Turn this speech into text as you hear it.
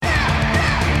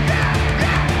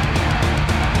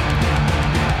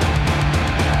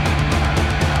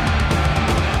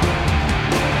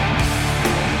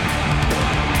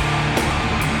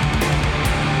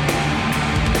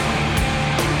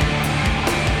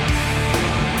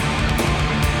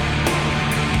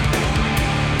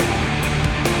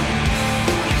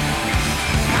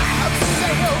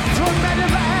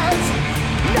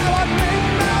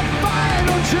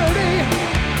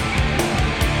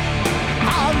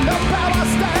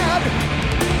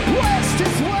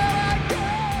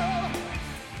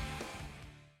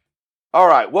All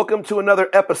right, welcome to another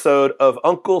episode of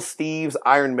Uncle Steve's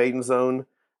Iron Maiden Zone.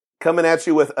 Coming at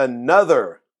you with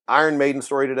another Iron Maiden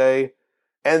story today.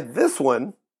 And this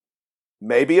one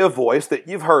may be a voice that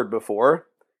you've heard before.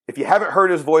 If you haven't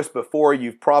heard his voice before,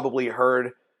 you've probably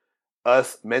heard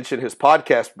us mention his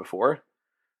podcast before.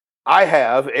 I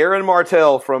have Aaron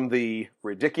Martell from the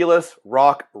Ridiculous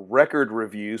Rock Record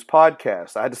Reviews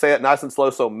podcast. I had to say it nice and slow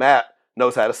so Matt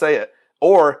knows how to say it.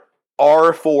 Or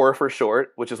R4 for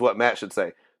short, which is what Matt should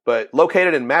say. But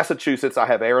located in Massachusetts, I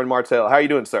have Aaron Martell. How are you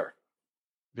doing, sir?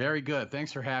 Very good.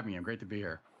 Thanks for having me. I'm great to be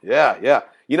here. Yeah.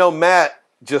 You know, Matt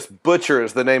just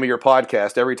butchers the name of your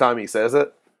podcast every time he says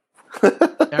it.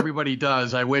 Everybody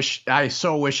does. I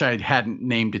so wish I hadn't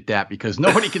named it that because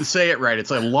nobody can say it right. It's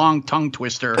a long tongue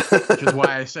twister, which is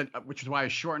why I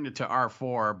shortened it to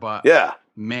R4. But yeah,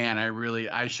 man,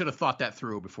 I should have thought that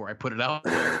through before I put it out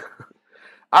there.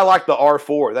 I like the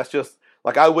R4. That's just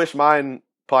like, I wish mine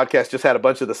podcast just had a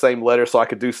bunch of the same letters so I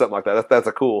could do something like that. That's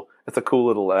a cool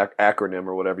little acronym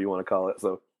or whatever you want to call it.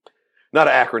 So not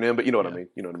an acronym, but you know what I mean.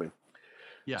 You know what I mean?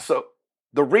 Yeah. So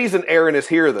the reason Aaron is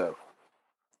here though,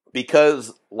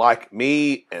 because like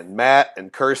me and Matt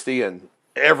and Kirsty and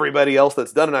everybody else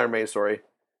that's done an Iron Maiden story,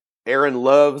 Aaron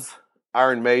loves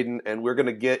Iron Maiden, and we're going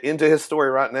to get into his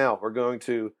story right now. We're going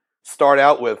to start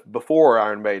out with before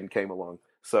Iron Maiden came along.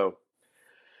 So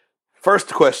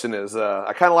first question is,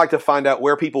 I kind of like to find out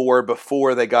where people were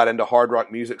before they got into hard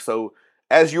rock music. So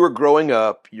as you were growing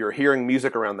up, you're hearing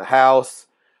music around the house,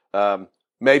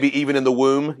 maybe even in the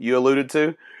womb, you alluded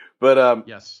to. But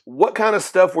yes. What kind of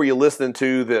stuff were you listening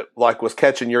to that like was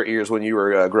catching your ears when you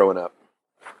were growing up?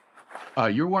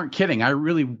 You weren't kidding. I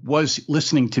really was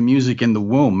listening to music in the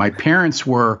womb. My parents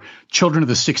were children of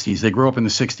the 60s. They grew up in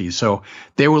the 60s. So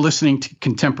they were listening to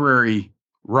contemporary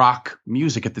rock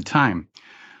music at the time.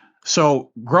 So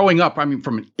growing up,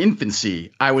 from an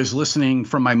infancy, I was listening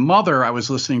from my mother. I was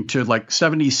listening to like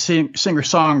 70s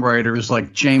singer-songwriters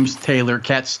like James Taylor,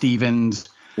 Cat Stevens,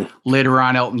 later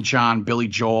on Elton John, Billy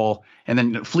Joel, and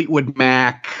then Fleetwood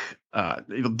Mac,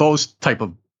 those type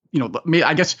of,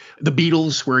 I guess the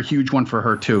Beatles were a huge one for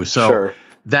her too. So Sure.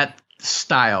 That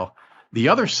style. The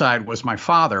other side was my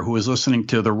father, who was listening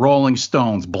to the Rolling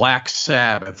Stones, Black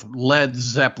Sabbath, Led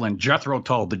Zeppelin, Jethro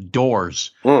Tull, The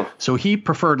Doors. So he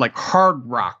preferred like hard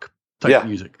rock type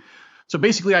music. So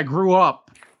basically I grew up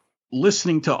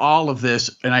listening to all of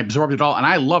this and I absorbed it all and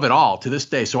I love it all to this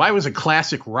day. So I was a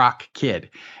classic rock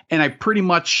kid, and I pretty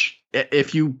much,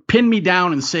 if you pin me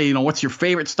down and say, what's your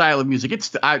favorite style of music?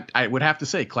 I would have to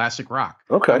say classic rock.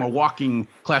 Okay. I'm a walking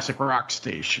classic rock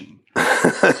station.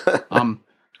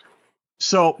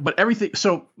 So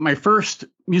my first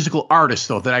musical artist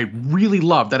though, that I really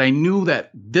loved, that I knew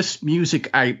that this music,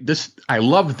 I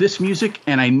love this music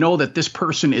and I know that this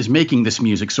person is making this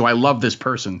music. So I love this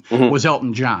person, was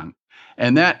Elton John.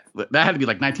 And that had to be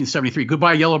like 1973.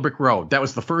 Goodbye Yellow Brick Road. That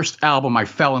was the first album I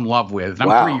fell in love with.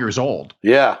 And I'm 3 years old.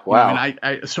 Yeah. Wow.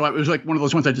 So it was like one of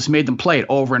those ones I just made them play it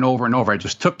over and over and over. I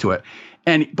just took to it.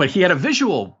 But he had a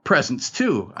visual presence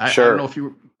too. Sure. I don't know if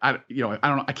you, I don't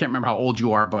know. I can't remember how old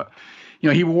you are, but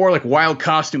he wore like wild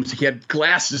costumes. He had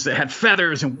glasses that had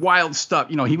feathers and wild stuff.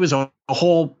 He was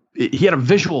he had a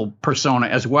visual persona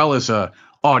as well as a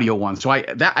audio one. So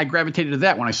I gravitated to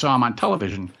that when I saw him on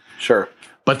television. Sure.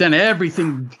 But then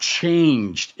everything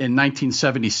changed in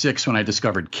 1976 when I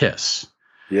discovered Kiss.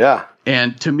 Yeah.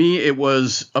 And to me, it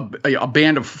was a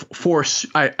band of four.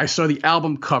 I saw the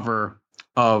album cover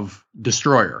of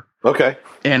Destroyer. Okay.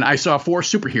 And I saw 4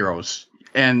 superheroes.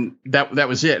 And that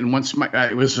was it. And once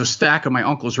it was a stack of my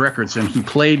uncle's records, and he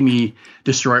played me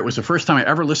Destroyer. It was the first time I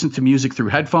ever listened to music through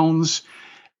headphones.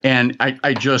 And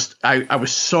I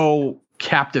was so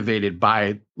captivated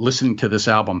by listening to this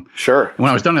album. Sure. And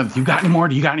when I was done, you got any more?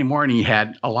 Do you got any more? And he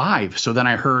had Alive. So then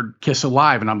I heard Kiss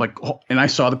Alive, and I'm like, and I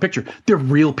saw the picture. They're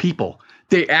real people.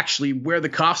 They actually wear the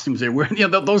costumes they wear.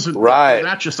 Those are right. They're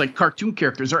not just like cartoon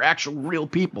characters. They're actual real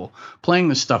people playing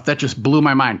this stuff. That just blew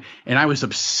my mind. And I was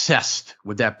obsessed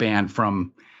with that band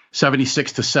from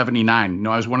 76 to 79.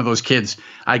 I was one of those kids.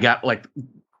 I got like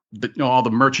all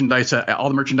the merchandise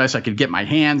I could get my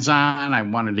hands on. I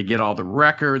wanted to get all the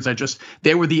records.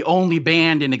 They were the only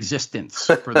band in existence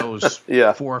for those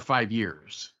 4 or 5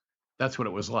 years. That's what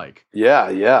it was like.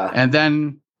 Yeah. And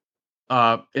then in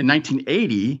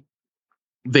 1980,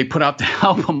 they put out the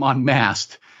album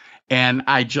Unmasked, and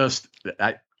it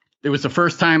was the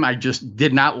first time I just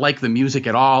did not like the music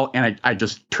at all, and I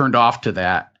just turned off to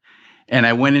that. And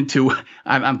I went into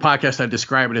on podcast, I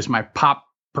describe it as my pop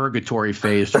purgatory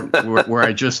phase, where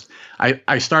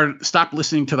I stopped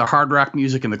listening to the hard rock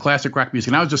music and the classic rock music,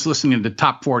 and I was just listening to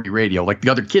top 40 radio. Like the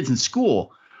other kids in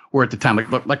school were at the time.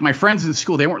 Like my friends in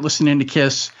school, they weren't listening to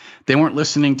Kiss. They weren't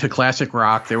listening to classic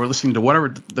rock. They were listening to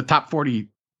whatever the top 40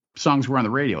 songs were on the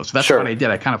radio. So that's what I did.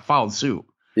 I kind of followed suit.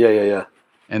 Yeah.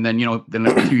 And then, then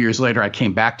a few years later, I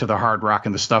came back to the hard rock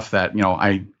and the stuff that,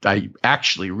 I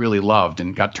actually really loved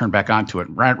and got turned back onto it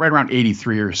right around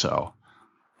 83 or so.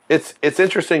 It's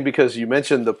interesting because you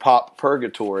mentioned the pop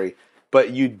purgatory, but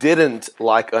you didn't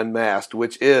like Unmasked,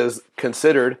 which is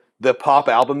considered the pop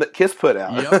album that Kiss put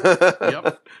out.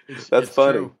 Yep. That's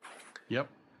funny. True. Yep.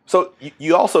 So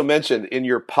you also mentioned in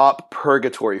your pop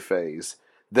purgatory phase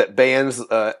that bands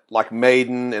like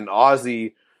Maiden and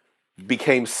Ozzy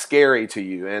became scary to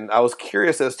you, and I was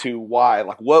curious as to why.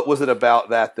 Like, what was it about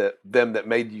that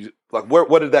made you like?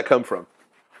 What did that come from?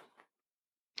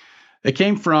 It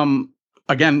came from,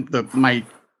 again, my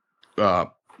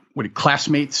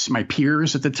classmates, my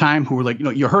peers at the time, who were like,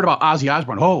 you heard about Ozzy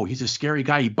Osbourne. Oh, he's a scary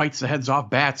guy. He bites the heads off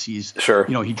bats. He's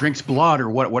he drinks blood or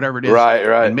whatever it is.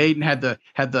 Right. And Maiden had the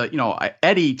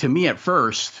Eddie, to me at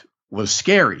first, was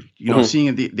scary.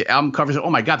 Seeing the album covers. Oh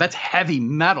my God, that's heavy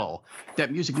metal. That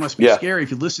music must be scary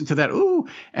if you listen to that. Ooh,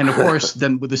 and of course,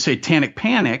 then with the Satanic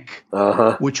Panic,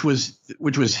 which was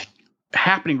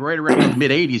happening right around the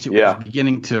mid '80s, it was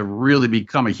beginning to really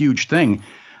become a huge thing.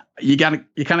 You kind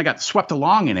of got swept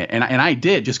along in it, and I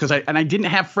did, just because I didn't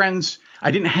have friends.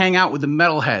 I didn't hang out with the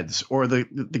metalheads or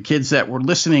the kids that were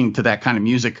listening to that kind of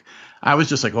music. I was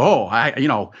just like,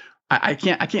 I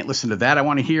can't listen to that. I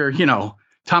want to hear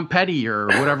Tom Petty or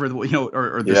whatever,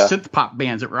 or the synth pop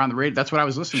bands that were on the radio. That's what I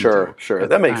was listening to. Sure.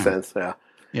 That makes sense.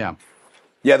 Yeah.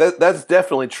 That's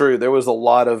definitely true. There was a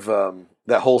lot of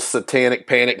that whole Satanic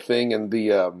Panic thing, and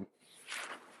the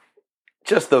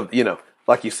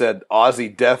like you said,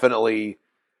 Ozzy definitely,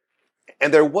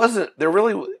 and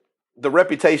the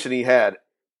reputation he had,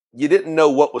 you didn't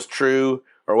know what was true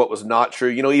or what was not true.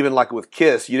 Even like with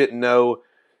Kiss, you didn't know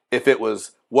if it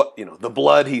was the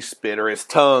blood he spit or his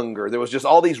tongue, or there was just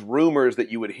all these rumors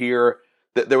that you would hear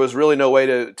that there was really no way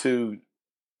to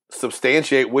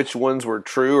substantiate which ones were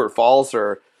true or false,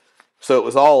 so it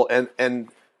was all, and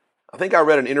I think I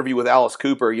read an interview with Alice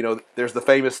Cooper, there's the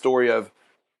famous story of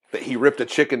that he ripped a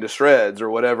chicken to shreds or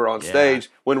whatever on stage,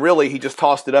 when really he just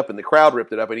tossed it up and the crowd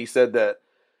ripped it up, and he said that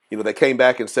they came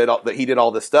back and said that he did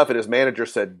all this stuff, and his manager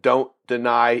said, don't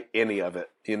deny any of it,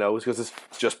 because it's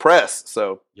just press.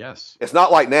 So yes, it's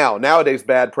not like now. Nowadays,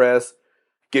 bad press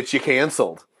gets you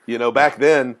canceled. Back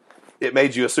then, it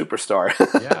made you a superstar.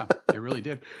 Yeah, it really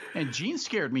did. And Gene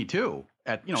scared me too.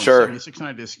 At 76 and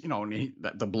I just and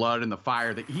the blood and the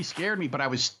fire, that he scared me, but I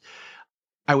was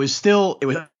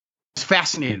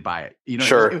fascinated by it. It's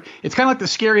kind of like the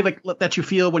scary that you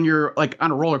feel when you're like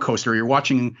on a roller coaster. You're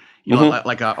watching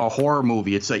like a horror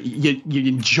movie. It's like you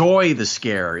enjoy the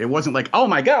scare. It wasn't like, oh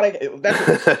my God,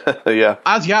 that's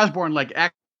Ozzy Osbourne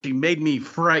actually made me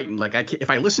frightened. Like if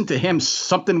I listen to him,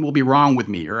 something will be wrong with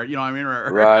me, or or I'm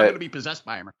going to be possessed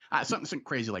by him, or something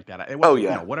crazy like that. It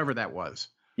wasn't, whatever that was.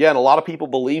 Yeah, and a lot of people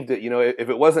believed it. If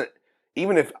it wasn't,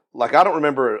 even if, I don't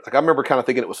remember, I remember kind of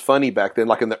thinking it was funny back then,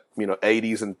 like in the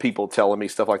 80s, and people telling me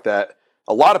stuff like that.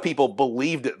 A lot of people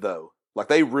believed it though. Like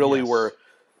they really were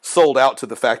sold out to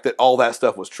the fact that all that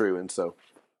stuff was true. And so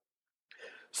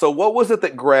what was it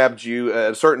that grabbed you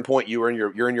at a certain point? You're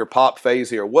in your pop phase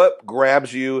here. What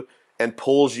grabs you and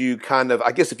pulls you kind of,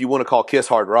 I guess if you want to call Kiss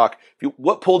hard rock,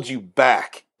 what pulled you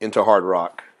back into hard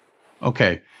rock?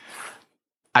 Okay.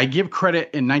 I give credit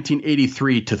in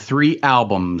 1983 to 3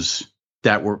 albums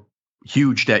that were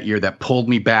huge that year that pulled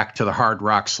me back to the hard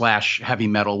rock / heavy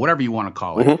metal, whatever you want to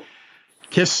call it.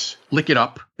 Kiss, Lick It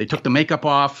Up. They took the makeup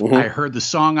off. I heard the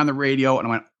song on the radio and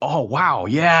I went, oh, wow.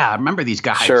 Yeah, I remember these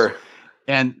guys. Sure.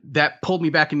 And that pulled me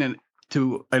back and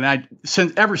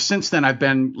ever since then, I've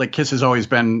been like, Kiss has always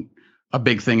been a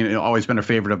big thing and always been a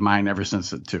favorite of mine ever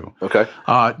since it too. Okay.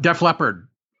 Def Leppard,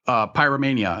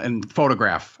 Pyromania and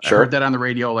Photograph. Sure. I heard that on the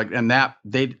radio, and that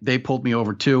they pulled me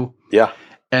over too. Yeah.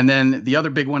 And then the other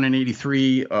big one in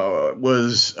 '83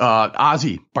 was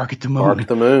Ozzy, Bark at the Moon. Bark at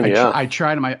the Moon. I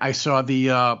tried them. I saw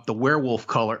the werewolf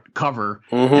cover,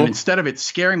 and instead of it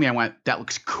scaring me, I went, "That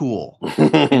looks cool."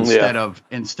 Instead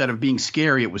of being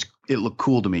scary, it looked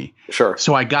cool to me. Sure.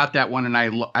 So I got that one, and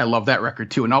I love that record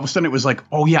too. And all of a sudden, it was like,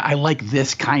 oh yeah, I like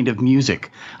this kind of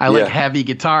music. I like heavy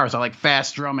guitars. I like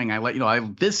fast drumming. I like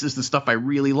this is the stuff I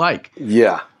really like.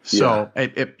 Yeah. So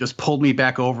it just pulled me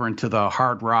back over into the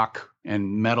hard rock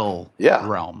and metal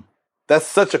realm. That's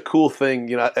such a cool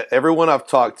thing. Everyone I've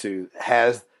talked to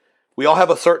we all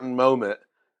have a certain moment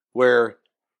where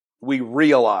we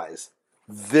realize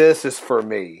this is for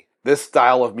me, this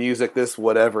style of music, this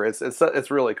whatever.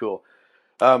 It's really cool.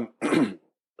 So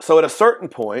at a certain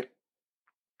point,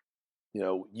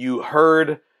 you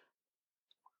heard,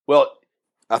 well,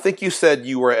 I think you said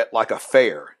you were at like a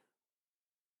fair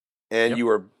and you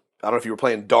were, I don't know if you were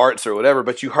playing darts or whatever,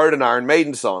 but you heard an Iron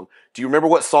Maiden song. Do you remember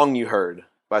what song you heard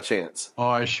by chance? Oh,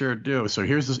 I sure do. So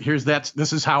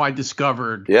this is how I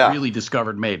really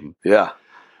discovered Maiden. Yeah.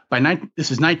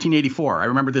 This is 1984. I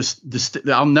remember this.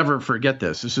 I'll never forget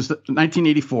this. This is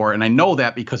 1984, and I know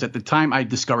that because at the time I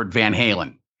discovered Van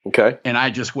Halen. Okay. And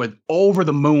I just went over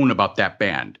the moon about that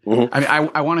band. Mm-hmm. I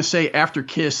mean, I want to say after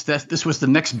Kiss, this was the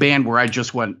next band where I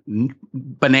just went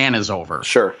bananas over.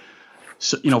 Sure.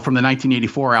 So, from the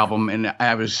 1984 album, and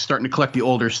I was starting to collect the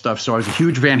older stuff, so I was a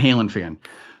huge Van Halen fan.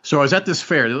 So I was at this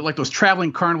fair, like those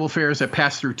traveling carnival fairs that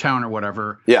pass through town or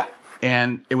whatever. Yeah.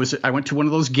 And I went to one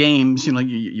of those games,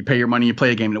 you pay your money, you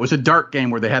play a game. And it was a dart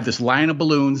game where they had this line of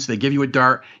balloons. They give you a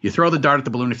dart. You throw the dart at the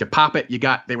balloon. If you pop it,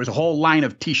 there was a whole line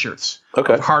of T-shirts.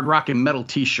 Okay. Of hard rock and metal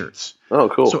T-shirts. Oh,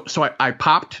 cool. So I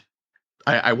popped,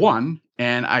 I won,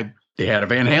 and they had a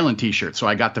Van Halen T-shirt. So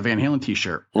I got the Van Halen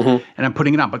T-shirt. Mm-hmm. And I'm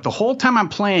putting it on. But the whole time I'm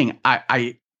playing,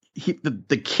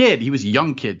 the kid, he was a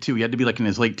young kid too. He had to be like in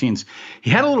his late teens. He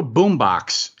had a little boom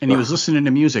box and he was listening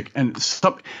to music, and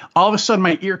all of a sudden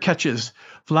my ear catches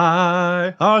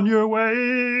 "Fly on your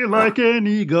way like an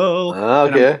eagle."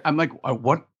 Okay. I'm like,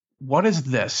 what is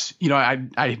this?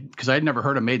 Because I had never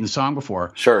heard a Maiden song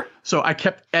before. Sure. So I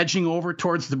kept edging over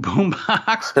towards the boom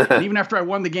box. And even after I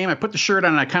won the game, I put the shirt on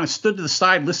and I kind of stood to the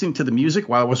side listening to the music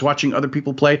while I was watching other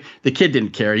people play. The kid didn't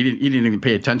care. He didn't even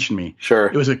pay attention to me. Sure.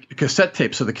 It was a cassette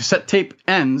tape. So the cassette tape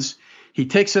ends. He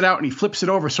takes it out and he flips it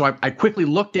over. So I quickly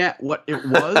looked at what it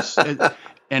was.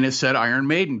 And it said Iron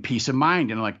Maiden, Peace of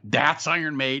Mind. And I'm like, that's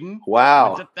Iron Maiden?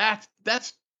 Wow.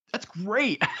 That's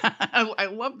great. I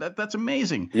love that. That's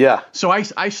amazing. Yeah. So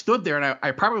I stood there and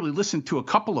I probably listened to a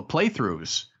couple of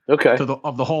playthroughs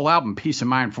of the whole album, Peace of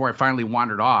Mind, before I finally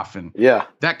wandered off. And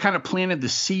that kind of planted the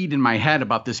seed in my head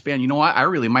about this band. You know what? I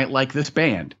really might like this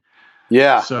band.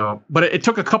 Yeah. So, but it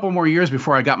took a couple more years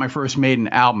before I got my first Maiden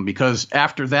album, because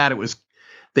after that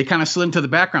they kind of slid into the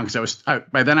background because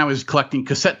by then I was collecting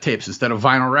cassette tapes instead of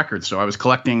vinyl records. So I was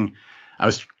collecting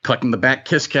the back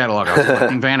Kiss catalog. I was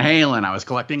collecting Van Halen. I was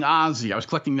collecting Ozzy. I was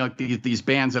collecting like these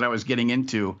bands that I was getting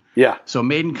into. Yeah. So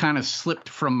Maiden kind of slipped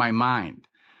from my mind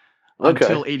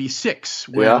until '86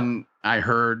 when I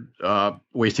heard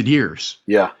Wasted Years.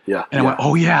 Yeah. Yeah. And I went,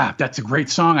 oh yeah, that's a great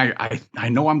song. I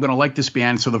know I'm going to like this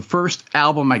band. So the first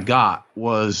album I got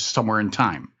was Somewhere in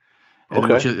Time. And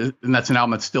that's an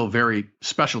album that's still very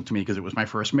special to me because it was my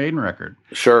first Maiden record.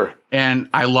 Sure. And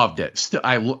I loved it. Still,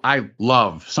 I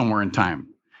love Somewhere in Time.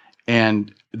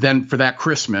 And then for that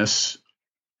Christmas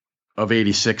of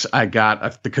 '86, I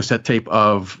got the cassette tape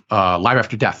of Live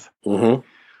After Death,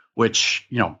 which,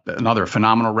 another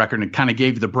phenomenal record, and kind of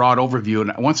gave you the broad overview.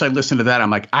 And once I listened to that,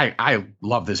 I'm like, I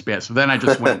love this band. So then I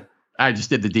just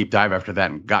did the deep dive after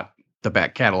that and got the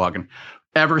back catalog. And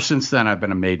ever since then, I've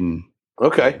been a Maiden.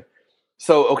 Okay.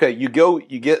 So, you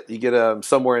get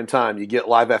Somewhere in Time, you get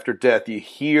Live After Death,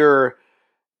 you're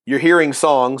hearing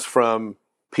songs from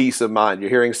Peace of Mind, you're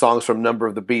hearing songs from Number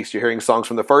of the Beast, you're hearing songs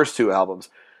from the first two albums.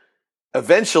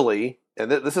 Eventually,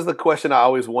 and this is the question I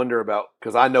always wonder about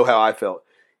because I know how I felt.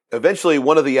 Eventually,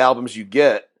 one of the albums you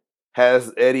get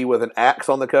has Eddie with an axe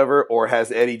on the cover or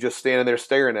has Eddie just standing there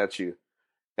staring at you.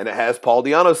 And it has Paul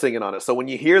Di'Anno singing on it. So when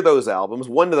you hear those albums,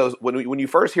 one of those, when you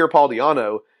first hear Paul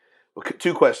Di'Anno,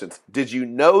 two questions. Did you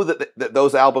know that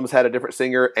those albums had a different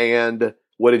singer, and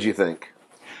what did you think?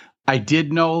 I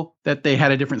did know that they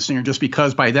had a different singer just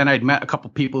because by then I'd met a couple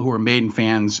people who were Maiden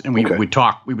fans, and we would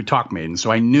talk Maiden.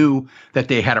 So I knew that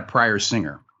they had a prior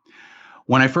singer.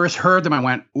 When I first heard them, I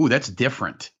went, "Ooh, that's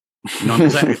different."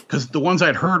 Because the ones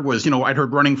I'd heard was, I'd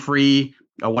heard Running Free.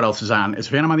 What else is on? Is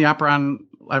Phantom of the Opera on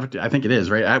Live? I think it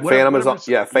is, right? Phantom is on.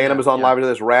 Yeah, Phantom is on Live to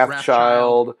this.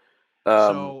 Wrathchild.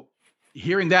 So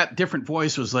hearing that different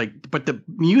voice was like, but the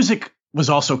music was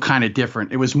also kind of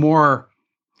different. It was more,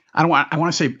 I want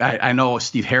to say, I know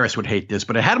Steve Harris would hate this,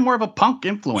 but it had more of a punk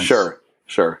influence.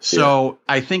 Sure. So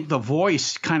I think the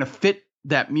voice kind of fit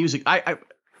that music. I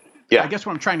guess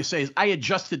what I'm trying to say is I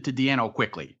adjusted to Di'Anno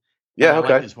quickly. Yeah. I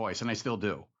Okay. liked his voice, and I still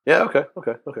do. Yeah. Okay.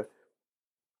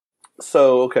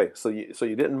 So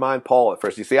you didn't mind Paul at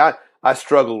first. You see, I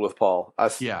struggled with Paul.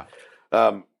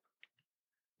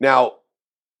 Now,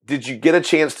 did you get a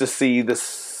chance to see the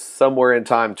Somewhere in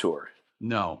Time tour?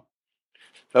 No.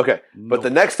 Okay. But the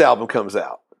next album comes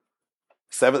out,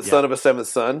 Seventh Son of a Seventh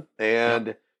Son,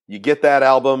 and you get that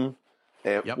album.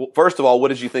 And first of all, what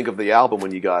did you think of the album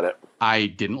when you got it? I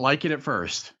didn't like it at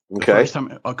first. Okay.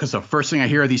 Because the first thing I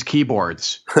hear are these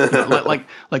keyboards.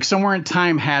 like Somewhere in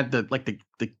Time had the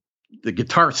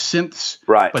guitar synths,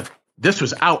 right? But this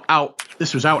was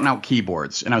this was out and out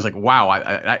keyboards, and I was like,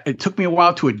 wow. It took me a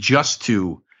while to adjust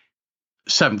to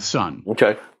Seventh Son.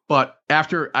 Okay. But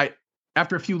after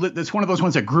a few, it's one of those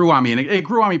ones that grew on me, and it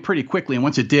grew on me pretty quickly. And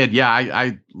once it did, yeah,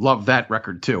 I love that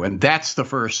record too. And that's the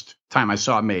first time I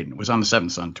saw Maiden. It was on the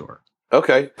Seventh Son tour.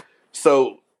 Okay.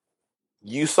 So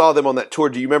you saw them on that tour.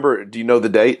 Do you know the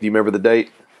date? Do you remember the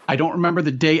date? I don't remember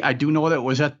the date. I do know that it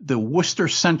was at the Worcester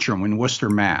Centrum in Worcester,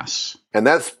 Mass. And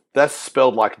that's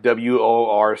spelled like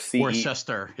WORCE.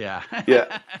 Worcester, yeah.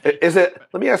 Yeah. Is it?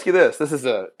 Let me ask you this. This is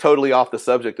totally off the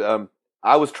subject.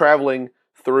 I was traveling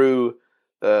through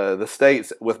the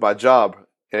States with my job,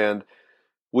 and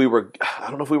I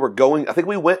don't know if we were going, I think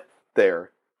we went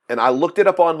there, and I looked it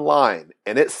up online,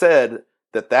 and it said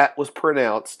that was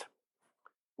pronounced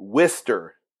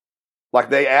Worcester. Like,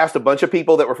 they asked a bunch of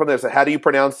people that were from there, said, how do you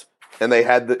pronounce? And they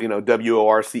had the,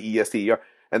 WORCESTER,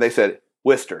 and they said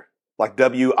Worcester. Like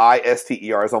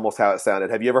WISTER is almost how it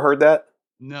sounded. Have you ever heard that?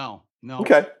 No.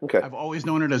 Okay. I've always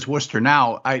known it as Worcester.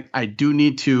 Now, I do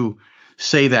need to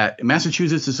say that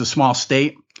Massachusetts is a small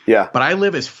state. Yeah. But I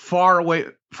live as far away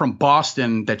from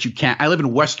Boston that you can't. I live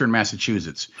in Western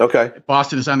Massachusetts. Okay.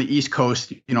 Boston is on the East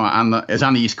Coast, on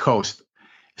the East Coast.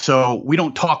 So we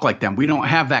don't talk like them. We don't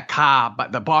have that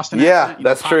but the Boston accent. Yeah,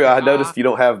 that's true. I noticed you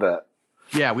don't have that.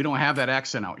 Yeah, we don't have that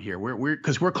accent out here.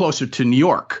 Because we're closer to New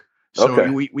York. So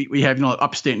okay. we have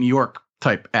upstate New York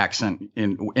type accent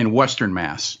in Western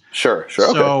Mass. Sure.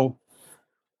 So,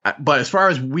 but as far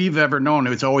as we've ever known,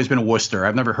 it's always been Worcester.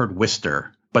 I've never heard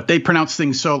Worcester. But they pronounce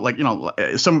things so, like,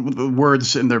 some of the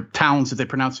words in their towns that they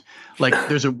pronounce, like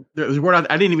there's a word,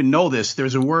 I didn't even know this.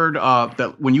 There's a word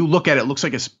that when you look at it, looks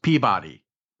like it's Peabody.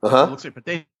 Uh-huh. It looks like, but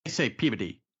they say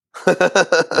Peabody.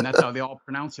 And that's how they all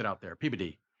pronounce it out there,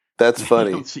 Peabody. That's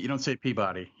funny. You don't say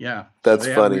Peabody. Yeah. That's so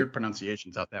they funny. Have weird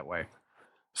pronunciations out that way.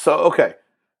 So, okay.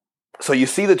 So you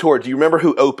see the tour. Do you remember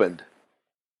who opened?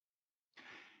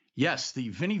 Yes, the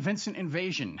Vinnie Vincent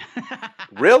Invasion.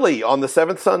 Really? On the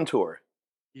Seventh Son tour?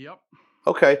 Yep.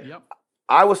 Okay. Yep.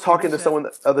 I was talking to someone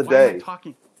the other day.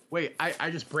 Wait,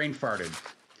 I just brain farted.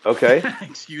 Okay.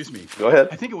 Excuse me. Go ahead.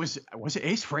 I think was it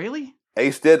Ace Frehley?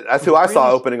 Ace did. That's who I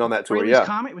saw opening on that tour. Frehley's yeah.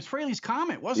 Comet. It was Frehley's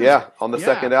Comet, wasn't it? Yeah, on the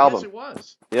second album. Yes, it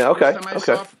was. Yeah. Okay.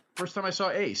 First time I saw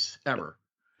Ace ever.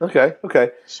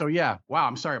 Okay. So yeah. Wow.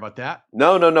 I'm sorry about that.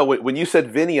 No. When you said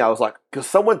Vinny, I was like, because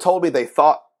someone told me they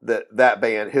thought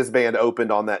his band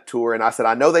opened on that tour, and I said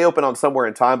I know they opened on Somewhere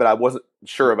in Time, but I wasn't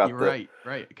sure about that.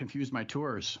 Right. It confused my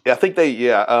tours. Yeah, I think they.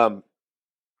 Yeah.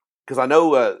 Because I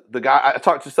know the guy. I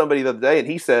talked to somebody the other day, and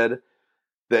he said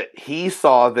that he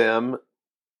saw them,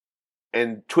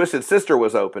 and Twisted Sister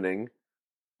was opening,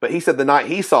 but he said the night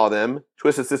he saw them,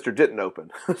 Twisted Sister didn't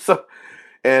open. So,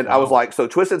 and wow. I was like, so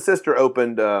Twisted Sister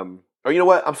opened. Or you know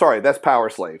what? I'm sorry. That's Power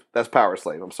Slave.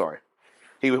 I'm sorry.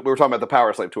 We were talking about the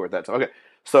Power Slave tour at that time. Okay.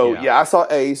 So yeah I saw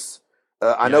Ace.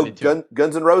 I know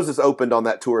Guns N' Roses opened on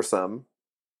that tour some.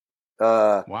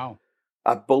 Wow.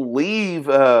 I believe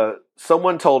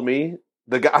someone told me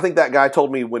I think that guy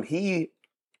told me when he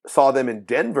saw them in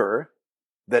Denver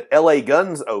that LA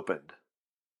Guns opened,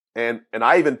 and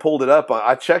I even pulled it up.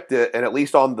 I checked it, and at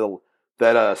least on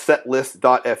that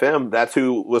setlist.fm, that's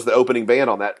who was the opening band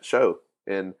on that show.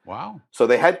 And wow, so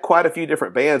they had quite a few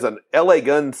different bands, and LA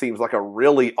Guns seems like a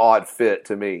really odd fit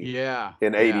to me. Yeah,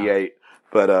 in '88,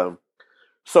 but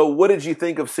so what did you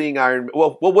think of seeing Iron?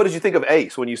 Well, what did you think of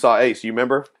Ace when you saw Ace? Do you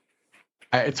remember?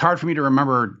 It's hard for me to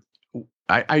remember.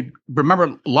 I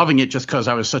remember loving it just because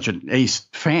I was such an Ace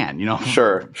fan,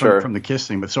 Sure. From the Kiss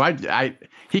thing. But so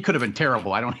he could have been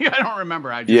terrible. I don't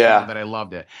remember. I just know that I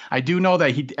loved it. I do know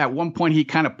that at one point he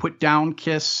kind of put down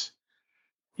Kiss.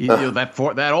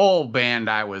 That old band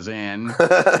I was in,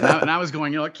 and I was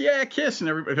going, yeah, Kiss, and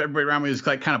everybody around me was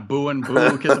like kind of booing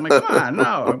Kiss. I'm like, come on,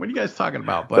 no, what are you guys talking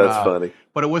about? But that's funny.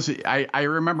 But it was, I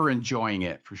remember enjoying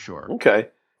it for sure. Okay,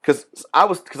 because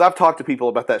I've talked to people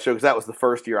about that show because that was the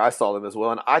first year I saw them as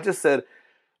well, and I just said,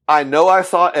 I know I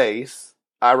saw Ace.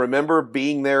 I remember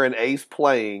being there and Ace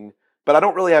playing, but I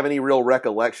don't really have any real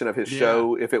recollection of his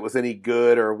show, if it was any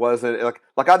good or wasn't.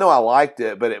 Like I know I liked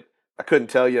it, but I couldn't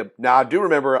tell you. Now, I do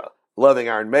remember loving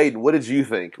Iron Maiden. What did you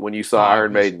think when you saw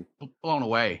Iron Maiden? Blown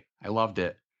away. I loved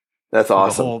it. That's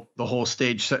awesome. The whole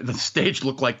stage. The stage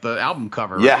looked like the album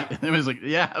cover. Yeah, right? It was like,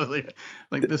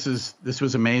 this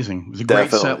was amazing. It was a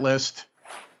great set list.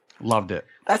 Loved it.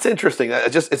 That's interesting.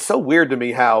 It's so weird to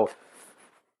me how,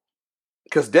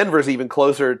 because Denver's even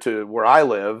closer to where I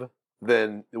live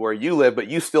than where you live, but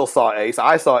you still saw Ace.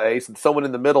 I saw Ace, and someone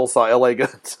in the middle saw LA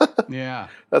Guns. Yeah,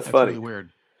 that's funny. Really weird.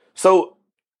 So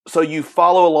you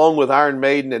follow along with Iron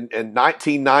Maiden, and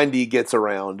 1990 gets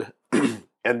around,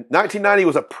 and 1990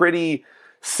 was a pretty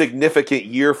significant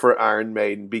year for Iron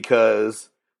Maiden because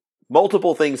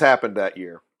multiple things happened that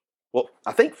year. Well,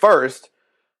 I think first,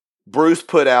 Bruce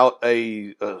put out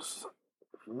I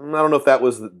don't know if that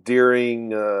was during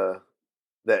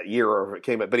that year or if it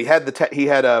came out, but he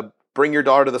had "Bring Your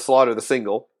Daughter to the Slaughter," the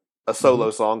single, a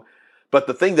solo song. But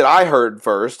the thing that I heard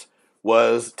first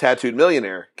was "Tattooed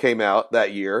Millionaire" came out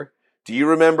that year. Do you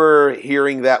remember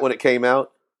hearing that when it came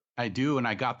out? I do, and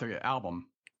I got the album.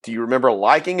 Do you remember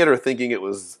liking it or thinking it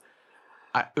was?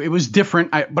 It was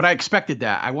different, but I expected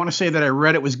that. I want to say that I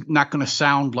read it was not going to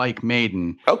sound like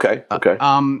Maiden. Okay.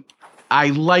 I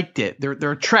liked it. There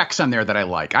are tracks on there that I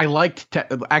like.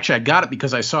 Actually, I got it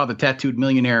because I saw the Tattooed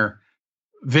Millionaire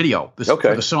video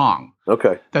for the song.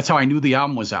 Okay. That's how I knew the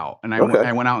album was out, and I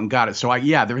went out and got it. So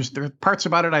there are parts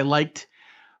about it I liked,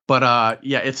 but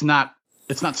it's not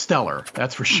stellar.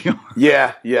 That's for sure.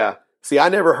 Yeah. See, I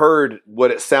never heard what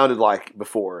it sounded like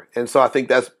before, and so I think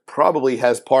that's probably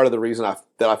has part of the reason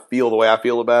that I feel the way I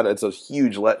feel about it. It's a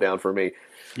huge letdown for me.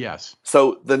 Yes.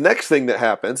 So the next thing that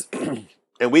happens,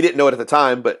 and we didn't know it at the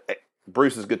time, but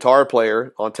Bruce's guitar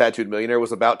player on Tattooed Millionaire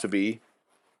was about to be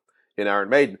in Iron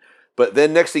Maiden. But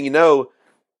then next thing you know,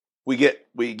 we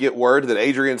get word that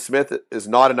Adrian Smith is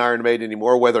not in Iron Maiden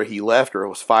anymore, whether he left or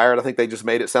was fired. I think they just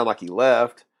made it sound like he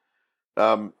left.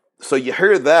 So you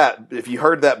hear that. If you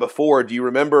heard that before, do you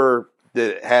remember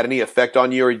that it had any effect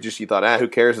on you, or you thought, who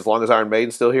cares as long as Iron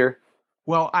Maiden's still here?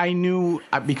 Well, I knew,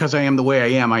 because I am the way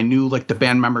I am, I knew like the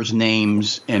band members'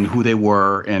 names and who they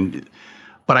were,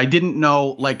 but I didn't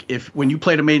know, like, when you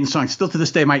played a Maiden song, still to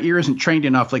this day, my ear isn't trained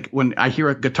enough. Like when I hear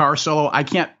a guitar solo,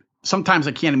 sometimes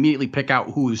I can't immediately pick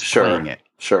out who's playing it.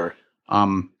 Sure.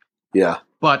 Yeah.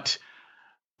 But,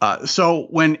 so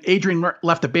when Adrian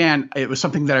left the band, it was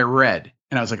something that I read.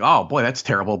 And I was like, oh, boy, that's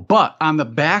terrible. But on the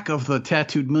back of the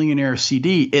Tattooed Millionaire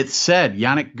CD, it said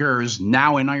Yannick Gers,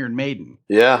 now in Iron Maiden.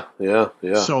 Yeah.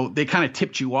 So they kind of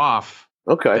tipped you off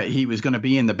that he was going to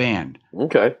be in the band.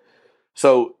 Okay.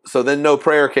 So then No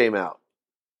Prayer came out.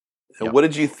 And What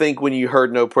did you think when you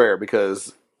heard No Prayer?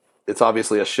 Because it's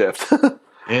obviously a shift.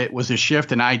 It was a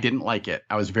shift, and I didn't like it.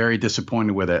 I was very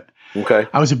disappointed with it. Okay.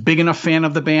 I was a big enough fan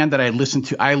of the band that I listened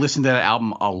to that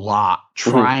album a lot,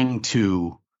 trying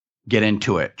to get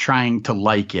into it, trying to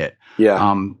like it.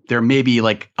 Yeah. There may be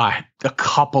like a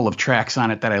couple of tracks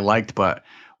on it that I liked, but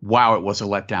wow, it was a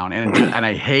letdown. And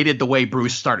I hated the way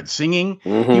Bruce started singing.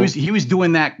 He was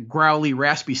doing that growly,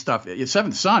 raspy stuff.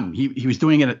 Seventh Son, he was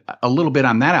doing it a little bit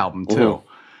on that album too.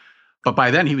 But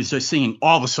by then he was just singing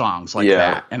all the songs like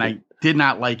that, and I did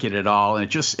not like it at all.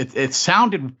 And it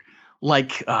sounded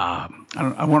like I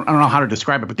don't know how to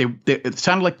describe it, but it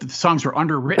sounded like the songs were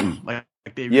underwritten, like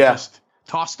they were just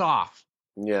tossed off.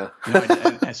 Yeah.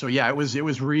 So it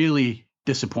was really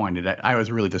disappointed. I was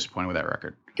really disappointed with that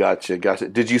record. Gotcha.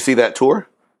 Did you see that tour?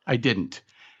 I didn't.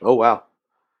 Oh wow.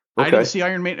 Okay. I didn't see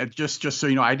Iron Maiden. Just so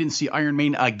you know, I didn't see Iron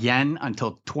Maiden again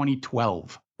until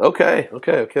 2012. Okay.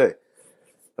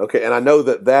 And I know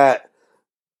that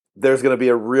there's going to be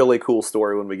a really cool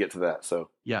story when we get to that. So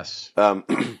yes.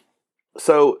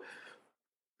 So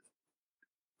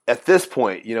at this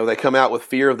point, they come out with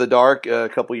Fear of the Dark a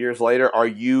couple years later. Are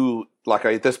you,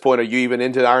 at this point, are you even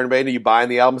into Iron Maiden? Are you buying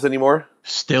the albums anymore?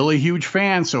 Still a huge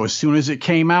fan. So as soon as it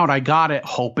came out, I got it,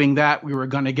 hoping that we were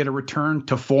going to get a return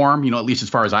to form, at least as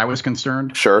far as I was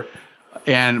concerned. Sure.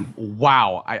 And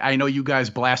wow, I know you guys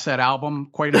blast that album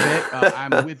quite a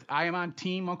bit. I am on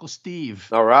Team Uncle Steve.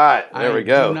 All right. There we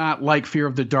go. I do not like Fear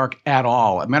of the Dark at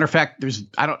all. As a matter of fact, there's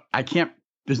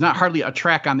not hardly a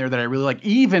track on there that I really like.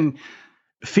 Even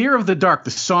Fear of the Dark,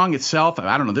 the song itself,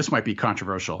 I don't know, this might be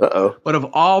controversial. But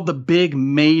of all the big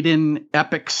Maiden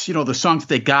epics, the songs that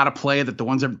they got to play, that the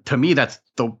ones that, to me, that's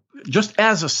just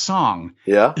as a song,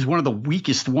 is one of the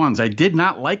weakest ones. I did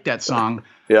not like that song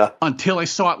until I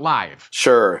saw it live.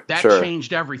 Sure. That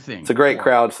changed everything. It's a great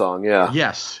crowd song, yeah.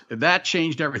 Yes, that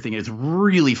changed everything. It's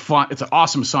really fun. It's an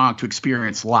awesome song to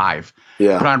experience live.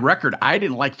 Yeah. But on record, I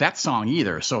didn't like that song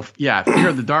either. So, Fear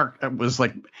of the Dark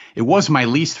it was my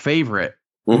least favorite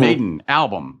Maiden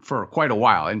album for quite a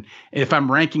while. And if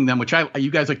I'm ranking them, which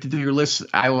you guys like to do your lists,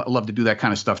 I love to do that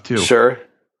kind of stuff too. Sure.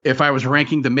 If I was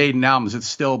ranking the Maiden albums, it's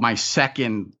still my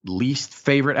second least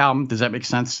favorite album. Does that make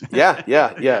sense? Yeah.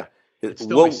 It's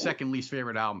still my second least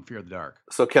favorite album, Fear of the Dark.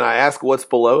 So can I ask what's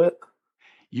below it?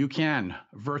 You can.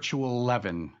 Virtual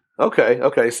 11.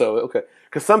 Okay. So,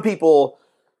 because some people...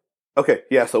 Okay,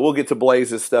 yeah, so we'll get to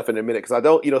Blaze's stuff in a minute, because I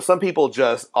don't... some people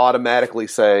just automatically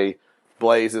say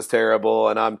Blaze is terrible,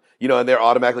 and and they're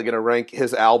automatically going to rank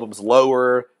his albums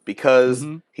lower because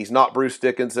he's not Bruce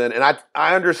Dickinson. And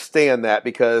I understand that,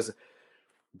 because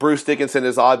Bruce Dickinson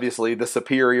is obviously the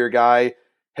superior guy.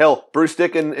 Hell, Bruce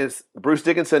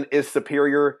Dickinson is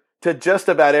superior to just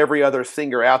about every other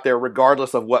singer out there,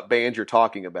 regardless of what band you're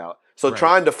talking about. So Right.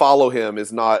 trying to follow him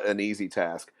is not an easy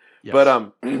task. Yes.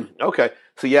 But okay.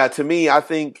 So yeah, to me, I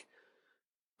think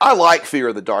I like Fear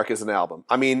of the Dark as an album.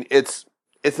 I mean, it's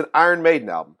an Iron Maiden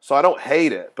album, so I don't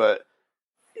hate it, but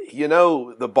you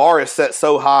know, the bar is set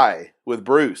so high with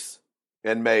Bruce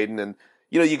and Maiden, and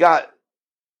you know, you got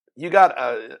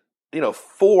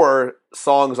 4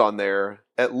 songs on there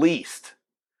at least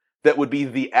that would be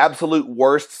the absolute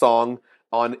worst song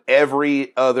on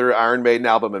every other Iron Maiden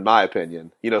album, in my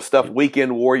opinion. You know, stuff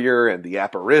Weekend Warrior and The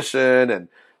Apparition and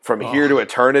From Here to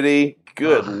Eternity.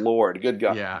 Good Lord, good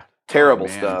God. Yeah. Terrible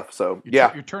stuff. So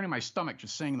You're turning my stomach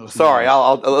just saying those. Sorry,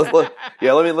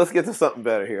 names. let's get to something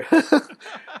better here.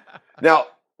 Now,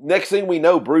 next thing we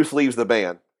know, Bruce leaves the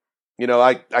band. You know,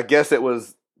 I guess it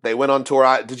was they went on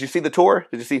tour. Did you see the tour?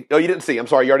 Did you see? No, you didn't see. I'm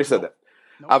sorry, you already said that.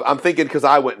 Nope. I'm thinking because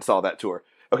I went and saw that tour.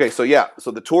 Okay, so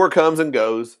the tour comes and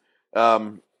goes.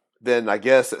 Then I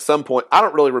guess at some point, I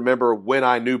don't really remember when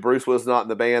I knew Bruce was not in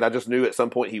the band. I just knew at some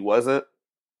point he wasn't.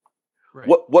 Right.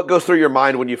 What goes through your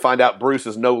mind when you find out Bruce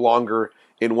is no longer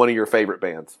in one of your favorite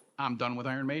bands? I'm done with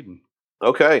Iron Maiden.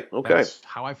 Okay. That's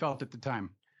how I felt at the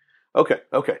time. Okay.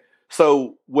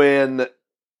 So when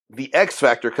the X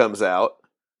Factor comes out,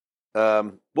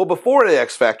 before the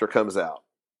X Factor comes out,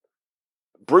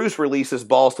 Bruce releases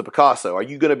Balls to Picasso. Are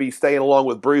you going to be staying along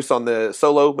with Bruce on the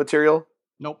solo material?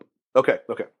 Nope. Okay.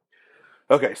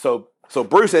 So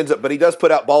Bruce ends up, but he does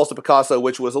put out Balls to Picasso,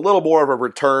 which was a little more of a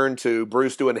return to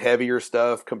Bruce doing heavier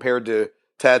stuff compared to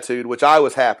Tattooed, which I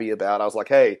was happy about. I was like,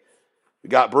 hey, you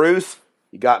got Bruce,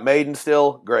 you got Maiden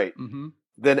still, great. Mm-hmm.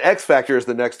 Then X Factor is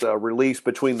the next release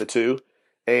between the two.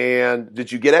 And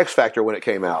did you get X Factor when it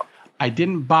came out? I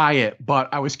didn't buy it,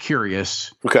 but I was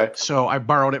curious. Okay. So I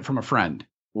borrowed it from a friend,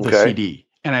 the Okay. CD,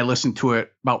 and I listened to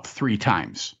it about 3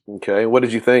 times. Okay. What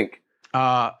did you think?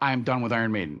 I'm done with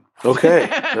Iron Maiden. Okay.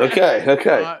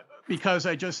 Because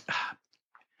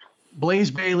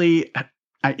Blaze Bayley,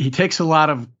 he takes a lot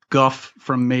of guff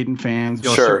from Maiden fans, a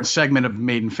certain segment of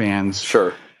Maiden fans.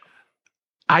 Sure.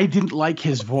 I didn't like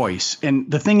his voice.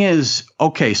 And the thing is,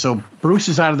 okay, so Bruce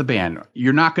is out of the band.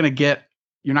 You're not going to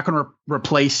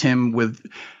replace him with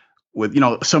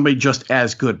somebody just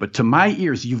as good. But to my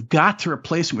ears, you've got to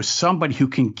replace him with somebody who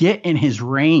can get in his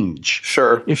range.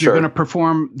 Sure. If you're going to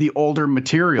perform the older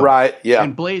material. Right. Yeah.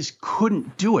 And Blaze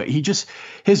couldn't do it.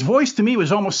 His voice to me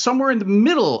was almost somewhere in the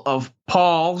middle of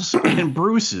Paul's and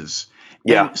Bruce's.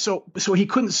 Yeah. And so he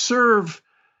couldn't serve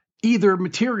either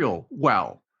material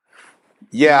well.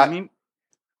 Yeah. I mean,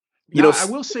 I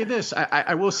will say this.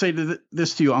 I will say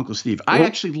this to you, Uncle Steve. Mm-hmm. I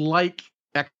actually like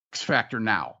X Factor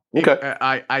now. Okay.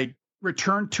 I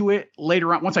returned to it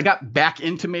later on. Once I got back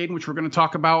into Maiden, which we're going to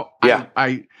talk about, yeah.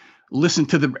 I listened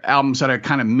to the albums that I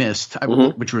kind of missed,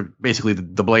 which were basically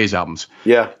the Blaze albums.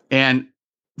 Yeah. And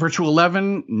Virtual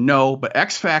 11, no, but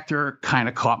X Factor kind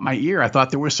of caught my ear. I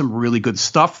thought there was some really good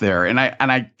stuff there. And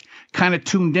I kind of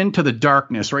tuned into the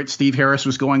darkness, right? Steve Harris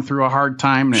was going through a hard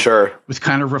time. And it was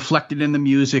kind of reflected in the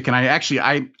music. And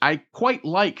I quite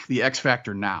like the X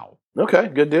Factor now. Okay.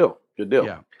 Good deal.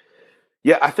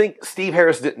 Yeah, I think Steve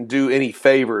Harris didn't do any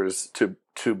favors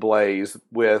to Blaze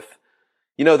with,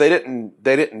 they didn't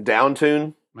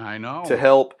downtune. I know. To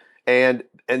help. And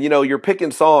you're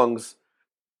picking songs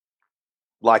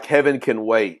like Heaven Can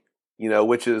Wait,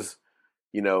 which is,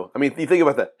 you think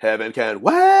about that. Heaven Can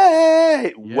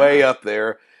Wait, way up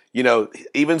there.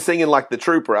 Even singing like The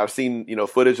Trooper. I've seen,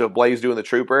 footage of Blaze doing The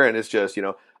Trooper, and it's just,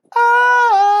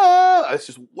 it's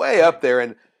just way up there.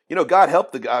 And, God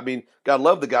help the guy. I mean, God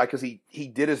love the guy because he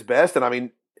did his best. And I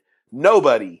mean,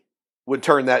 nobody would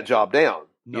turn that job down.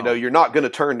 No. You're not going to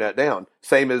turn that down.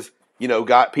 Same as,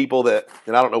 got people that,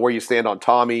 and I don't know where you stand on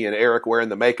Tommy and Eric wearing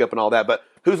the makeup and all that, but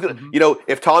who's going to,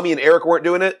 if Tommy and Eric weren't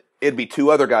doing it, it'd be 2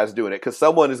 other guys doing it because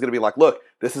someone is going to be like, look,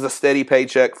 this is a steady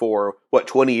paycheck for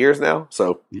 20 years now.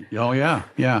 So, oh yeah.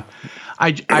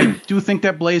 I do think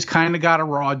that Blaze kind of got a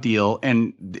raw deal,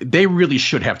 and they really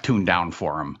should have tuned down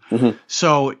for him. Mm-hmm.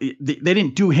 So they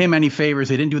didn't do him any favors.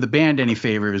 They didn't do the band any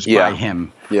favors by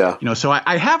him. Yeah. So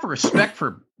I have a respect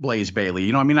for Blaze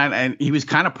Bayley. And he was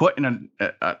kind of put in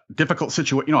a difficult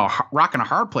situation, a rock and a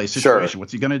hard place situation. Sure.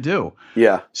 What's he going to do?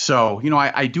 Yeah. So,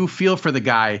 I do feel for the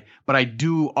guy, but I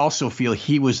do also feel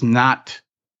he was not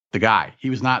the guy. He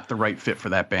was not the right fit for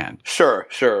that band. Sure.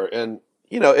 And,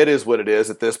 it is what it is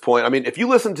at this point. I mean, if you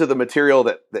listen to the material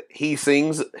that he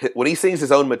sings, when he sings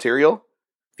his own material,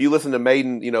 if you listen to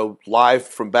Maiden, live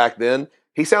from back then,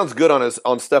 he sounds good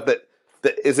on stuff that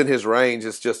is in his range.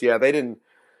 It's just, they didn't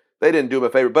do him a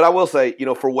favor. But I will say,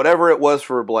 for whatever it was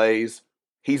for Blaze,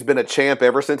 He's been a champ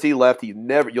ever since he left.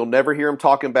 You'll never hear him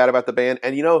talking bad about the band.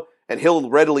 And and he'll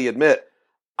readily admit,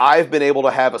 I've been able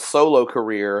to have a solo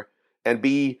career and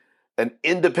be an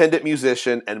independent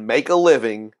musician and make a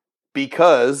living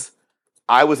because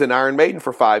I was in Iron Maiden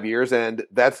for 5 years, and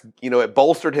that's, it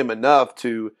bolstered him enough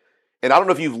to, and I don't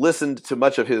know if you've listened to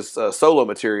much of his solo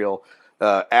material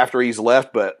after he's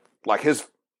left, but like his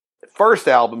first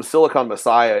album, Silicon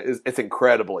Messiah, it's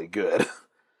incredibly good.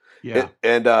 Yeah.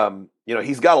 And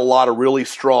he's got a lot of really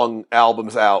strong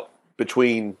albums out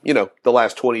between, the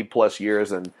last 20 plus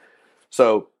years. And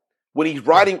so when he's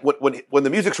writing, when the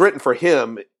music's written for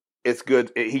him, it's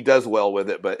good. He does well with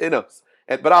it, but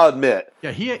but I'll admit,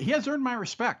 yeah, he has earned my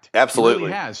respect. Absolutely, he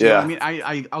really has. Yeah, I mean,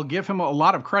 I'll give him a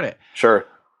lot of credit. Sure,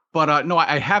 but no,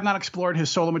 I have not explored his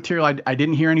solo material. I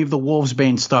didn't hear any of the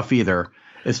Wolfsbane stuff either.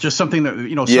 It's just something that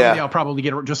someday I'll probably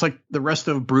get, just like the rest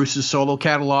of Bruce's solo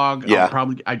catalog. Yeah,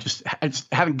 I just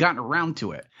haven't gotten around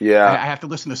to it. Yeah, I have to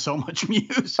listen to so much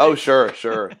music. Oh, sure.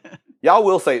 Yeah, I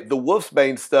will say the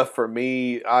Wolfsbane stuff for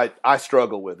me, I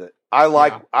struggle with it. I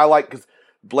like because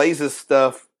Blaze's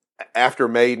stuff after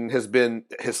Maiden has been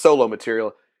his solo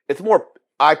material. It's more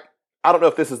I don't know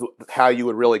if this is how you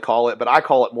would really call it, but I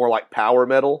call it more like power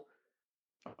metal.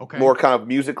 Okay. More kind of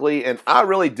musically, and I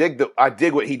really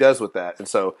dig what he does with that. And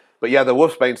so, but yeah, the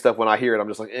Wolfsbane stuff, when I hear it, I'm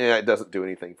just like, it doesn't do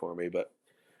anything for me. But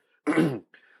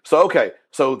so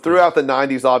throughout the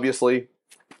 '90s, obviously,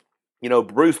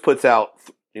 Bruce puts out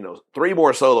 3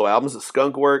 more solo albums: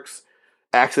 Skunkworks,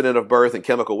 Accident of Birth, and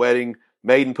Chemical Wedding.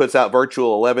 Maiden puts out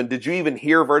Virtual 11. Did you even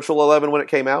hear Virtual 11 when it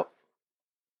came out?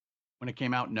 When it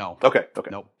came out, no. Okay.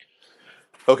 Nope.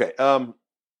 Okay.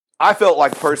 I felt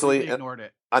like personally, ignored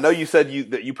it. I know you said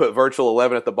that you put Virtual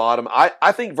 11 at the bottom.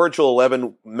 I think Virtual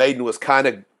 11, Maiden was kind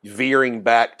of veering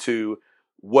back to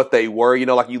what they were.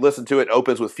 Like you listen to it,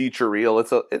 opens with Future Real.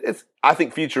 I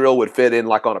think Future Real would fit in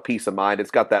like on a Piece of Mind.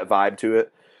 It's got that vibe to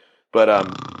it. But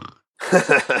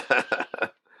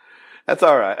that's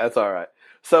all right.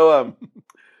 So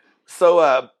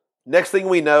next thing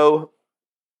we know,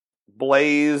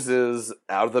 Blaze is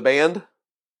out of the band.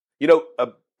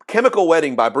 Chemical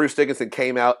Wedding by Bruce Dickinson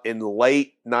came out in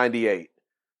late '98.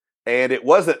 And it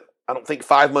wasn't, I don't think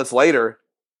 5 months later,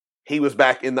 he was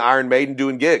back in the Iron Maiden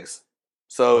doing gigs.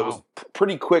 So It was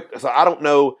pretty quick. So I don't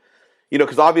know,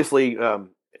 because obviously, I'm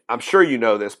sure you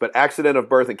know this, but Accident of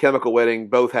Birth and Chemical Wedding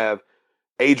both have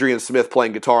Adrian Smith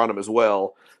playing guitar on them as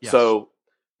well. Yes. So,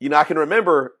 I can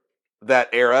remember that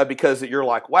era because you're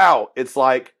like, wow, it's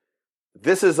like,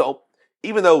 this is,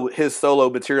 even though his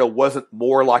solo material wasn't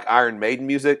more like Iron Maiden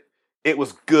music, it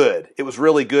was good. It was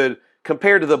really good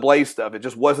compared to the Blaze stuff. It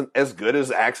just wasn't as good as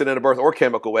Accident of Birth or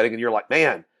Chemical Wedding. And you're like,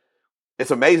 man,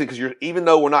 it's amazing because even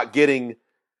though we're not getting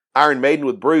Iron Maiden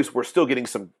with Bruce, we're still getting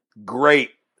some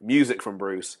great music from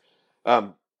Bruce.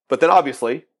 But then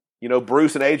obviously,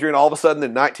 Bruce and Adrian, all of a sudden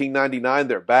in 1999,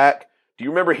 they're back. Do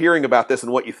you remember hearing about this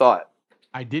and what you thought?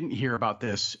 I didn't hear about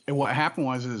this. And what happened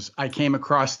was I came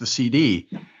across the CD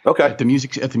at the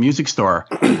music store,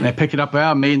 and I picked it up.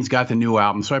 Well, Maiden's got the new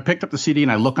album, so I picked up the CD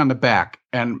and I look on the back,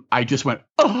 and I just went,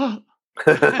 oh,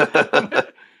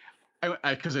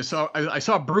 because I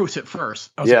saw Bruce at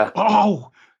first. I was like,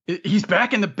 oh, he's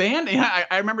back in the band. And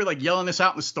I remember like yelling this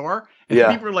out in the store, and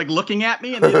people were like looking at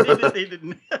me, and they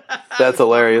didn't. That's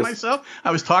hilarious.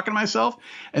 I was talking to myself,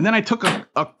 and then I took a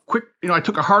quick, I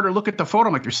took a harder look at the photo.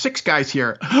 I'm like, there's 6 guys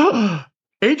here.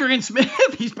 Adrian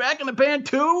Smith, he's back in the band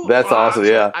too. That's awesome.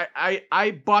 Yeah.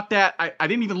 I bought that. I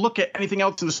didn't even look at anything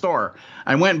else in the store.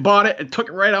 I went and bought it and took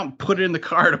it right out and put it in the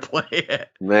car to play it.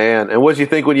 Man, and what did you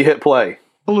think when you hit play?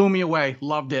 Blew me away.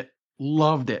 Loved it.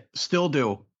 Still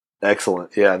do.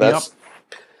 Excellent. Yeah,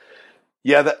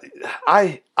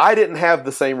 I didn't have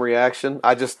the same reaction.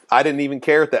 I didn't even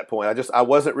care at that point. I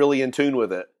wasn't really in tune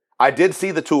with it. I did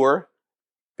see the tour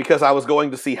because I was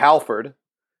going to see Halford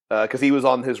because he was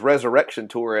on his Resurrection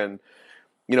tour, and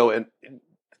and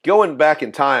going back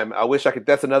in time,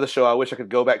 that's another show I wish I could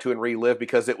go back to and relive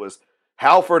because it was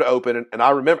Halford open, and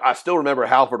I still remember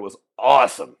Halford was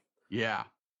awesome. Yeah.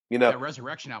 That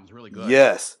Resurrection album's really good.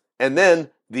 Yes. And then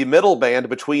the middle band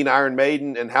between Iron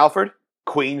Maiden and Halford,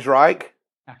 Queensryche.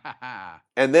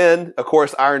 And then, of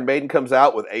course, Iron Maiden comes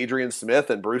out with Adrian Smith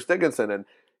and Bruce Dickinson.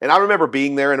 And I remember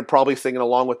being there and probably singing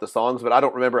along with the songs, but I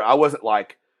don't remember. I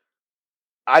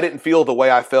didn't feel the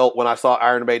way I felt when I saw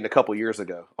Iron Maiden a couple years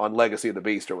ago on Legacy of the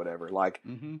Beast or whatever.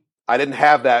 I didn't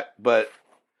have that, but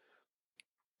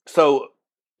so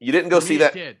you didn't go see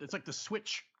that. It did. It's like the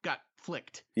switch got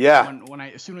flicked. Yeah.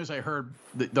 As soon as I heard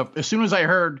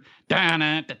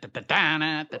Dana, I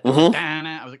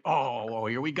was like, oh,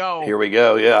 here we go. Here we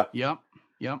go. Yeah.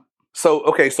 Yep. So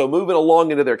okay, so moving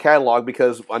along into their catalog,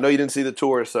 because I know you didn't see the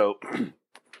tour, so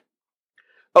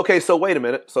okay, so wait a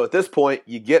minute. So at this point,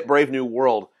 you get Brave New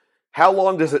World. How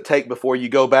long does it take before you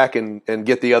go back and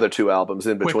get the other two albums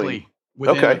in between? Quickly,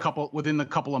 within a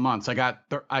couple of months, I got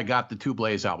the two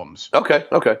Blaze albums. Okay.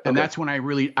 And that's when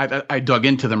I dug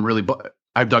into them really.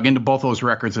 I dug into both those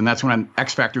records, and that's when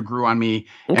X Factor grew on me,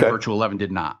 and Virtual 11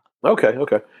 did not.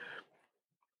 Okay.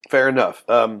 Fair enough.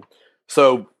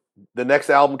 So the next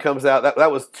album comes out.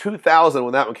 That was 2000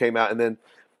 when that one came out, and then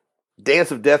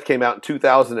Dance of Death came out in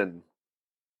 2000 and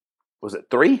was it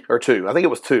 3 or 2? I think it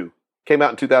was 2. Came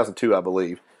out in 2002, I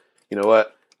believe. You know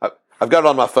what? I've got it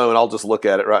on my phone. I'll just look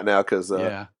at it right now because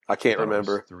I can't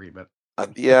remember. It was 3, but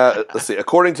let's see.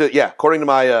 According to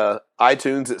my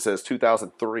iTunes, it says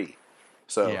 2003.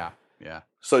 So yeah.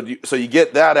 So you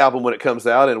get that album when it comes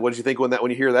out, and what did you think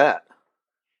when you hear that?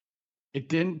 It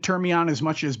didn't turn me on as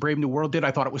much as Brave New World did.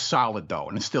 I thought it was solid though,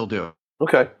 and it still do.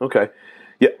 Okay.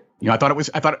 Yeah. I thought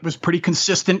it was pretty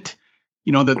consistent.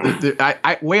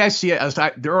 The way I see it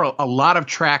there are a lot of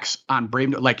tracks on Brave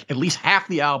New, like at least half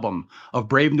the album of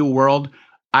Brave New World.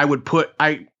 I would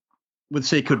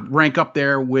say could rank up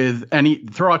there with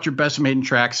throw out your best Maiden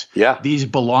tracks. Yeah. These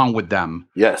belong with them.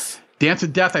 Yes. Dance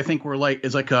of Death, I think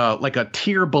is like a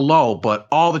tier below, but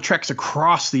all the tracks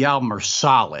across the album are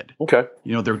solid. Okay.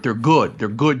 They're good. They're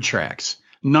good tracks.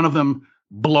 None of them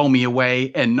blow me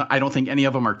away, and I don't think any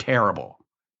of them are terrible.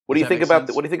 What do you think about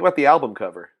the album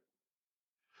cover?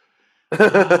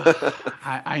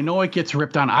 I know it gets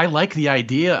ripped on. I like the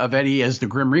idea of Eddie as the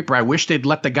Grim Reaper. I wish they'd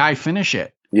let the guy finish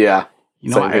it. Yeah.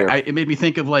 It made me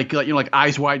think of like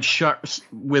Eyes Wide Shut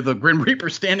with a Grim Reaper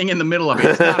standing in the middle of it.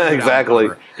 It's not exactly.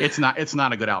 It's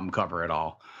not a good album cover at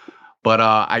all. But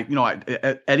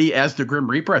Eddie as the Grim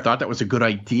Reaper, I thought that was a good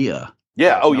idea.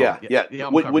 Yeah. Oh yeah.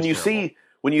 When you see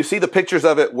the pictures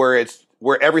of it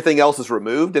where everything else is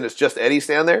removed and it's just Eddie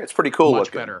standing there, it's pretty cool.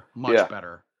 Much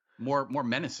better. More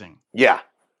menacing. Yeah.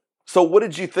 So what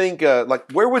did you think?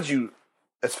 Where would you,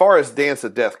 as far as Dance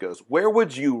of Death goes, where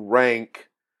would you rank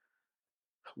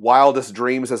Wildest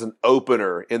Dreams as an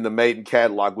opener in the Maiden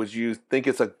catalog? Would you think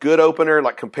it's a good opener,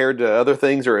 like compared to other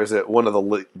things, or is it one of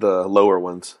the lower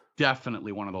ones?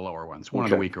 Definitely one of the lower ones. One of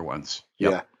the weaker ones.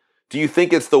 Yep. Yeah. Do you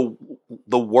think it's the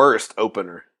worst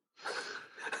opener?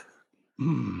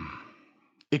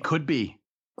 It could be.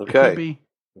 Okay. It could be.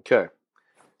 Okay.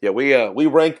 Yeah, we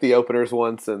ranked the openers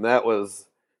once, and that was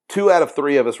 2 out of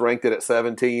 3 of us ranked it at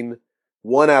 17.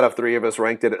 1 out of 3 of us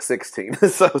ranked it at 16.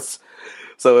 so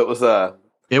it was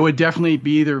It would definitely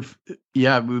be either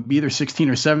 16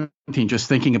 or 17. Just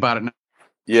thinking about it now.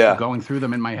 Yeah. Going through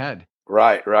them in my head.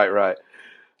 Right.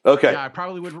 Okay. Yeah, I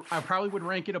probably would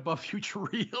rank it above Future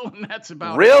Real, and that's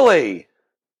about really.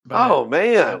 It.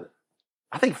 Man. Yeah.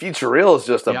 I think Future Real is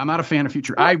just I'm not a fan of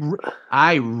Future.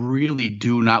 I really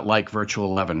do not like Virtual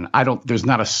 11. There's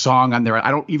not a song on there.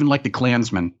 I don't even like the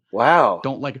Klansman. Wow.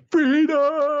 Don't like Freedom.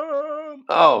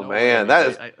 Oh man, that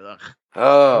is.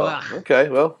 Okay.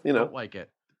 Well, don't like it.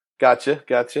 Gotcha.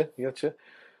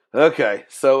 Okay,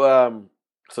 so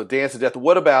Dance of Death.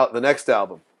 What about the next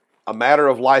album, A Matter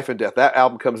of Life and Death? That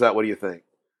album comes out. What do you think?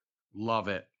 Love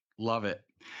it.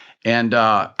 And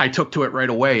I took to it right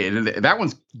away. And that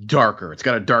one's darker. It's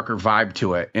got a darker vibe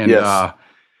to it. And yes.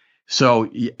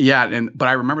 But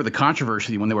I remember the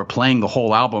controversy when they were playing the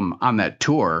whole album on that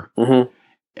tour. Mm-hmm.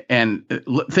 And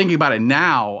thinking about it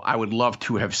now, I would love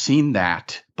to have seen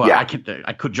that. But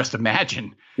I could just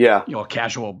imagine, a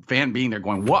casual fan being there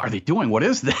going, "What are they doing? What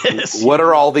is this? What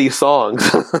are all these songs?"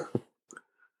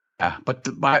 Yeah, but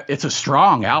it's a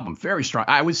strong album, very strong.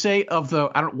 I would say what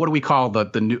do we call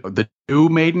the new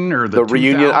Maiden or the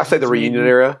reunion? I say the reunion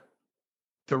era.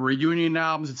 The reunion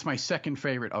albums. It's my second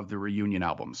favorite of the reunion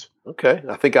albums. Okay,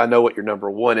 I think I know what your number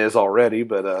 1 is already,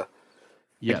 but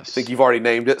yes, I think you've already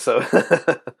named it. So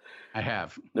I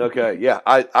have. Okay, yeah,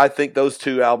 I think those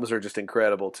 2 albums are just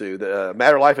incredible too. The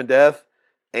Matter of Life and Death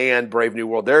and Brave New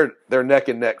World. They're neck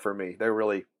and neck for me. They're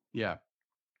really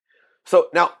So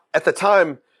now at the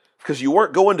time, because you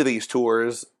weren't going to these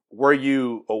tours, were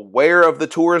you aware of the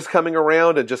tours coming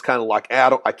around and just kind of like,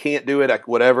 I can't do it,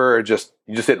 whatever, or you just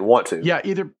didn't want to? Yeah,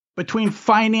 either between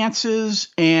finances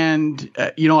and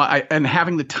and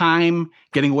having the time,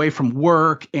 getting away from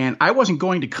work, and I wasn't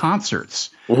going to concerts.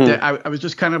 Mm-hmm. I was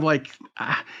just kind of like,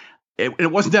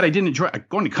 it wasn't that I didn't enjoy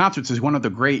going to concerts. Is one of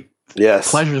the great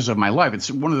pleasures of my life. It's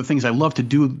one of the things I love to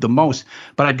do the most,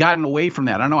 but I'd gotten away from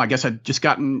that. I don't know. I guess I'd just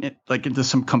gotten into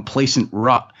some complacent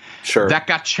rut. Sure. That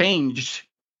got changed,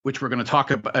 which we're going to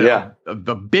talk about. Yeah.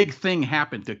 A big thing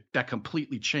happened that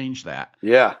completely changed that.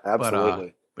 Yeah,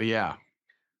 absolutely. But yeah.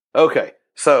 Okay.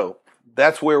 So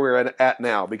that's where we're at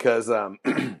now because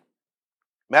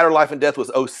Matter of Life and Death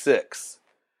was '06.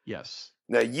 Yes.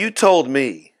 Now, you told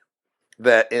me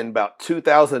that in about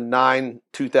 2009,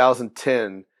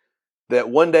 2010, that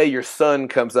one day your son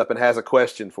comes up and has a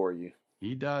question for you.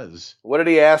 He does. What did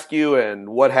he ask you and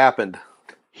what happened?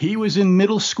 He was in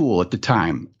middle school at the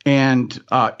time, and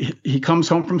he comes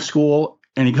home from school,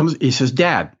 and he says,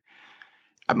 "Dad,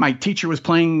 my teacher was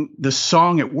playing this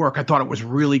song at work. I thought it was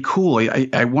really cool.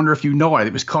 I wonder if you know it.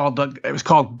 It was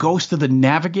called Ghost of the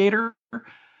Navigator."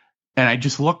 And I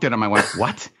just looked at him. I went,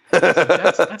 "What?" I said,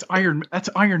 that's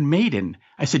Iron Maiden.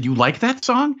 I said, "You like that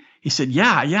song?" He said,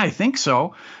 Yeah, I think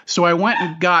so. So I went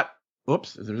and got,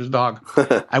 oops, there's a dog.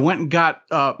 I went and got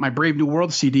my Brave New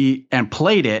World CD and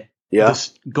played it. Yeah.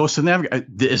 This Ghost of the Navigator.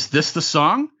 Is this the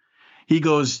song? He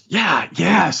goes,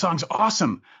 yeah, song's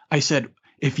awesome. I said,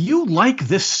 if you like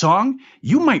this song,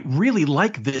 you might really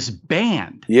like this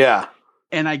band. Yeah.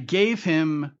 And I gave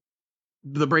him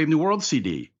the Brave New World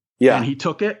CD. Yeah. And he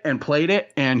took it and played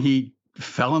it, and he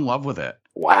fell in love with it.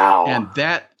 Wow. And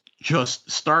that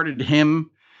just started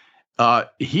him.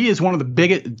 He is one of the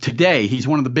biggest today. He's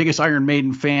one of the biggest Iron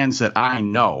Maiden fans that I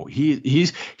know.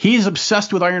 He's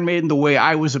obsessed with Iron Maiden the way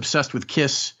I was obsessed with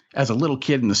Kiss as a little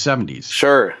kid in the 70s.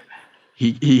 Sure.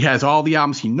 He has all the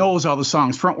albums. He knows all the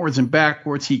songs frontwards and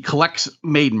backwards. He collects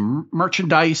Maiden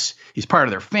merchandise. He's part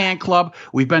of their fan club.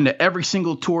 We've been to every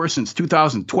single tour since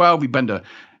 2012. We've been to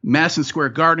Madison Square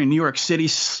Garden in New York City,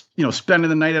 spending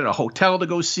the night at a hotel to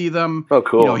go see them. Oh,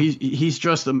 cool. He's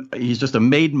just a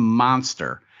Maiden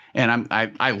monster. And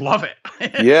I love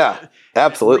it. Yeah,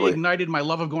 absolutely. Reignited my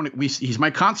love of going to, he's my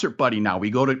concert buddy now. We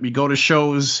go to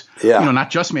shows, not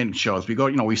just Maiden shows. We go,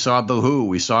 we saw The Who,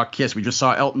 we saw Kiss, we just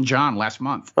saw Elton John last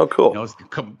month. Oh, cool.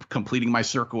 Completing my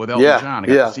circle with Elton John. I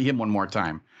got to see him one more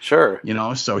time. Sure.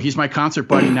 So he's my concert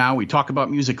buddy now. We talk about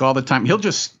music all the time. He'll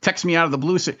just text me out of the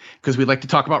blue because we like to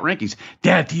talk about rankings.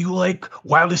 Dad, do you like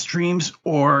Wildest Dreams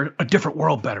or A Different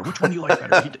World better? Which one do you like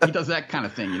better? He does that kind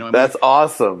of thing. That's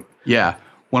awesome. Yeah.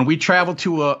 When we travel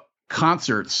to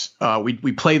concerts,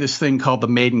 we play this thing called the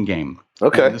Maiden game.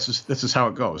 Okay. And this is how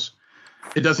it goes.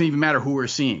 It doesn't even matter who we're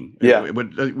seeing. Yeah.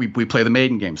 We play the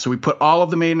Maiden game. So we put all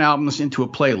of the Maiden albums into a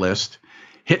playlist,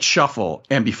 hit shuffle,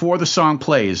 and before the song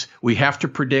plays, we have to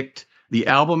predict the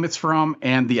album it's from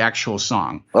and the actual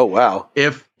song. Oh, wow.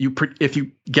 If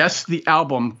you guess the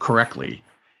album correctly,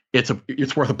 it's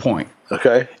worth a point.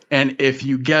 Okay. And if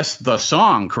you guess the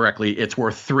song correctly, it's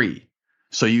worth 3.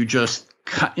 So you just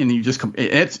cut and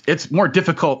it's more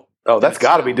difficult. Oh, that's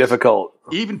got to be difficult.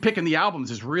 Even picking the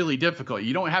albums is really difficult.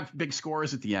 You don't have big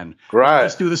scores at the end. Right.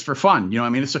 Let's do this for fun.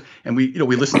 And we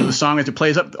we listen to the song as it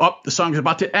plays up. Oh, the song is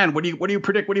about to end. What do you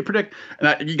predict? What do you predict?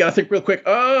 And you got to think real quick.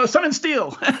 Sun and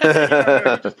Steel.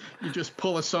 you just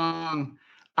pull a song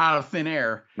out of thin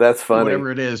air. That's funny.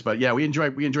 Whatever it is. But yeah, we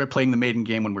enjoy playing the Maiden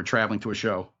game when we're traveling to a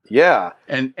show. Yeah.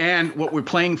 And what we're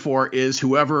playing for is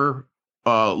whoever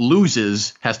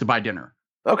loses has to buy dinner.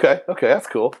 Okay, that's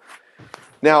cool.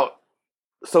 Now,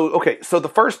 so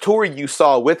the first tour you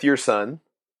saw with your son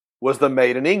was the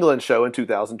Made in England show in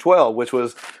 2012, which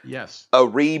was a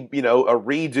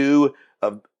redo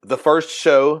of the first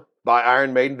show by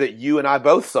Iron Maiden that you and I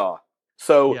both saw.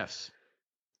 So yes.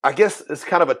 I guess it's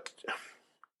kind of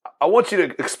I want you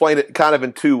to explain it kind of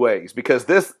in 2 ways, because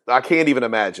this I can't even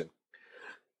imagine.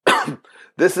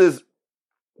 This is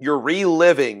you're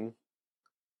reliving.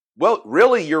 Well,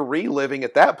 really, you're reliving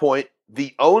at that point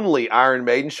the only Iron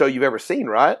Maiden show you've ever seen,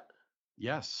 right?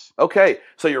 Yes. Okay,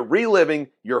 so you're reliving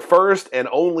your first and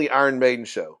only Iron Maiden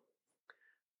show.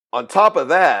 On top of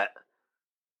that,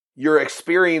 you're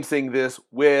experiencing this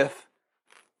with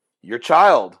your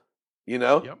child,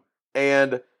 Yep.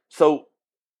 And so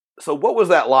what was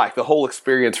that like, the whole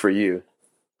experience for you?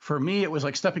 For me, it was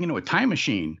like stepping into a time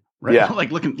machine, right? Yeah.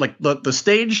 Like looking like the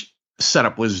stage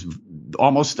setup was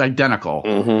almost identical.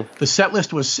 Mm-hmm. The set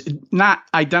list was not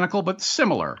identical, but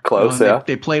similar. Close,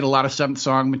 They played a lot of 7th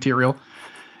song material.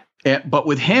 But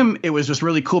with him, it was just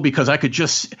really cool because I could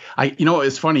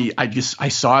it's funny. I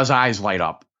saw his eyes light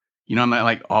up. I'm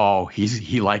like, oh,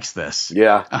 he likes this.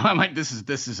 Yeah. I'm like, this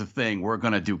is a thing. We're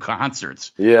going to do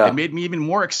concerts. Yeah. It made me even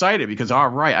more excited because, all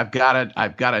right, I've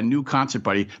got a new concert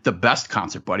buddy, the best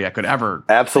concert buddy I could ever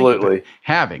absolutely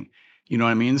having. You know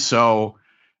what I mean? So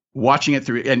watching it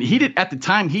through, and he did at the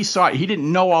time he saw it, he didn't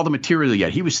know all the material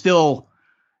yet. He was still,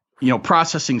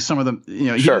 processing some of them. He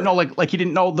sure. didn't know like he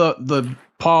didn't know the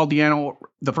Paul Di'Anno,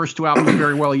 the first 2 albums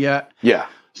very well yet. Yeah.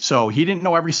 So he didn't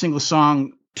know every single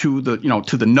song to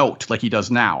the note like he does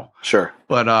now. Sure.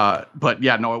 But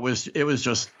yeah, no, it was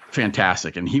just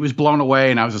fantastic. And he was blown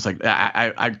away. And I was just like,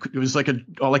 it was like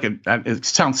it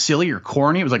sounds silly or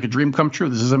corny. It was like a dream come true.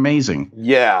 This is amazing.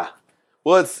 Yeah.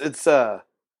 Well, it's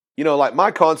like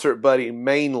my concert buddy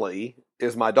mainly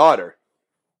is my daughter.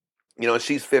 And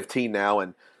she's 15 now,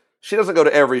 and she doesn't go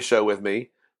to every show with me,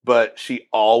 but she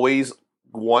always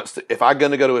wants to. If I'm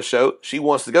going to go to a show, she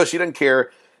wants to go. She doesn't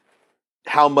care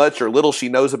how much or little she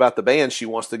knows about the band. She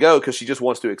wants to go because she just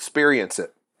wants to experience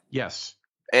it. Yes.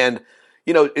 And,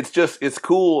 it's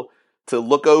cool to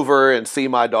look over and see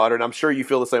my daughter, and I'm sure you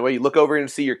feel the same way. You look over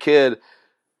and see your kid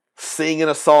singing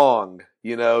a song,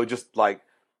 just like,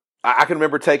 I can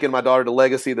remember taking my daughter to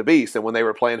Legacy of the Beast, and when they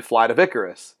were playing Flight of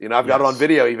Icarus, I've got it on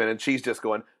video even, and she's just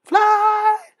going,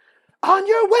 fly on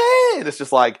your way. And it's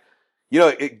just like,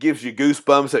 it gives you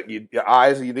goosebumps at your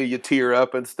eyes, you tear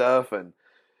up and stuff. And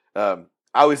I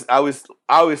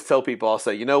always tell people, I'll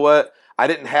say, you know what? I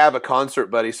didn't have a concert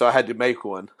buddy, so I had to make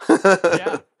one.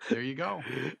 Yeah, there you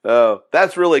go.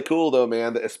 That's really cool, though,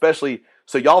 man. Especially,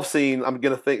 so y'all have seen, I'm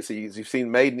going to think, so you've seen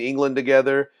Made in England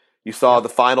together. You saw The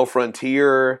Final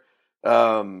Frontier.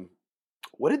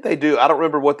 What did they do? I don't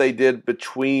remember what they did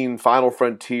between Final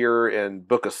Frontier and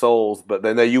Book of Souls, but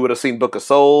then you would have seen Book of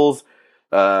Souls.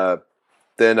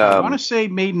 Then I want to say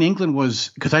Made in England was,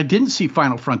 because I didn't see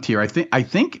Final Frontier. I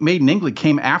think Made in England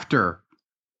came after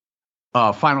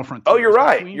Final Frontier. Oh, you're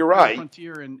right. You're right. Final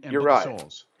Frontier and you're Book right. of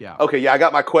Souls. Yeah. Okay. Yeah, I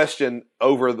got my question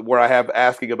over where I have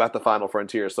asking about the Final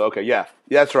Frontier. So okay, yeah,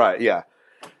 that's right. Yeah.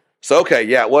 So okay,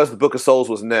 yeah, it was the Book of Souls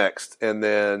was next, and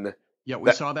then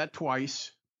we saw that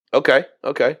twice. Okay.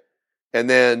 And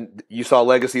then you saw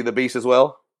Legacy of the Beast as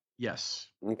well? Yes.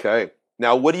 Okay.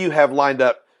 Now, what do you have lined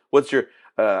up? What's your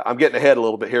I'm getting ahead a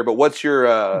little bit here, but what's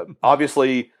your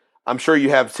obviously, I'm sure you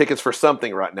have tickets for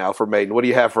something right now for Maiden. What do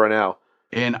you have for now?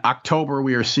 In October,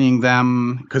 we are seeing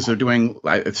them because they're doing.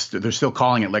 They're still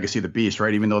calling it Legacy of the Beast,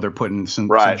 right? Even though they're putting some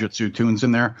Senjutsu tunes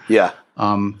in there. Yeah.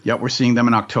 We're seeing them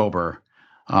in October.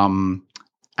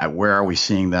 Where are we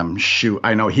seeing them? Shoot,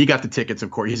 I know he got the tickets.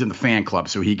 Of course, he's in the fan club,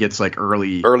 so he gets like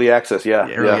early access. Yeah,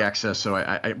 early access. So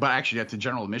but actually, that's a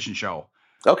general admission show.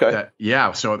 Okay.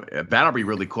 So that'll be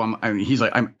really cool. He's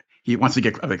like, he wants to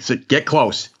get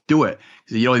close, do it.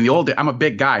 In the old days, I'm a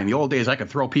big guy. In the old days, I could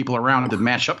throw people around and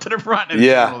mash up to the front in a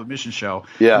general admission show.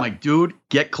 Yeah. I'm like, dude,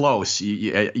 get close.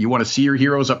 You want to see your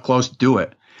heroes up close? Do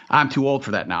it. I'm too old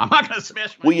for that now. I'm not going to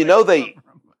smash my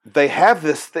they have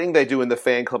this thing they do in the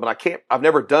fan club, and I've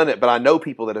never done it, but I know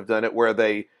people that have done it where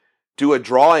they do a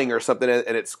drawing or something,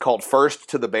 and it's called First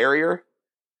to the Barrier.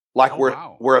 Like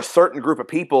we're a certain group of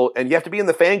people, and you have to be in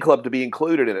the fan club to be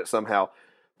included in it somehow.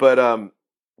 But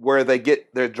where they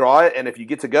draw it, and if you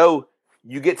get to go,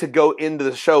 you get to go into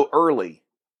the show early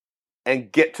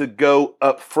and get to go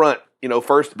up front.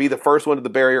 First be the first one to the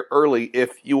barrier early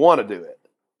if you want to do it.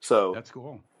 So that's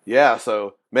cool. Yeah,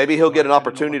 so maybe he'll get an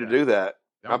opportunity to do that.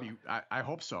 I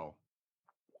hope so.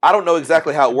 I don't know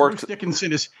exactly how it works.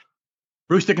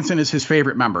 Bruce Dickinson is his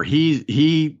favorite member.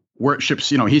 He worships,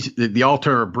 he's the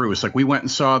altar of Bruce. Like we went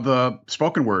and saw the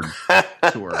Spoken Word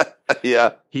tour.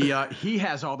 Yeah. He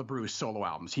has all the Bruce solo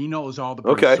albums. He knows all the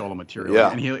Bruce solo material. Yeah.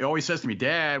 And he always says to me,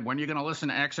 Dad, when are you going to listen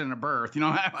to Accident of Birth?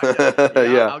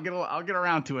 Yeah. I'll get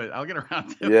around to it.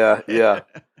 Yeah.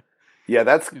 Yeah,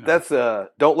 that's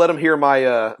don't let him hear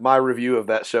my review of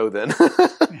that show then.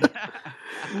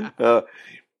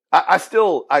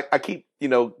 I keep,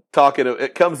 talking,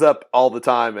 it comes up all the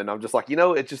time, and I'm just like,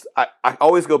 I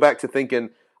always go back to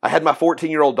thinking, I had my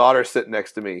 14-year-old daughter sitting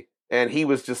next to me, and he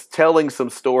was just telling some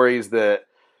stories that,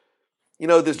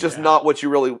 there's just not what you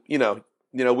really,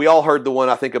 we all heard the one,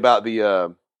 I think, about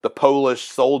the Polish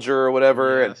soldier or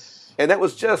whatever, yes. and that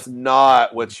was just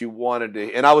not what you wanted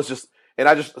to, and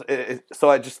so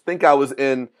I just think I was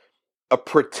in a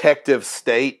protective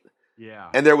state. Yeah.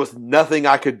 And there was nothing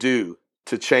I could do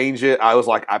to change it. I was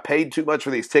like, I paid too much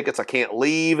for these tickets. I can't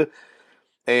leave.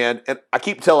 And I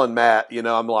keep telling Matt,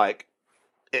 I'm like,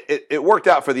 it worked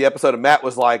out for the episode. And Matt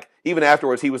was like, even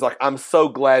afterwards, he was like, I'm so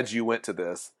glad you went to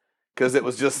this. Because it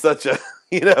was just such a,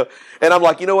 and I'm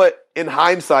like, you know what? In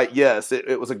hindsight, yes,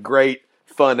 it was a great,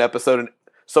 fun episode. And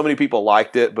so many people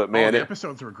liked it, but man, the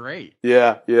episodes were great.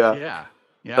 Yeah.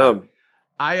 When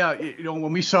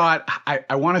we saw it,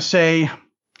 I want to say,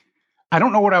 I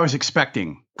don't know what I was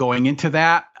expecting going into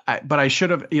that, but I should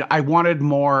have. I wanted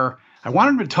more. I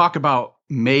wanted him to talk about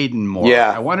Maiden more.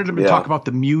 Yeah. I wanted him to talk about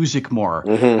the music more.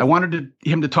 Mm-hmm. I wanted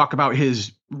him to talk about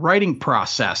his writing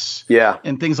process. Yeah.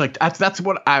 And things like that. That's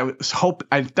what I was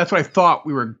that's what I thought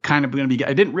we were kind of going to be.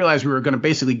 I didn't realize we were going to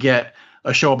basically get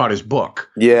a show about his book.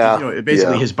 Yeah.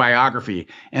 Basically his biography.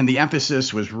 And the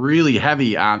emphasis was really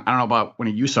heavy on, I don't know about when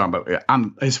you saw him, but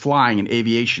on his flying and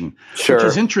aviation, Sure. which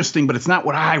is interesting, but it's not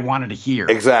what I wanted to hear.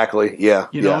 Exactly. Yeah.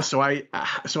 So I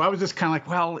was just kind of like,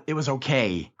 well, it was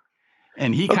okay.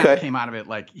 And he kind of came out of it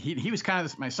like he was kind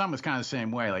of, my son was kind of the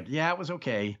same way. Like, yeah, it was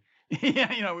okay.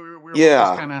 Yeah, we were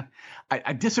just kind of,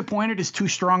 I disappointed is too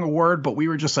strong a word, but we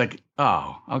were just like,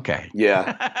 oh, okay.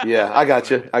 Yeah. I got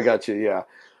you. Yeah.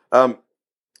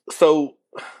 So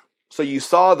you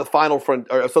saw the Final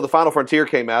so the Final Frontier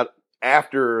came out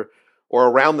after or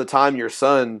around the time your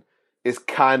son is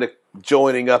kind of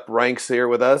joining up ranks here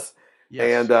with us.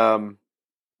 Yes. And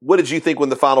what did you think when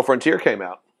the Final Frontier came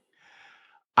out?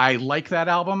 I like that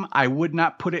album. I would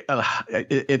not put it.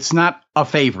 It's not a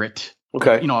favorite.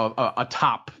 Okay. A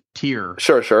top tier.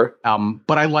 Sure.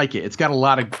 But I like it. It's got a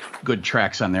lot of good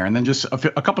tracks on there, and then just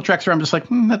a couple tracks where I'm just like,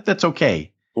 that's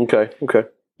okay. Okay.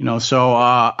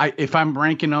 So if I'm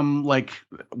ranking them like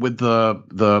with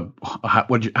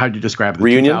how'd you describe it? The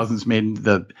Reunion? 2000s made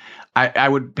I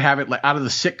would have it like out of the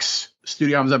 6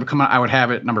 studio albums ever come out, I would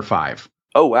have it number 5.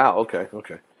 Oh wow. Okay.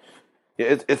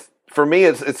 Yeah, it's for me.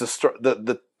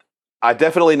 I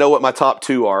definitely know what my top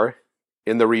 2 are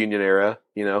in the Reunion era.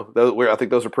 I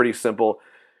think those are pretty simple.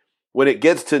 When it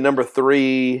gets to number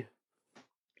 3,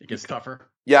 it gets tougher.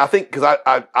 Yeah, I think because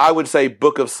I would say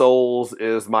Book of Souls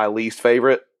is my least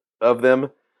favorite of them.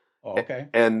 Oh, okay.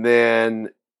 And then,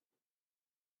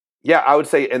 I would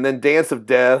say, and then Dance of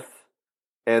Death,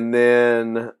 and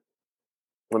then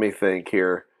let me think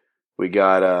here. We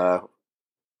got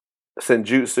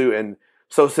Senjutsu, and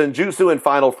so Senjutsu and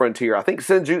Final Frontier. I think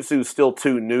Senjutsu is still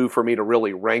too new for me to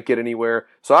really rank it anywhere.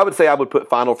 So I would say I would put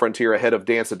Final Frontier ahead of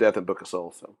Dance of Death and Book of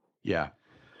Souls. So yeah.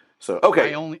 So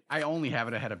okay. I only have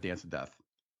it ahead of Dance of Death.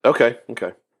 Okay.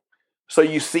 So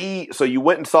you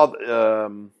went and saw.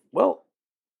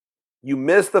 You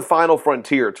missed the Final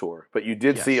Frontier tour, but you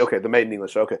did see. Okay, the Made in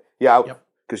England show. Okay, yeah.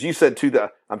 Because you said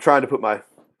I'm trying to put my.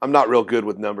 I'm not real good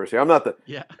with numbers here. I'm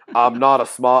not a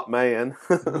smart man.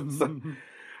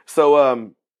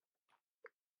 So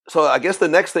I guess the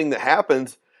next thing that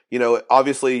happens,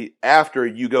 obviously after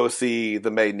you go see the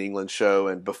Made in England show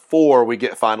and before we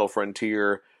get Final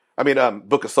Frontier,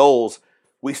 Book of Souls,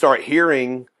 we start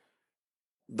hearing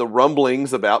the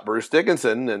rumblings about Bruce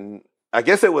Dickinson. And I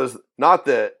guess it was not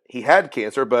that he had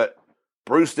cancer, but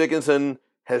Bruce Dickinson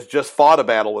has just fought a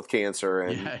battle with cancer.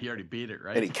 And he already beat it,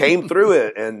 right? And he came through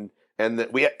it. And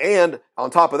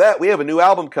on top of that, we have a new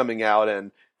album coming out,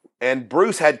 and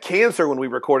Bruce had cancer when we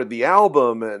recorded the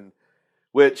album,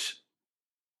 so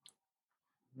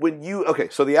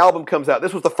the album comes out.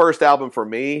 This was the first album for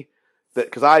me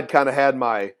because I'd kind of had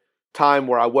my time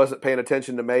where I wasn't paying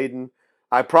attention to Maiden.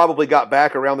 I probably got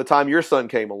back around the time your son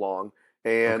came along,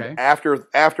 and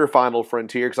after Final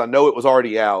Frontier, because I know it was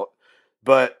already out.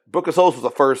 But Book of Souls was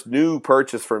the first new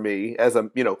purchase for me as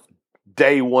a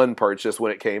day one purchase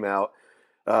when it came out.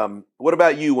 What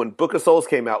about you? When Book of Souls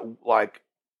came out, like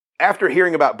after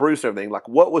hearing about Bruce and everything, like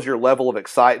what was your level of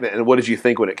excitement and what did you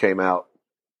think when it came out?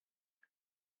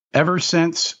 Ever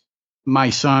since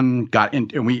my son got in,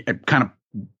 and we kind of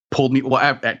pulled me.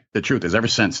 Well, the truth is, ever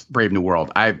since Brave New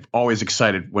World, I've always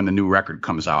excited when the new record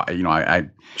comes out.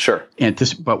 I sure.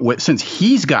 But since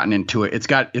he's gotten into it, it's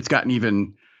gotten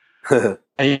even. I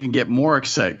even get more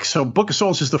excited. So Book of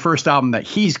Souls is the first album that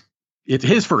it's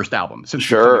his first album since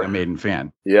becoming a Maiden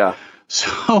fan. Yeah.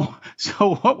 So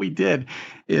what we did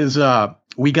is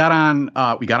we got on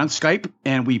Skype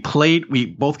and we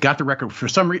both got the record for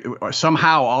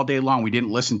somehow all day long. We didn't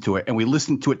listen to it, and we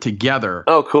listened to it together.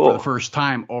 Oh, cool. For the first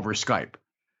time over Skype.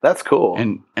 That's cool.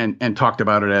 And talked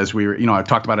about it as we were, I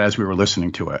talked about it as we were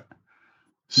listening to it.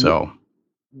 So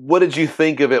what did you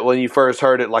think of it when you first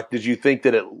heard it? Like, did you think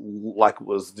that it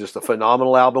was just a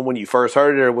phenomenal album when you first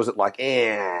heard it, or was it like,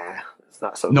 it's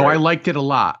not so No, great? I liked it a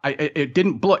lot. It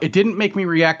didn't make me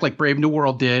react like Brave New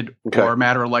World did or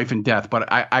Matter of Life and Death, but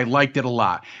I liked it a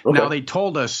lot. Okay. Now, they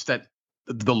told us that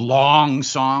the long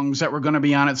songs that were going to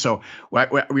be on it, so we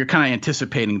were kind of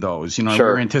anticipating those. Sure. We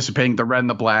were anticipating The Red and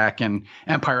the Black and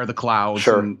Empire of the Clouds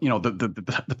and,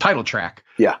 the title track.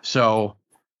 Yeah. So...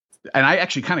 And I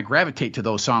actually kind of gravitate to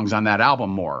those songs on that album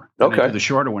more than I do the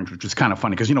shorter ones, which is kind of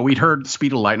funny because, we'd heard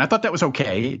Speed of Light and I thought that was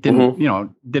okay. It didn't,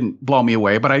 didn't blow me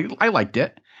away, but I liked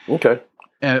it. Okay.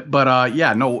 I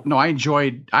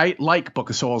like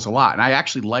Book of Souls a lot. And I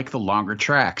actually like the longer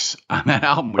tracks on that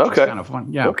album, which is kind of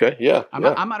fun. Yeah. Okay. Yeah.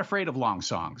 I'm not afraid of long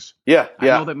songs. Yeah. I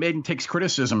know that Maiden takes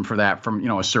criticism for that from,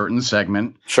 a certain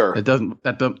segment. Sure. They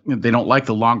don't like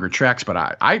the longer tracks, but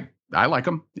I like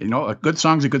them. A good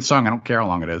song's a good song. I don't care how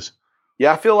long it is.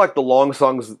 Yeah, I feel like the long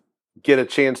songs get a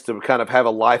chance to kind of have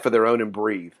a life of their own and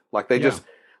breathe. Like they just,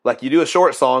 like you do a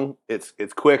short song, it's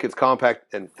quick, it's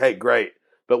compact, and hey, great.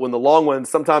 But when the long ones,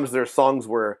 sometimes there's songs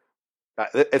where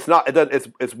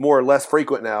it's more or less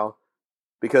frequent now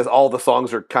because all the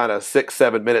songs are kind of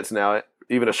 6-7 minutes now.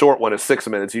 Even a short one is 6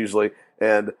 minutes usually.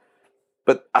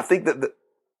 But I think that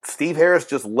Steve Harris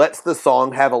just lets the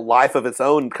song have a life of its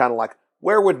own, kind of like,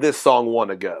 where would this song want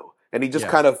to go? And he just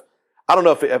kind of, I don't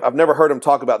know if I've never heard him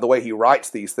talk about the way he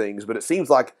writes these things, but it seems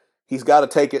like he's got to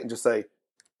take it and just say,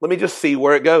 let me just see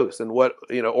where it goes and what,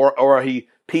 or he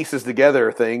pieces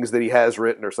together things that he has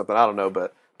written or something. I don't know,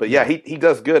 but yeah, he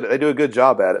does good. They do a good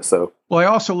job at it. So, well, I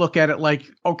also look at it like,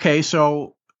 okay,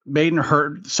 so Maiden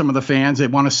hurt some of the fans. They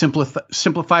want to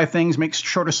simplify things, make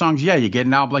shorter songs. Yeah, you get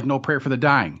an album like No Prayer for the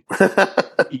Dying.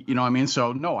 You know what I mean?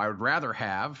 So no, I would rather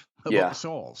have The Book of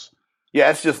Souls. Yeah,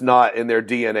 it's just not in their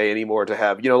DNA anymore to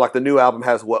have, like the new album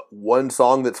has one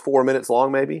song that's 4 minutes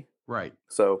long, maybe. Right.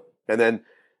 So, and then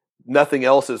everything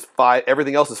else is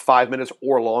 5 minutes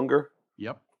or longer.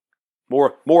 Yep.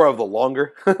 More of the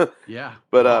longer. Yeah.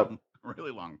 But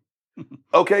really long.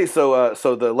 Okay, so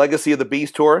the Legacy of the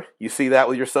Beast tour, you see that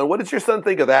with your son. What did your son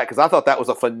think of that? Because I thought that was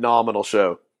a phenomenal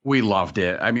show. We loved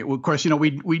it. I mean, of course,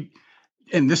 we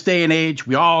in this day and age,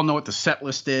 we all know what the set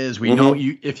list is. We know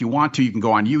if you want to, you can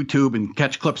go on YouTube and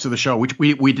catch clips of the show, which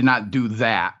we did not do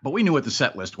that, but we knew what the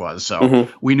set list was. So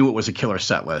we knew it was a killer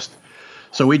set list.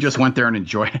 So we just went there and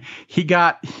enjoyed it. He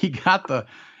got the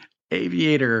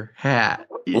aviator hat,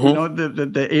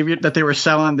 the aviator that they were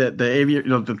selling, the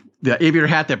aviator, the aviator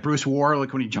hat that Bruce wore,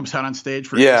 like when he jumps out on stage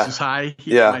for This Is High.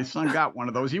 My son got one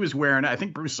of those. He was wearing it. I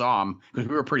think Bruce saw him because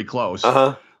we were pretty close.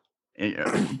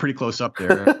 Pretty close up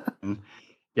there. And,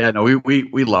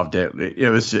 we loved it. It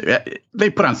was they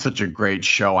put on such a great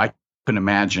show. I couldn't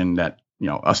imagine that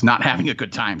us not having a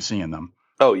good time seeing them.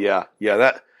 Oh yeah,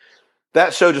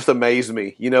 that show just amazed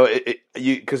me.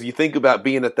 Because you think about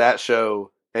being at that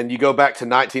show and you go back to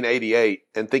 1988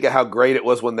 and think of how great it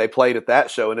was when they played at that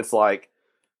show, and it's like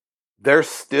they're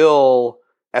still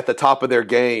at the top of their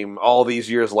game all these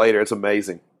years later. It's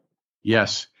amazing.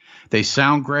 Yes, they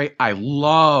sound great. I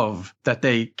love that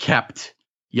they kept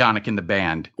Yannick in the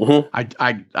band.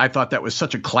 I thought that was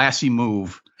such a classy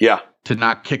move. Yeah. To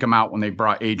not kick him out when they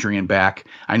brought Adrian back.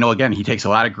 I know, again, he takes a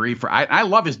lot of grief. I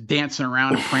love his dancing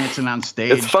around and prancing on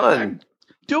stage. It's fun.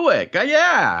 Do it.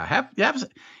 Yeah.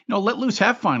 Let loose,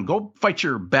 have fun. Go fight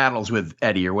your battles with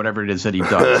Eddie or whatever it is that he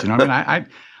does.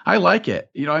 I like it.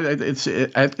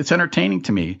 It's entertaining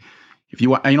to me. If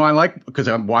you want, I like, because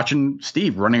I'm watching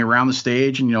Steve running around the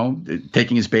stage and,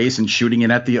 taking his bass and shooting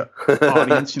it at the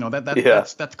audience,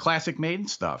 that's classic Maiden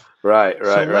stuff. Right.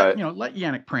 Let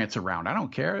Yannick prance around. I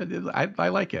don't care. I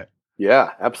like it. Yeah,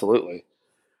 absolutely.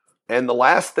 And the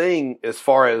last thing, as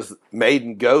far as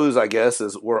Maiden goes, I guess,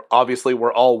 is we're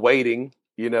all waiting,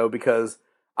 because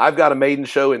I've got a Maiden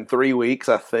show in 3 weeks,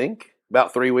 I think,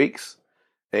 about 3 weeks.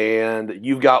 And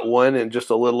you've got one in just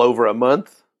a little over a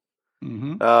month.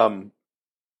 Mm-hmm.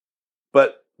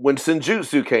 But when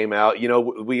Senjutsu came out,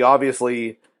 we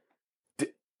obviously,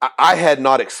 I had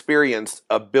not experienced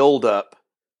a build-up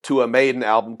to a Maiden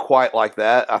album quite like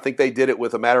that. I think they did it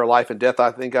with A Matter of Life and Death,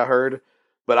 I think I heard,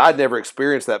 but I'd never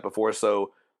experienced that before.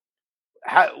 So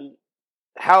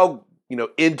how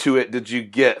into it did you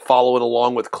get following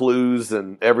along with Clues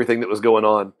and everything that was going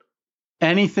on?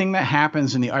 Anything that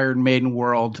happens in the Iron Maiden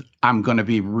world, I'm going to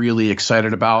be really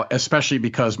excited about, especially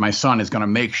because my son is going to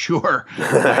make sure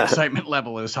my excitement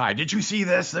level is high. Did you see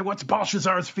this? What's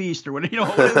Belshazzar's feast? Or what?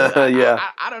 What is it? Yeah.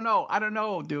 I don't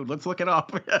know, dude. Let's look it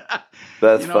up.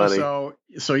 That's funny.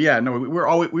 So yeah, no,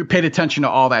 we paid attention to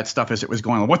all that stuff as it was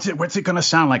going on. What's it going to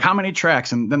sound like? How many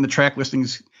tracks? And then the track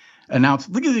listings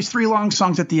announced, look at these 3 long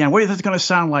songs at the end. What is this going to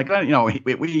sound like?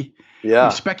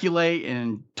 We speculate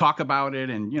and talk about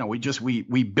it, and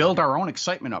we build our own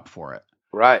excitement up for it.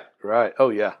 Right. Oh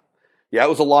yeah. It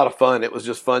was a lot of fun. It was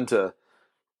just fun to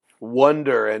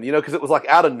wonder, and because it was like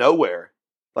out of nowhere.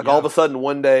 Like all of a sudden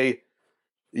one day,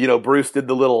 Bruce did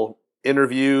the little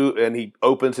interview, and he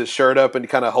opens his shirt up and he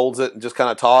kind of holds it and just kind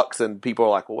of talks, and people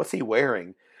are like, "Well, what's he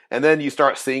wearing?" And then you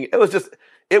start seeing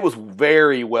it was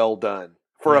very well done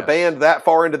for a band that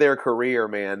far into their career,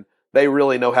 man. They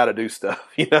really know how to do stuff,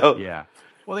 Yeah.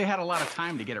 Well, they had a lot of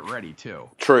time to get it ready, too.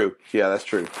 True. Yeah, that's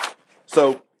true.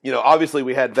 So, obviously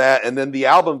we had that, and then the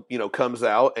album, comes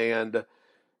out, and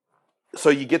so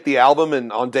you get the album,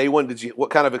 and on day one,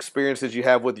 what kind of experience did you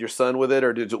have with your son with it,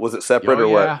 or was it separate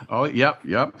what? Oh, yep.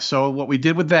 So what we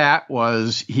did with that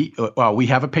was we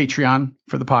have a Patreon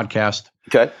for the podcast.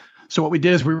 Okay. So what we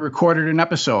did is we recorded an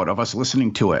episode of us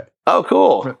listening to it. Oh,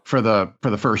 cool. For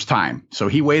the first time. So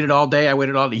he waited all day. I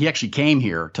waited all day. He actually came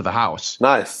here to the house.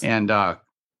 Nice. And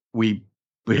we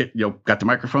hit, got the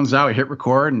microphones out, we hit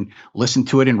record and listened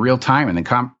to it in real time, and then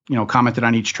commented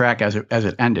on each track as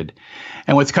it ended.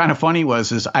 And what's kind of funny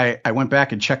is I went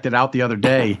back and checked it out the other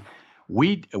day.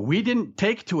 We didn't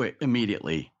take to it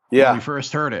immediately. Yeah. When we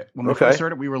first heard it. When we first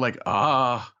heard it, we were like,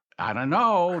 I don't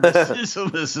know.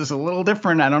 This is a little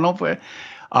different. I don't know if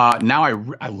now I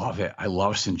love it. I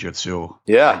love Senjutsu.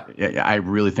 Yeah. I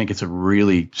really think it's a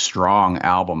really strong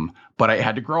album, but it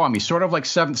had to grow on me, sort of like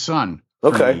Seventh Son.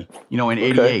 Me, in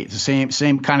 '88, it's the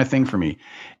same kind of thing for me.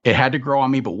 It had to grow on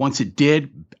me, but once it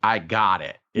did, I got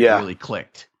it. It really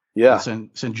clicked. Yeah.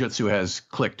 Senjutsu has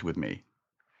clicked with me.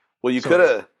 Well, you could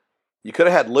have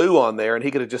had Lou on there, and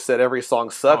he could have just said every song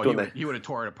sucked. He would have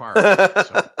tore it apart,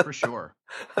 for sure.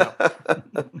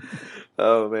 Yep.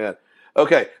 Oh, man.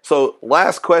 Okay, so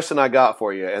last question I got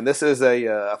for you, and this is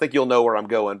I think you'll know where I'm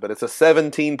going, but it's a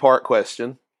 17-part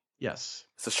question. Yes.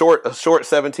 It's a short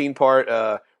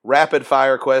 17-part rapid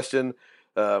fire question.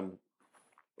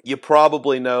 You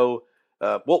probably know.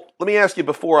 Well, let me ask you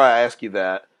before I ask you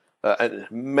that. And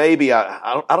maybe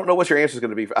I don't know what your answer is going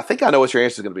to be. I think I know what your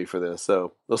answer is going to be for this.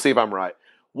 So we'll see if I'm right.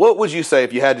 What would you say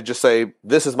if you had to just say,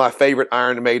 this is my favorite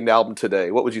Iron Maiden album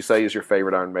today? What would you say is your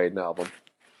favorite Iron Maiden album?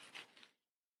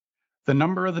 The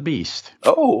Number of the Beast.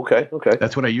 Oh, okay.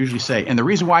 That's what I usually say. And the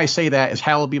reason why I say that is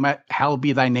Hallowed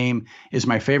Be Thy Name is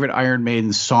my favorite Iron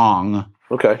Maiden song.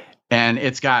 Okay. And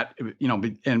it's got,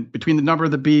 and between The Number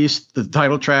of the Beast, the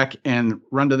title track, and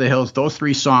Run to the Hills, those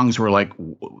three songs were like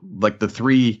the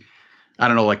three, I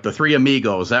don't know, like the Three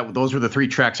Amigos. Those were the three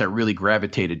tracks I really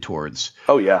gravitated towards.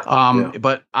 Oh yeah.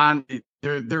 But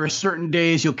there are certain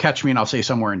days you'll catch me and I'll say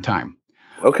Somewhere in Time.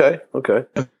 Okay.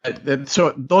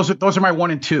 So those are my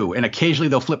 1 and 2, and occasionally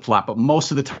they'll flip flop, but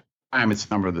most of the time it's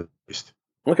Number of the Beast.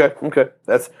 Okay.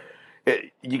 That's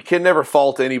it. You can never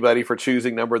fault anybody for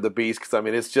choosing Number of the Beast, because I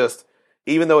mean it's just,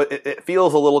 even though it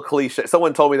feels a little cliche.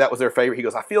 Someone told me that was their favorite. He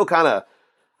goes, I feel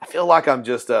like I'm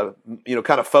just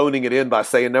kind of phoning it in by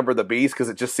saying Number of the Beast, because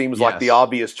it just seems like the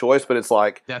obvious choice, but it's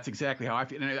like, that's exactly how I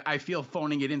feel. And I feel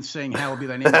phoning it in saying Hallowed Be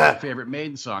Thy Name is my favorite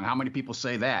Maiden song. How many people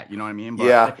say that? You know what I mean?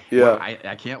 But yeah.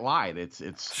 I can't lie.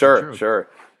 It's sure.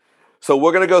 So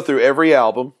we're gonna go through every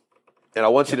album, and I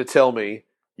want you to tell me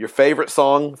your favorite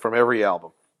song from every album.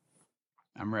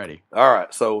 I'm ready. All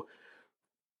right. So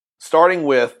starting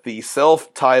with the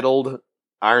self-titled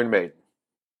Iron Maiden.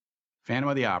 Phantom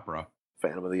of the Opera.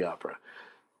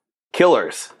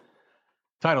 Killers.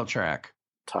 Title track.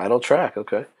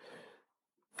 Okay.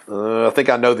 I think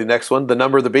I know the next one. The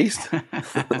Number of the Beast.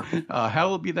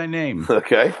 Hallowed Be Thy Name.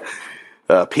 Okay.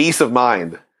 Peace of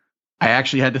Mind. I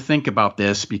actually had to think about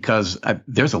this because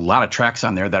there's a lot of tracks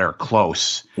on there that are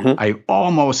close. Mm-hmm. I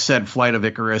almost said Flight of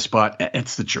Icarus, but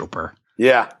it's the Trooper.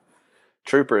 Yeah.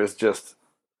 Trooper is just,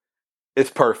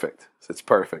 it's perfect.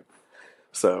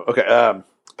 So, okay.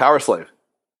 Power Slave.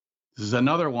 This is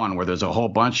another one where there's a whole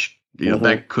bunch,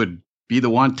 that could be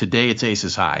the one. Today it's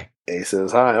Aces High.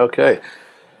 Okay.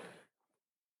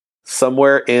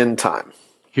 Somewhere in Time.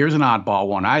 Here's an oddball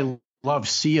one. I love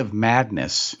Sea of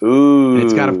Madness. Ooh. And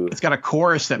it's got a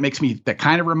chorus that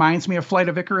kind of reminds me of Flight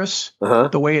of Icarus,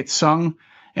 the way it's sung.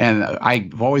 And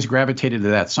I've always gravitated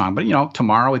to that song. But,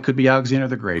 tomorrow it could be Alexander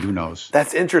the Great. Who knows?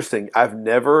 That's interesting. I've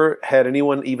never had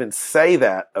anyone even say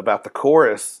that about the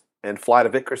chorus and Flight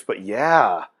of Icarus. But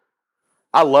yeah,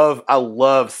 I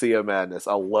love Sea of Madness.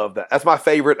 I love that. That's my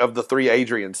favorite of the 3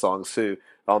 Adrian songs, too,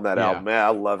 on that album. Man,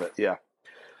 I love it. Yeah.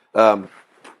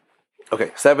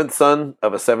 Okay. Seventh Son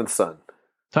of a Seventh Son.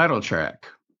 Title track.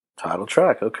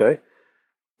 Okay.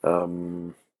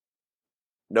 No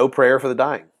Prayer for the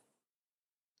Dying.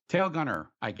 Tail Gunner,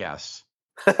 I guess.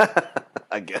 Now,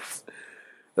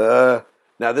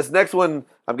 this next one,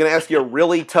 I'm going to ask you a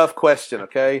really tough question,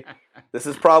 okay? This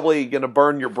is probably going to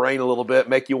burn your brain a little bit,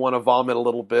 make you want to vomit a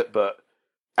little bit, but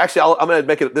actually, I'm going to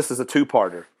make it, this is a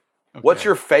two-parter. Okay. What's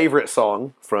your favorite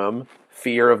song from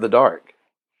Fear of the Dark?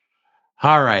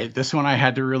 All right, this one I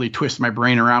had to really twist my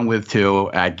brain around with, too.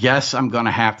 I guess I'm going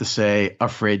to have to say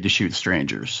Afraid to Shoot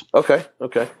Strangers. Okay.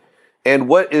 And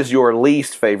what is your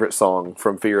least favorite song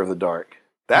from Fear of the Dark?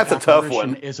 That's a tough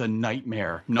one. Apparition is a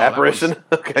nightmare. No, Apparition?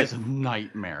 Okay. It's a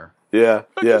nightmare. Yeah.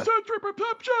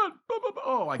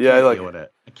 Oh, I can't deal with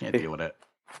it. I can't deal with it.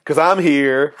 Because I'm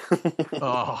here.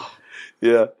 Oh.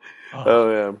 Yeah. Oh,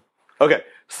 man. Okay.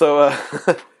 So,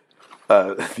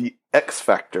 the X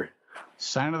Factor.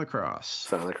 Sign of the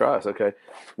Cross. Okay.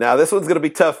 Now, this one's going to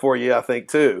be tough for you, I think,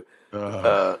 too.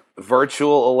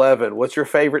 Virtual 11. What's your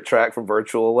favorite track from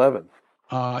Virtual 11?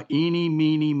 Eeny,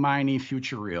 meeny, miny,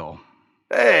 future real.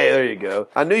 Hey, there you go.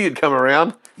 I knew you'd come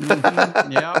around.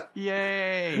 Mm-hmm. Yeah.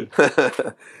 Yay.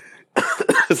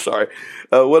 Sorry.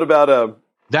 What about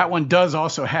That one does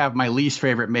also have my least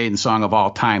favorite Maiden song of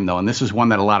all time, though, and this is one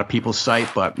that a lot of people cite.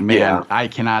 But man, Yeah. I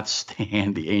cannot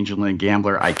stand the Angel and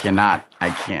Gambler. I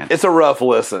can't. It's a rough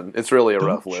listen. It's really a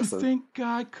rough Don't you listen. think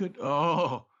I could?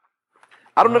 Oh,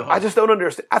 I don't know. I just don't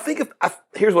understand. I think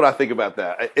here's what I think about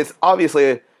that. It's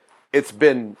obviously it's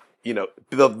been,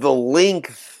 the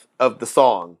length of the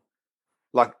song.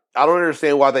 Like, I don't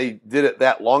understand why they did it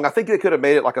that long. I think they could have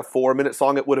made it like a 4-minute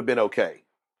song. It would have been okay.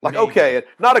 Like, maybe. okay,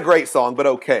 not a great song, but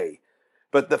okay.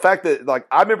 But the fact that, like,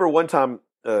 I remember one time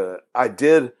I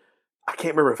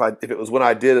can't remember if it was when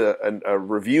I did a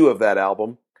review of that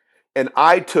album, and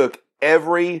I took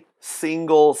every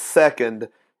single second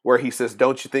where he says,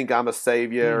 "Don't you think I'm a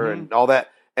savior?" and all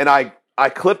that, and I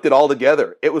clipped it all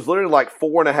together. It was literally like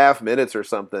 4.5 minutes or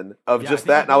something of just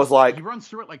that, and I was like, he runs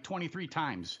through it like 23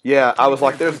 times. yeah, I was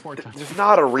like, there's 24 times. there's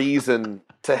not a reason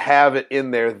to have it in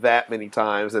there that many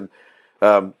times, and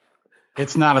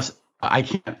It's not a. I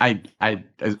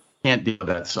can't deal with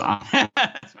that song.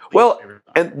 well,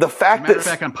 and the fact Matter of that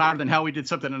fact, on Potter Than Hell, we did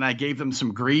something, and I gave them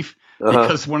some grief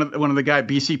because one of the guy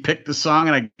BC picked the song,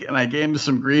 and I gave them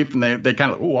some grief, and they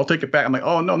kind of, I'll take it back. I'm like,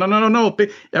 oh no.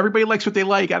 Everybody likes what they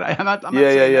like. I'm not saying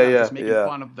that. I'm just making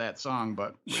fun of that song,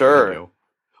 but sure.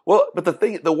 Well, but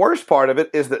the worst part of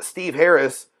it is that Steve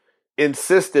Harris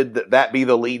insisted that be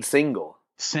the lead single.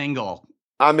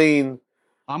 I mean,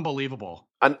 unbelievable.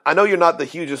 I know you're not the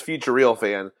hugest Future Real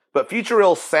fan, but Future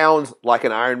Real sounds like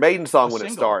an Iron Maiden song when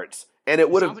it starts. And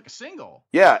it would have sounds like a single.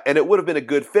 Yeah, and it would have been a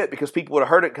good fit because people would have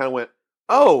heard it and kind of went,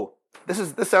 "Oh, this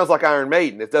sounds like Iron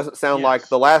Maiden." It doesn't sound like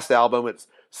the last album. It's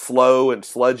slow and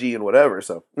sludgy and whatever.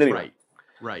 So anyway.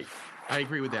 Right. I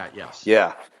agree with that, yes.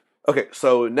 Yeah. Okay,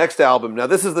 so next album. Now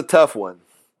this is the tough one.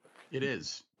 It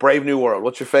is. Brave New World.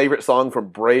 What's your favorite song from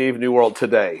Brave New World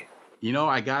today?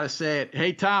 I got to say it.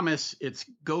 Hey, Thomas, it's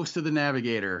Ghost of the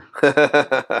Navigator.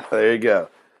 There you go.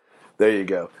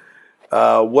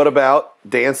 What about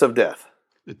Dance of Death?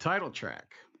 The title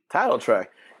track. I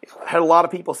had a lot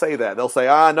of people say that. They'll say,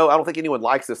 no, I don't think anyone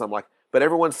likes this. I'm like, but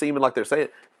everyone's seeming like they're saying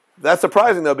it. That's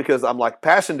surprising, though, because I'm like,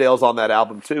 Passchendaele's on that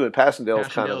album, too, and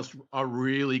Passchendaele's a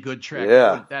really good track.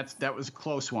 Yeah. That was a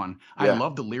close one. Yeah. I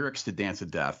love the lyrics to Dance of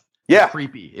Death. Yeah. It's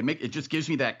creepy. It just gives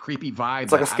me that creepy vibe.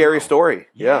 It's like a scary story.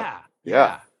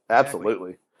 Yeah,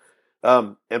 absolutely.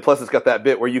 Exactly. And plus, it's got that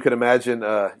bit where you can imagine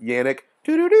Yannick.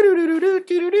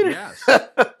 Yes. I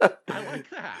like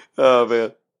that. Oh,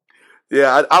 man.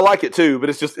 Yeah, I like it, too, but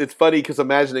it's funny because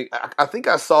imagining, I think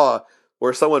I saw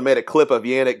where someone made a clip of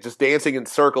Yannick just dancing in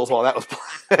circles while that was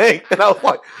playing, and I was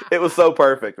like, it was so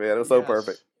perfect, man. It was so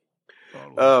perfect.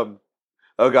 Totally.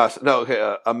 Oh, gosh. No,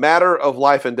 okay. A Matter of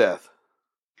Life and Death.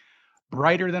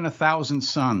 Brighter Than 1,000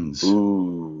 Suns.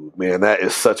 Ooh, man, that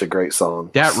is such a great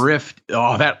song. That riff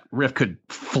could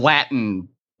flatten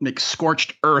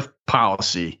scorched earth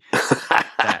policy.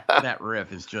 that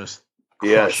riff is just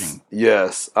crushing.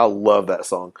 Yes. I love that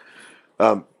song.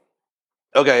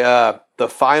 Okay, The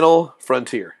Final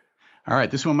Frontier. All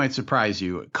right, this one might surprise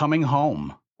you. Coming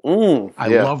Home. I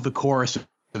love the chorus of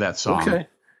that song. Okay.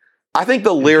 I think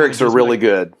the lyrics are really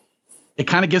good. It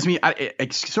kind of gives me,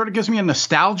 it sort of gives me a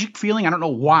nostalgic feeling. I don't know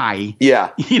why.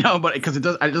 Yeah. But because it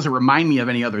doesn't remind me of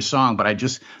any other song, but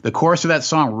the chorus of that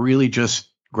song really just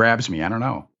grabs me. I don't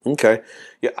know. Okay.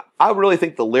 Yeah. I really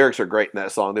think the lyrics are great in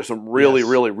that song. There's some really,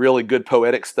 really, really good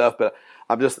poetic stuff, but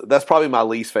that's probably my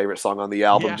least favorite song on the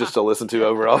album just to listen to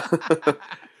overall.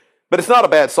 But it's not a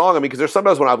bad song. I mean, because there's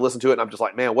sometimes when I've listened to it and I'm just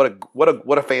like, man,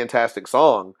 what a fantastic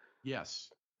song. Yes.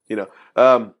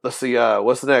 Let's see.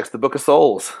 What's the next? The Book of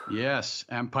Souls. Yes,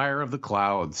 Empire of the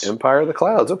Clouds. Empire of the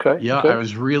Clouds. Okay. Yeah, okay. I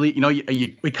was really,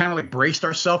 we kind of like braced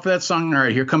ourselves for that song. All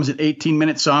right, here comes an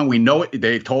 18-minute song. We know it.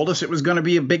 They told us it was going to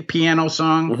be a big piano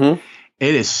song. Mm-hmm.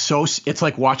 It is it's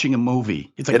like watching a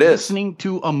movie. It's like listening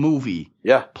to a movie.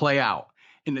 Play out,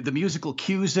 and the musical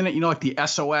cues in it. Like the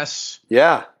SOS.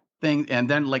 Yeah. Thing, and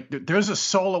then like there's a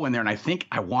solo in there, and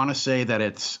I want to say that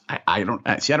it's I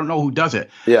don't know who does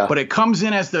it, but it comes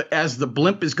in as the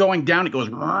blimp is going down, it goes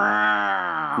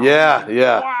wow,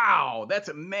 that's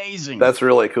amazing. That's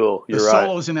really cool. You're the right.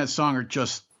 solos in that song are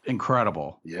just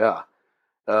incredible. Yeah.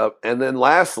 And then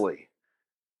lastly,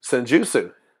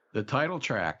 Senjutsu, the title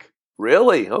track.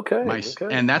 Really? Okay.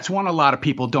 And that's one a lot of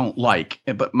people don't like.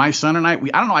 But my son and I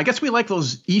don't know. I guess we like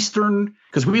those Eastern,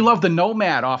 because we love the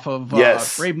Nomad off of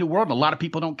Brave New World. And a lot of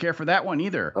people don't care for that one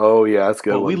either. Oh, yeah, that's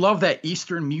good. But we love that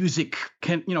Eastern music,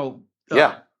 Kashmir,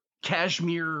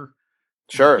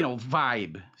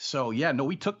 vibe. So,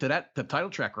 we took to the title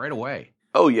track right away.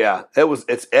 Oh yeah,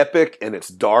 it's epic and it's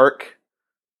dark.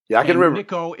 Yeah, I can remember.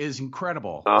 Nico is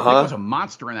incredible. Uh-huh. Nico's a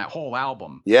monster in that whole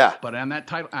album. Yeah. But on that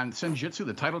title, on Senjutsu,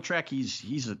 the title track,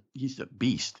 he's a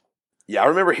beast. Yeah, I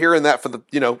remember hearing that for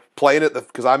the, playing it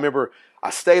because I remember I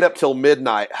stayed up till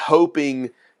midnight hoping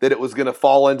that it was going to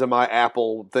fall into my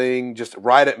Apple thing just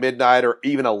right at midnight or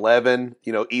even 11,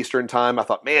 Eastern time. I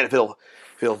thought, man, if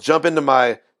it'll jump into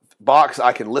my box,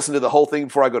 I can listen to the whole thing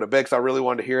before I go to bed because I really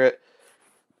wanted to hear it.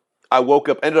 I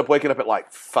ended up waking up at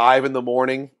like 5 in the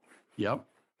morning. Yep.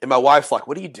 And my wife's like,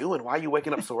 "What are you doing? Why are you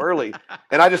waking up so early?"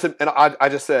 And I just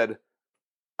said,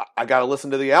 "I got to listen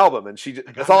to the album." And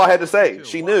that's all I had to say.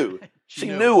 She knew. She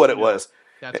knew what it was.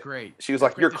 That's great. She was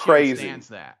like, "You're She crazy." understands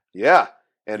that. Yeah.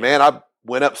 And man, I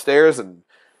went upstairs and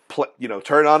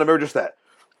turned on and just that,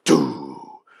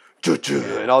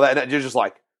 and all that, and you're just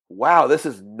like, "Wow, this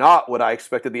is not what I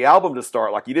expected the album to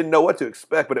start." Like you didn't know what to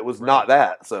expect, but it was not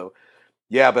that. So.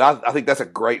 Yeah, but I think that's a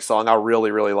great song. I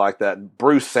really, really like that. And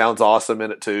Bruce sounds awesome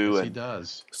in it too. Yes, he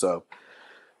does. So,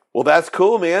 well, that's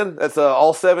cool, man. That's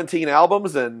all 17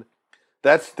 albums, and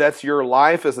that's your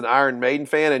life as an Iron Maiden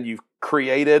fan, and you've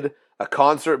created a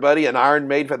concert buddy, an Iron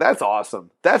Maiden fan. That's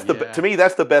awesome. To me,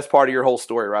 that's the best part of your whole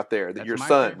story right there. That that's your my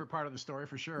son, favorite part of the story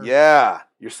for sure. Yeah,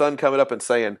 your son coming up and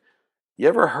saying, "You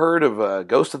ever heard of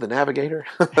Ghost of the Navigator?"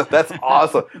 That's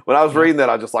awesome. When I was reading that,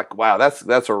 I was just like, "Wow,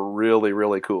 that's a really,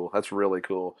 really cool. That's really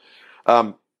cool."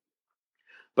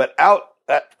 But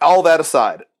all that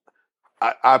aside,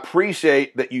 I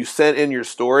appreciate that you sent in your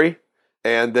story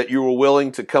and that you were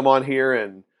willing to come on here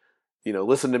and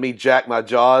listen to me jack my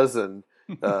jaws and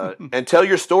and tell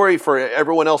your story for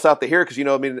everyone else out there because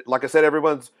like I said,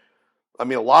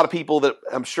 a lot of people that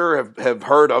I'm sure have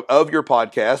heard of your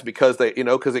podcast because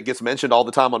because it gets mentioned all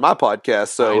the time on my podcast.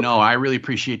 So I know, I really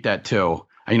appreciate that too.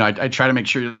 I try to make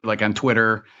sure, like on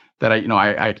Twitter, that I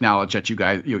acknowledge that you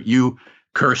guys, you,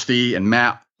 Kirsty, and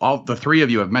Matt, all the three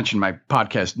of you have mentioned my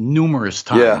podcast numerous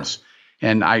times,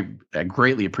 and I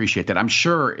greatly appreciate that. I'm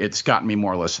sure it's gotten me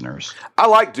more listeners. I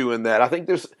like doing that. I think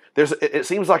it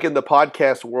seems like in the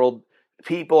podcast world,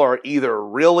 people are either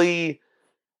really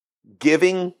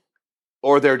giving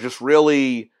or they're just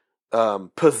really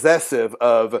possessive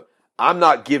of, I'm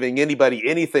not giving anybody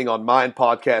anything on my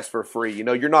podcast for free.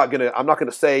 I'm not going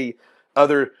to say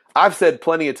I've said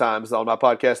plenty of times on my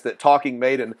podcast that Talking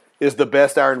Maiden is the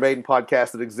best Iron Maiden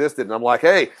podcast that existed. And I'm like,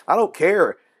 hey, I don't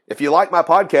care. If you like my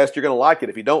podcast, you're going to like it.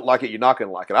 If you don't like it, you're not going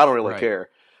to like it. I don't really care.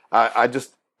 I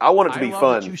want it to be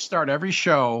fun. That you start every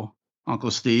show,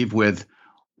 Uncle Steve, with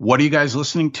what are you guys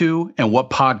listening to and what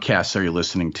podcasts are you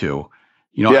listening to?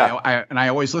 I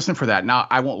always listen for that. Now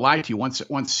I won't lie to you.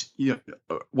 Once you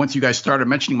guys started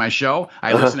mentioning my show,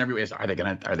 I listen every way. Are they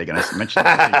gonna mention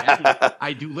that?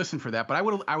 I do listen for that, but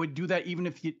I would do that even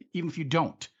if you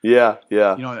don't. Yeah.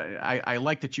 I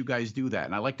like that you guys do that,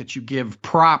 and I like that you give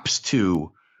props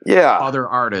to other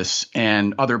artists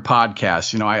and other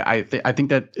podcasts. I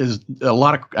think that is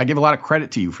I give a lot of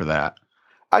credit to you for that.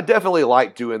 I definitely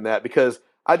like doing that because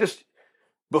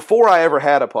before I ever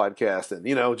had a podcast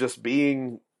and, just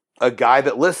being a guy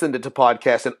that listened to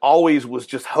podcasts and always was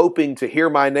just hoping to hear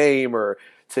my name or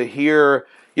to hear,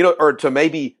 or to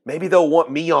maybe they'll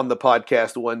want me on the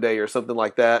podcast one day or something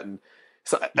like that. And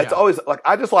so it's always like,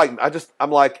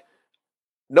 I'm like,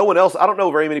 no one else. I don't know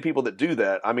very many people that do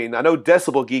that. I mean, I know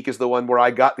Decibel Geek is the one where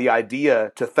I got the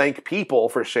idea to thank people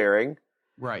for sharing.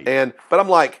 Right. But I'm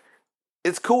like,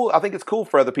 it's cool. I think it's cool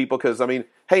for other people because,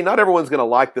 hey, not everyone's going to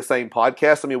like the same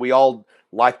podcast. We all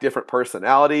like different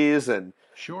personalities and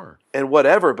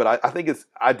whatever. But I think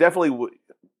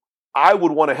I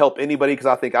would want to help anybody because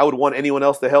I think I would want anyone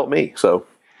else to help me. So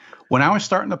when I was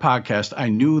starting the podcast, I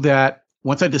knew that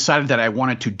once I decided that I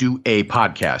wanted to do a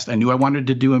podcast, I knew I wanted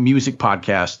to do a music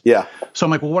podcast. Yeah. So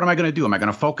I'm like, well, what am I going to do? Am I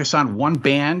going to focus on one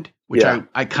band? Which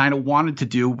I kind of wanted to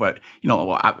do, but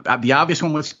the obvious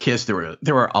one was Kiss. There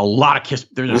were a lot of Kiss.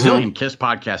 There's a zillion Kiss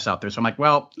podcasts out there. So I'm like,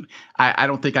 well, I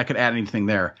don't think I could add anything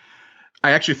there.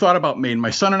 I actually thought about Maiden.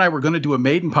 My son and I were going to do a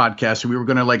Maiden podcast, and we were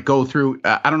going to go through.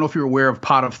 I don't know if you're aware of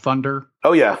Pot of Thunder.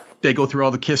 Oh yeah, they go through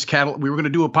all the Kiss catalog. We were going to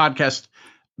do a podcast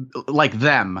like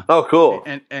them. Oh, cool.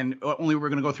 And only we're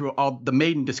going to go through all the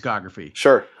Maiden discography.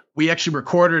 Sure. We actually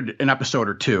recorded an episode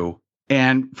or two.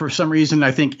 And for some reason,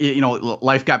 I think,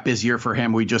 life got busier for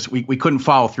him. We couldn't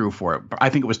follow through for it. I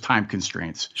think it was time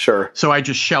constraints. Sure. So I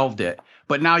just shelved it.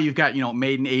 But now you've got,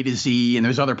 Maiden A to Z, and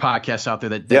there's other podcasts out there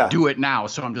that do it now.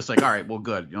 So I'm just like, all right, well,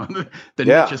 good. The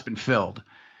niche has been filled.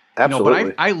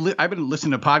 Absolutely. But I've been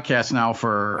listening to podcasts now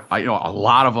for a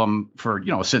lot of them for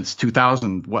since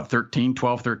 2000,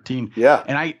 12, 13. Yeah.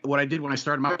 And what I did when I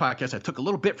started my podcast, I took a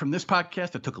little bit from this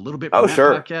podcast, I took a little bit Oh, from that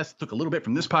sure. podcast, took a little bit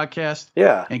from this podcast,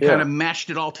 Yeah. and Yeah. kind of mashed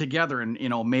it all together and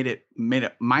made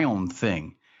it my own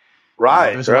thing.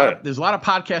 Right. There's right. there's a lot of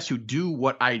podcasts who do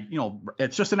what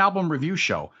it's just an album review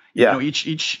show. Yeah.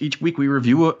 Each week we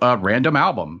review a random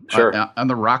album Sure. on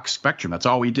the rock spectrum. That's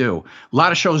all we do. A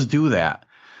lot of shows do that.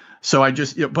 So I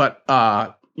just,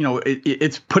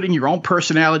 it's putting your own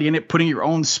personality in it, putting your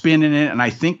own spin in it. And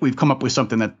I think we've come up with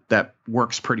something that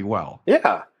works pretty well.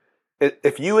 Yeah.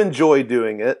 If you enjoy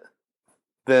doing it,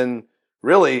 then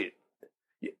really,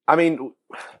 I mean,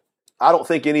 I don't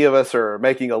think any of us are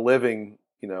making a living,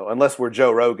 unless we're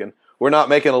Joe Rogan. We're not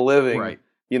making a living, Right.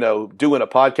 Doing a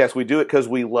podcast. We do it because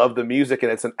we love the music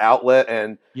and it's an outlet,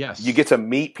 and Yes. you get to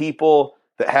meet people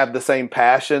that have the same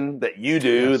passion that you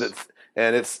do.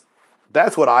 Yes.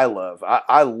 That's what I love.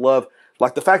 I love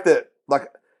like the fact that like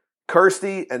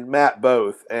Kirsty and Matt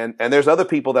both, and there's other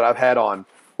people that I've had on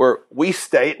where we've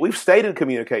stayed in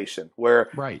communication where,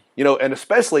 Right. And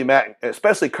especially Matt,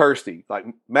 especially Kirsty, like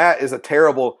Matt is a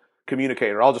terrible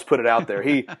communicator. I'll just put it out there.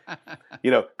 He,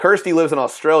 Kirsty lives in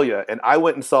Australia, and I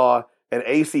went and saw an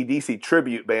AC/DC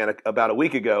tribute band about a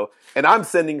week ago, and I'm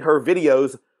sending her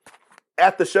videos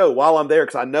at the show while I'm there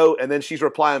because I know, and then she's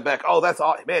replying back, "Oh, that's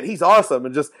awesome, man, he's awesome,"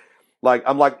 and just like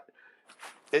I'm like,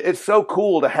 it's so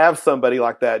cool to have somebody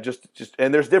like that. Just,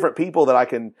 and there's different people that I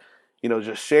can,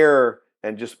 just share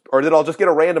and or that I'll just get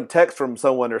a random text from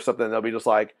someone or something. And they'll be just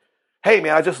like, "Hey,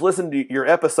 man, I just listened to your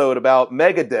episode about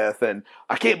Megadeth, and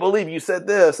I can't believe you said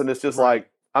this," and it's just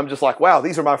like I'm just like, wow,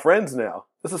 these are my friends now.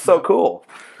 This is so cool.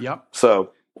 Yep.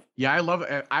 So yeah, I love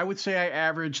it. I would say I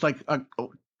average like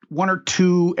one or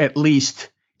two at least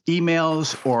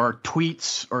emails or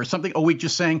tweets or something a week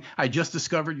just saying, I just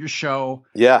discovered your show.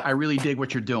 Yeah. I really dig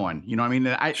what you're doing. You know what I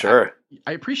mean? Sure.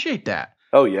 I appreciate that.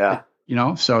 Oh, yeah.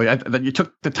 So that you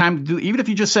took the time to do, even if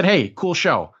you just said, hey, cool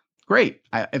show. Great.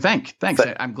 Thanks.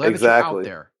 I'm glad that you're out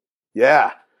there.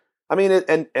 Yeah. I mean,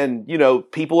 and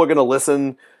people are going to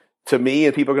listen to me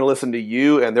and people are going to listen to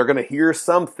you, and they're going to hear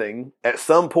something at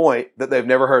some point that they've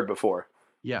never heard before.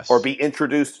 Yes. Or be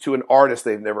introduced to an artist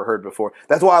they've never heard before.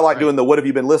 That's why I like doing the "What have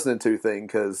you been listening to" thing,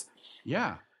 because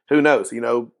who knows?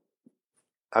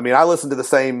 I mean, I listen to the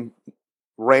same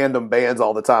random bands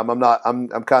all the time.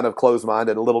 I'm kind of closed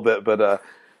minded a little bit,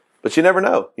 but you never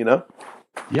know.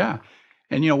 Yeah,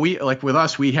 and we like with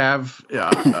us, we have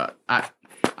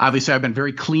obviously I've been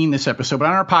very clean this episode, but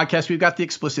on our podcast we've got the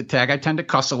explicit tag. I tend to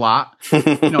cuss a lot,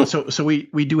 so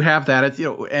we do have that.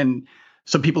 And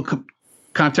some people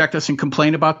contact us and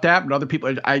complain about that, but other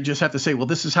people, I just have to say, well,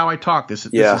 this is how I talk. This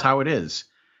is how it is.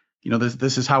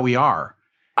 This is how we are.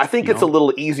 I think it's a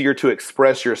little easier to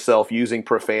express yourself using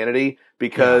profanity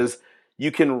because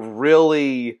you can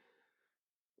really.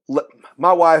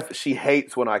 My wife, she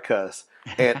hates when I cuss,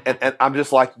 and I'm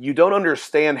just like, you don't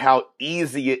understand how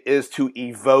easy it is to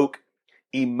evoke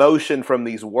emotion from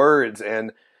these words,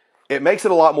 and it makes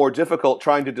it a lot more difficult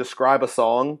trying to describe a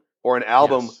song or an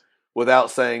album without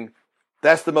saying,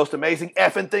 "That's the most amazing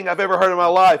effing thing I've ever heard in my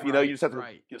life." You just have to.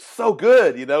 It's so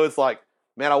good. It's like,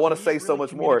 man, I want to say so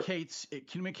much more. It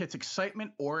communicates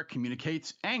excitement or it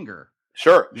communicates anger.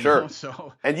 Sure.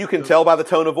 And you can tell by the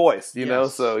tone of voice.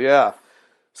 So yeah.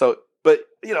 So, but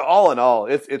all in all,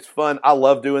 it's fun. I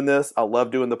love doing this. I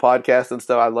love doing the podcast and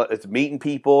stuff. It's meeting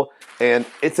people, and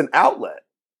it's an outlet.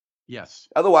 Yes.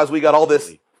 Otherwise, we got all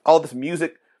this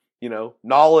music,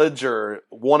 knowledge or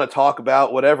want to talk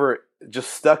about whatever,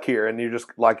 just stuck here, and you're just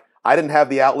like, I didn't have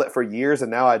the outlet for years, and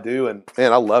now I do, and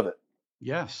man, I love it.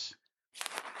 Yes.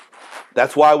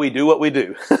 That's why we do what we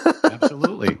do.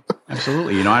 Absolutely.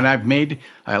 And I've made,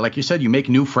 like you said, you make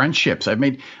new friendships.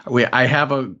 I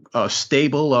have a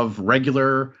stable of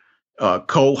regular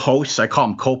co-hosts. I call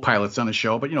them co-pilots on the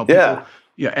show, but people,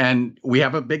 and we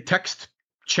have a big text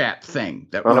chat thing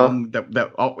that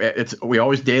we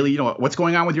always daily, what's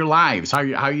going on with your lives? How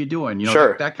are you doing?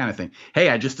 That kind of thing. Hey,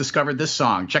 I just discovered this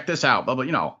song. Check this out. Blah,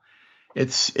 blah,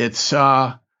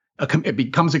 it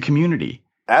becomes a community.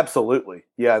 Absolutely.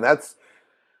 Yeah.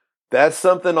 That's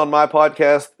something on my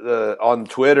podcast, on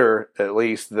Twitter, at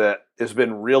least, that has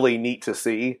been really neat to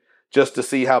see, just to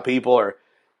see how people are.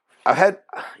 I've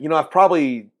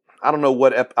probably, I don't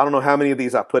know how many of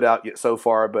these I put out yet so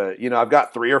far, but, I've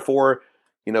got 3 or 4,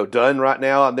 done right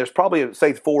now. And there's probably,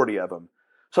 say, 40 of them.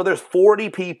 So there's 40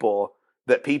 people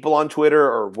that people on Twitter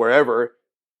or wherever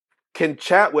can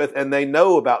chat with, and they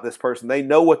know about this person. They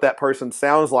know what that person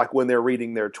sounds like when they're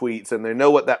reading their tweets, and they know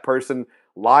what that person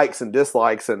likes and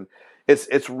dislikes. And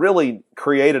it's really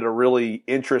created a really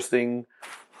interesting,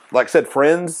 like I said,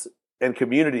 friends and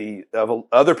community of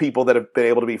other people that have been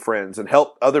able to be friends and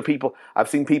help other people. I've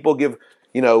seen people give,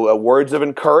 words of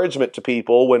encouragement to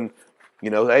people when,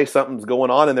 hey, something's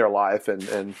going on in their life,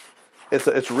 and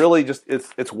it's really just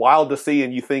it's wild to see.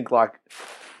 And you think, like,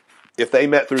 if they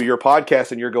met through your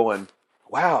podcast and you're going,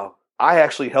 wow, I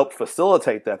actually helped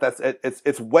facilitate that.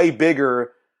 It's way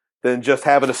bigger than just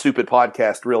having a stupid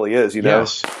podcast really is,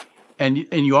 Yes. And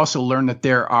you also learn that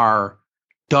there are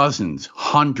dozens,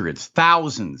 hundreds,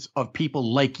 thousands of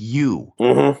people like you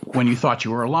when you thought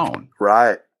you were alone.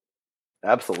 Right.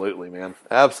 Absolutely, man.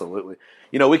 Absolutely.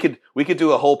 We could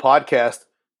do a whole podcast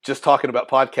just talking about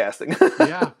podcasting.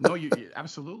 Yeah. No, you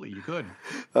absolutely, you could.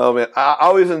 Oh man, I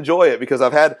always enjoy it because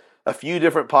I've had a few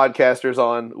different podcasters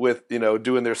on with,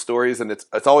 doing their stories, and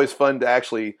it's always fun to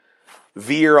actually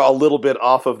veer a little bit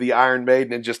off of the Iron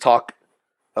Maiden and just talk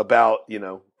about,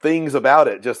 things about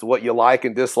it, just what you like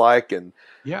and dislike. And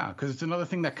yeah, because it's another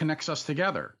thing that connects us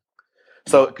together.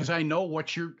 So, because I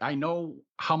know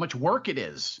how much work it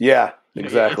is. Yeah,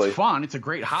 exactly. It's fun. It's a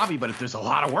great hobby, but there's a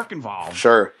lot of work involved.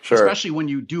 Sure. Especially when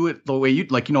you do it the way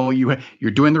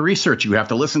you're doing the research. You have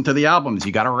to listen to the albums.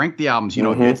 You got to rank the albums.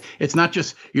 It's not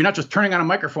just, you're not just turning on a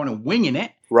microphone and winging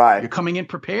it. Right. You're coming in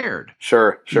prepared.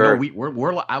 Sure.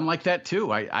 I'm like that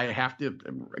too. I have to,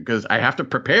 because I have to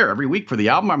prepare every week for the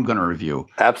album I'm going to review.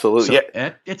 Absolutely.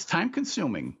 So it's time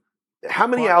consuming. How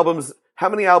many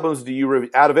albums do you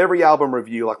review out of every album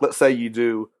review? Like, let's say you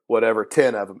do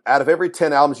 10 of them. Out of every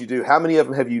 10 albums you do, how many of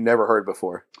them have you never heard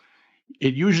before?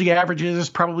 It usually averages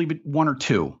probably one or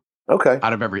two. Okay.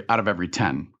 Out of every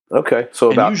 10. Okay.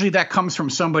 So usually that comes from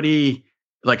somebody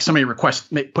putting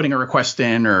a request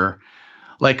in, or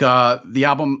like the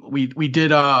album we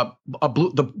did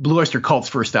the Blue Oyster Cult's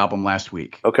first album last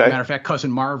week. Okay. Matter of fact,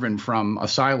 cousin Marvin from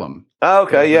Asylum. Oh,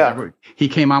 okay, yeah. He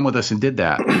came on with us and did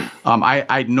that.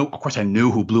 I know, of course, I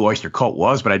knew who Blue Oyster Cult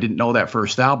was, but I didn't know that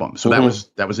first album. So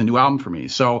that was a new album for me.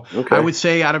 So I would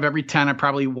say out of every 10, I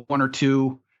probably one or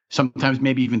two, sometimes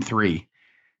maybe even three.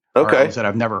 Okay. That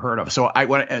I've never heard of. So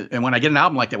when I get an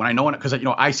album like that, when I know it, because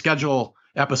I schedule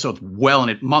episodes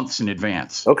months in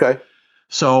advance. Okay.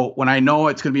 So when I know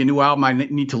it's going to be a new album I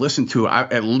need to listen to,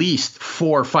 at least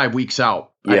 4 or 5 weeks out,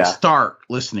 I start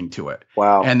listening to it.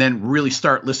 Wow. And then really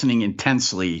start listening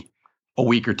intensely a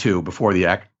week or two before the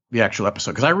actual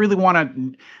episode. Because I really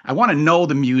want to know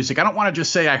the music. I don't want to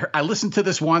just say, I listened to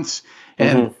this once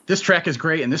and this track is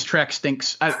great and this track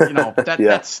stinks.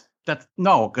 That's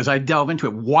no, because I delve into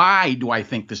it. Why do I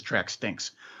think this track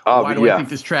stinks? Why do I think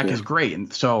this track is great?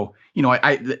 And so,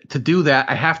 to do that,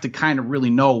 I have to kind of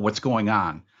really know what's going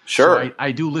on. Sure. So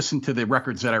I do listen to the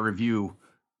records that I review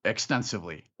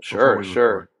extensively.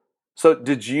 Sure. So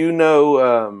did you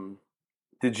know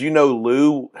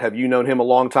Lou? Have you known him a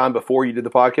long time before you did the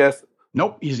podcast?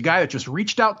 Nope. He's a guy that just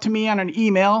reached out to me on an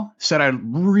email, said I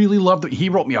really loved it. He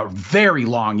wrote me a very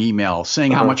long email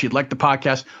saying how much he'd liked the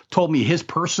podcast, told me his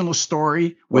personal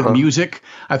story with music.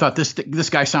 I thought this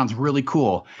guy sounds really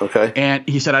cool. Okay. And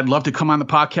he said, I'd love to come on the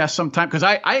podcast sometime, because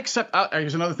I accept,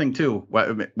 here's another thing too.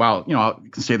 Well, I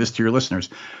can say this to your listeners.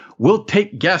 We'll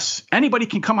take guests. Anybody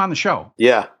can come on the show.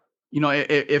 Yeah.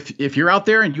 If you're out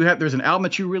there and there's an album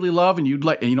that you really love and you'd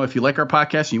like, if you like our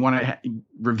podcast and you want to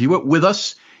review it with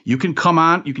us, you can come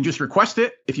on. You can just request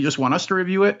it if you just want us to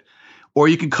review it, or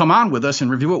you can come on with us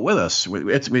and review it with us.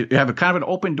 We have a kind of an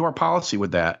open door policy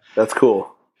with that. That's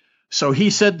cool. So he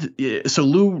said, so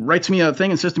Lou writes me a thing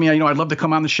and says to me, I'd love to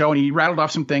come on the show. And he rattled off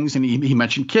some things and he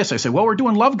mentioned Kiss. I said, well, we're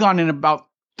doing Love Gun in about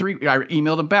 3. I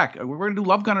emailed him back. We're going to do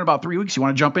Love Gun in about 3 weeks. You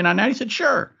want to jump in on that? He said,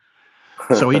 sure.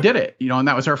 So he did it, and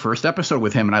that was our first episode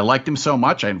with him. And I liked him so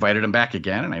much. I invited him back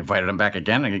again and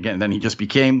again. And then he just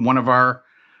became one of our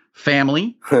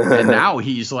family. And now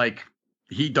he's like,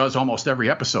 he does almost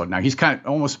every episode. Now he's kind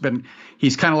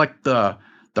of like the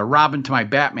Robin to my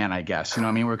Batman, I guess.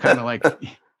 We're kind of like,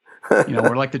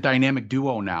 we're like the dynamic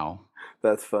duo now.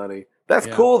 That's funny. That's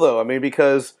cool though.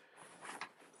 Because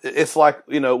it's like,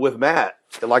 with Matt,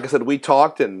 like I said, we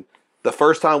talked, and the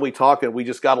first time we talked, and we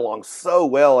just got along so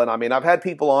well. And I've had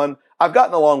people on, I've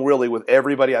gotten along really with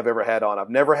everybody I've ever had on. I've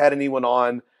never had anyone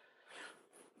on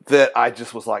that I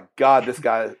just was like, God, this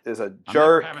guy is a jerk. I'm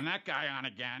never having that guy on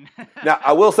again. Now,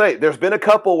 I will say, there's been a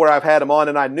couple where I've had him on,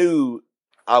 and I knew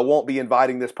I won't be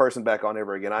inviting this person back on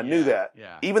ever again. I knew that.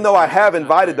 Yeah. Even though I have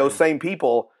invited those same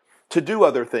people to do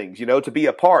other things, to be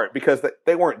a part, because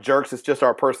they weren't jerks. It's just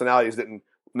our personalities didn't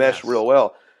mesh real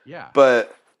well. Yeah.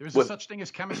 But there's a such thing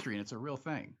as chemistry, and it's a real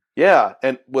thing. Yeah,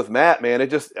 and with Matt, man, it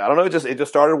just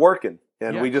started working,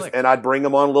 and and I'd bring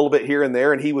him on a little bit here and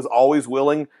there, and he was always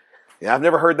willing. yeah, I've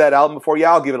never heard that album before.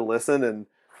 Yeah, I'll give it a listen. And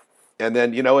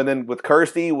then, and then with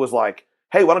Kirsty was like,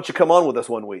 hey, why don't you come on with us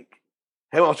one week?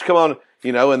 Hey, why don't you come on?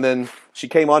 And then she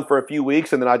came on for a few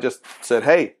weeks, and then I just said,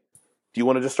 hey, do you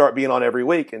want to just start being on every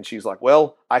week? And she's like,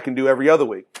 well, I can do every other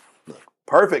week.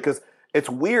 Perfect, because it's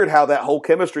weird how that whole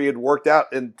chemistry had worked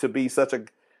out and to be such a.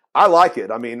 I like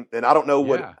it. I mean, and I don't know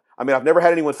what. Yeah. I mean, I've never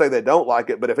had anyone say they don't like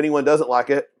it, but if anyone doesn't like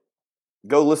it,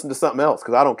 go listen to something else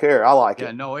because I don't care. I like it.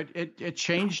 Yeah, no, it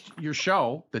changed your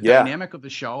show, the dynamic of the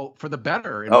show for the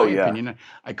better, in my opinion.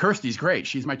 Kirsty's great.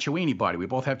 She's my Chiweenie buddy. We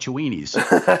both have Chiweenies. So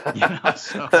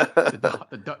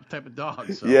the type of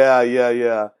dog. So.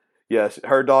 Yeah. Yes,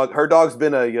 her dog's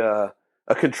been a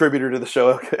contributor to the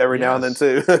show every now and then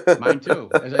too. Mine too.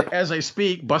 As I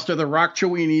speak, Buster the Rock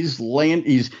Chiweenie's laying.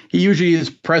 He usually is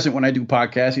present when I do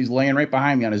podcasts. He's laying right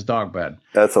behind me on his dog bed.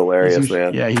 That's hilarious,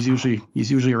 man. Yeah, he's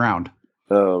usually around.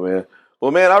 Oh man.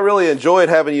 Well, man, I really enjoyed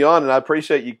having you on, and I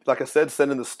appreciate you, like I said,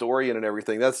 sending the story in and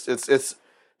everything. It's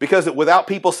because without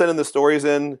people sending the stories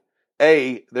in,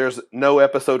 there's no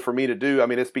episode for me to do. I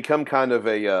mean, it's become kind of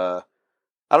a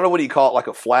I don't know, what do you call it, like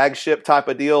a flagship type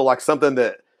of deal, like something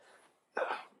that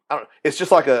it's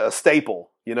just like a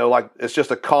staple, like it's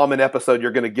just a common episode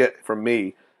you're going to get from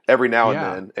me every now and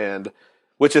then, and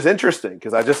which is interesting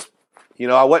because I just,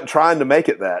 I wasn't trying to make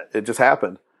it that. It just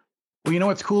happened. Well,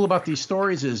 what's cool about these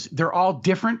stories is they're all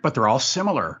different, but they're all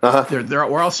similar. Uh-huh.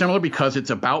 We're all similar because it's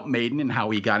about Maiden and how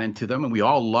we got into them, and we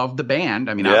all love the band.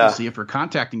 I mean, obviously, if we're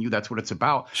contacting you, that's what it's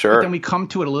about. Sure. But then we come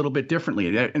to it a little bit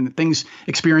differently, and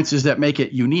experiences that make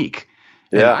it unique.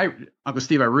 Yeah. And Uncle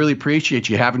Steve, I really appreciate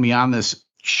you having me on this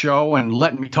show and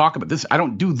letting me talk about this. I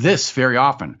don't do this very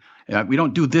often. We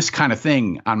don't do this kind of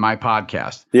thing on my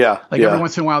podcast. Yeah. Every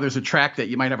once in a while, there's a track that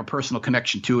you might have a personal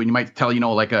connection to, and you might tell,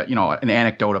 an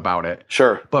anecdote about it.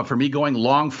 Sure. But for me, going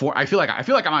long form, I feel like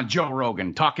I'm on Joe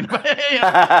Rogan talking about.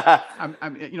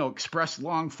 I'm express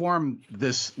long form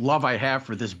this love I have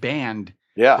for this band.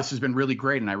 Yeah. This has been really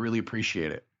great, and I really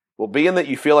appreciate it. Well, being that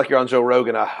you feel like you're on Joe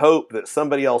Rogan, I hope that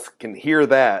somebody else can hear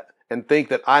that and think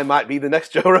that I might be the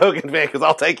next Joe Rogan fan, because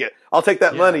I'll take it. I'll take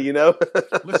that money,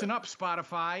 Listen up,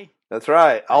 Spotify. That's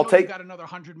right. We've got another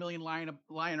 100 million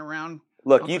lying around.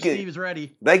 Look, Uncle Steve is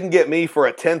ready. They can get me for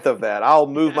 1/10 of that. I'll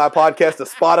move my podcast to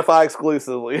Spotify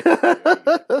exclusively. There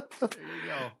you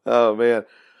go. Oh man.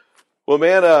 Well,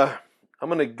 man, I'm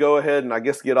gonna go ahead and I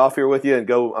guess get off here with you and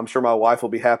go. I'm sure my wife will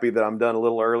be happy that I'm done a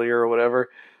little earlier or whatever.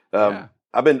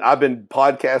 I've been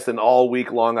podcasting all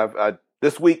week long.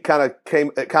 This week kind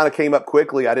of came up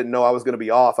quickly. I didn't know I was going to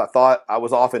be off. I thought I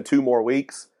was off in 2 more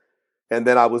weeks, and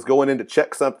then I was going in to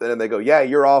check something, and they go, "Yeah,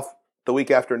 you're off the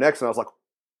week after next." And I was like,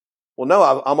 "Well,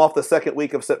 no, I'm off the 2nd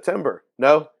week of September."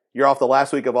 "No, you're off the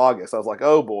last week of August." I was like,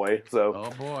 "Oh boy!"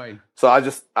 So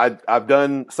I've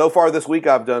done so far this week.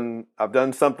 I've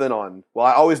done something on. Well,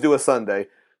 I always do a Sunday,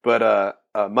 but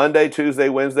Monday, Tuesday,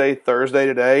 Wednesday, Thursday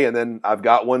today, and then I've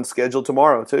got one scheduled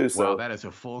tomorrow too. So wow, that is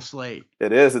a full slate.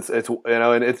 It is. It's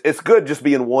and it's good just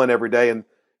being one every day, and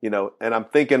and I'm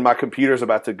thinking my computer's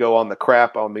about to go on the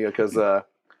crap on me because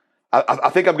I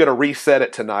think I'm going to reset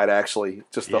it tonight. Actually,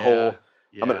 just the whole.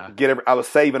 Yeah. I'm going to I was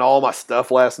saving all my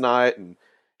stuff last night, and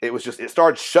it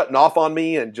started shutting off on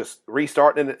me and just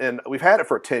restarting. And we've had it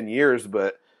for 10 years,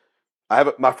 but I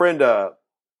have my friend.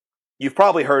 You've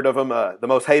probably heard of him, the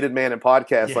most hated man in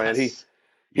podcast land.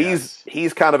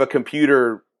 He's kind of a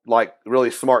computer, like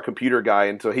really smart computer guy,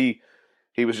 and so he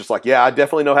was just like, yeah, I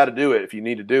definitely know how to do it if you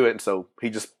need to do it. And so he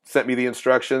just sent me the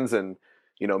instructions and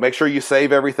make sure you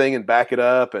save everything and back it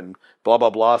up and blah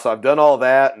blah blah. So I've done all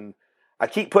that, and I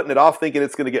keep putting it off, thinking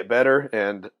it's going to get better,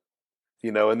 and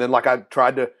and then like I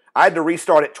had to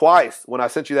restart it twice when I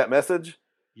sent you that message.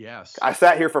 Yes, I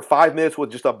sat here for 5 minutes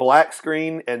with just a black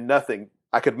screen and nothing.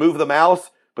 I could move the mouse,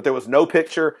 but there was no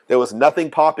picture. There was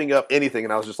nothing popping up, anything.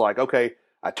 And I was just like, okay,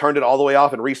 I turned it all the way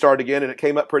off and restarted again, and it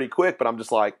came up pretty quick. But I'm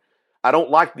just like, I don't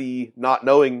like the not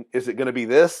knowing, is it going to be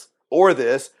this, or is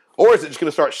it just going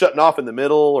to start shutting off in the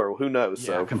middle, or who knows?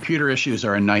 Yeah, so computer issues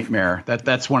are a nightmare.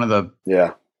 That's one of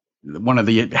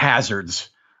the hazards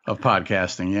of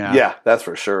podcasting. Yeah, that's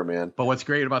for sure, man. But what's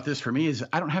great about this for me is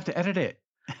I don't have to edit it.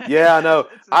 Yeah, I know.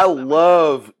 I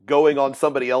love going on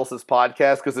somebody else's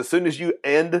podcast because as soon as you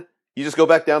end, you just go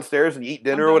back downstairs and you eat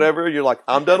dinner or whatever. You're like,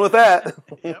 I'm done with that.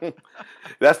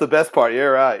 That's the best part.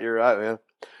 You're right, man.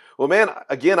 Well, man,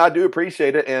 again, I do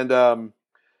appreciate it. And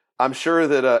I'm sure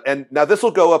that, and now this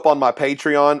will go up on my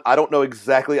Patreon. I don't know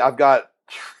exactly. I've got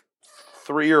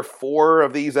 3 or 4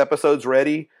 of these episodes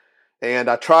ready, and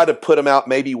I try to put them out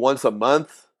maybe once a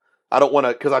month. I don't want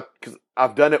to, because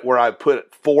I've done it where I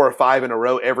put 4 or 5 in a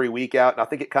row every week out, and I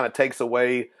think it kind of takes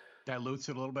away. Dilutes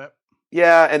it a little bit.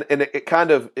 Yeah, and it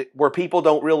kind of where people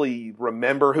don't really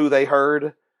remember who they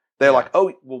heard. They're like,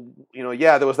 oh, well,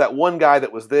 yeah, there was that one guy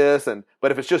that was this,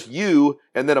 but if it's just you,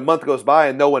 and then a month goes by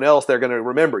and no one else, they're going to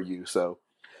remember you. So,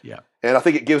 yeah, and I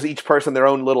think it gives each person their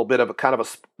own little bit of a kind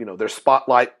of their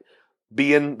spotlight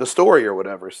being the story or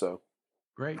whatever. So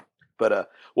great. But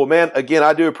well, man, again,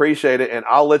 I do appreciate it, and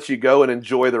I'll let you go and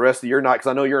enjoy the rest of your night because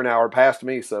I know you're an hour past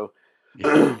me. So,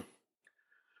 yeah.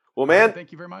 Well, man, right,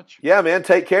 thank you very much. Yeah, man,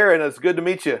 take care, and it's good to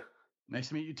meet you. Nice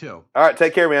to meet you too. All right,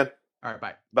 take care, man. All right,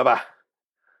 bye. Bye-bye.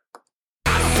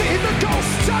 I see the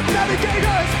ghosts of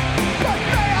navigators, but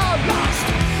they are lost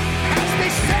as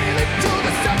they sail into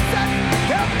the sunset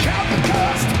and count the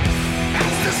cost.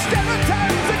 As the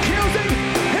stereotypes accusing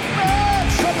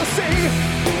emerge from the sea,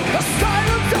 the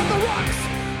silence of the rocks.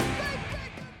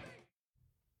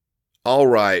 All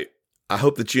right. I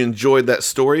hope that you enjoyed that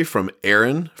story from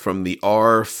Aaron from the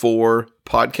R4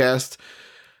 podcast.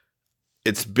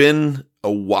 It's been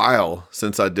a while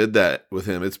since I did that with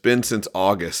him. It's been since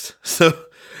August. So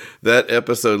that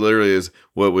episode literally is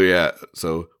what we're at.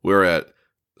 So we're at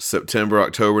September,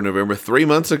 October, November, 3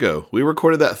 months ago. We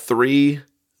recorded that 3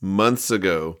 months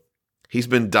ago. He's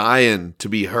been dying to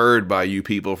be heard by you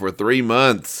people for 3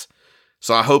 months.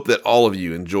 So I hope that all of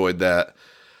you enjoyed that.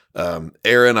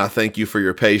 Aaron, I thank you for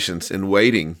your patience in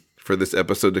waiting for this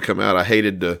episode to come out. I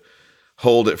hated to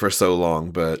hold it for so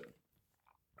long, but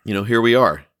here we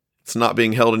are. It's not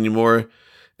being held anymore,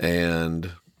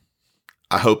 and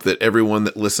I hope that everyone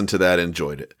that listened to that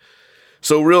enjoyed it.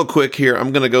 So real quick here,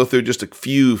 I'm going to go through just a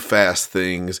few fast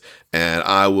things, and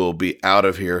I will be out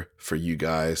of here for you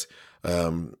guys.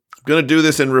 I'm going to do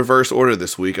this in reverse order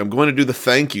this week. I'm going to do the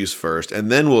thank yous first, and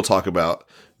then we'll talk about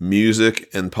music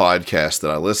and podcasts that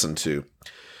I listen to.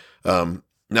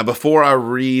 Now, before I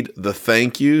read the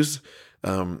thank yous,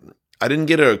 I didn't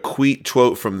get a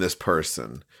quote from this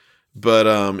person, but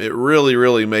it really,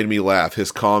 really made me laugh,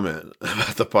 his comment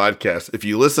about the podcast. If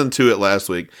you listened to it last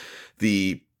week,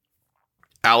 the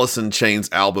Alice in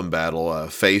Chains album battle,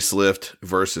 Facelift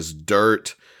versus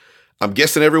Dirt, I'm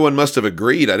guessing everyone must have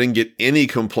agreed. I didn't get any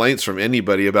complaints from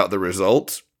anybody about the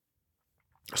results.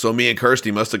 So me and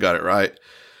Kirsty must have got it right.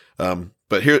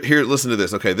 But here, listen to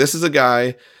this. Okay, this is a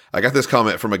guy, I got this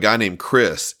comment from a guy named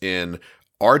Chris in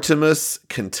Artemis,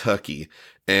 Kentucky.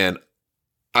 And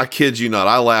I kid you not,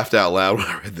 I laughed out loud when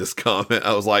I read this comment.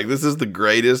 I was like, this is the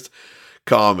greatest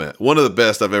comment. One of the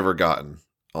best I've ever gotten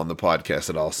on the podcast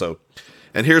at all. So,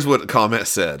 and here's what the comment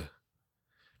said.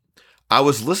 I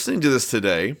was listening to this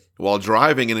today while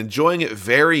driving and enjoying it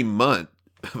very much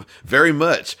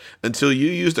until you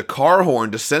used a car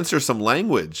horn to censor some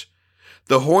language.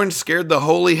 The horn scared the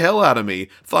holy hell out of me.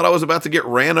 Thought I was about to get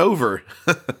ran over.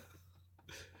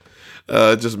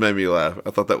 It just made me laugh.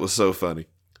 I thought that was so funny.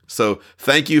 So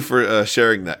thank you for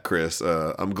sharing that, Chris.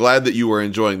 I'm glad that you were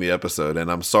enjoying the episode, and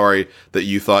I'm sorry that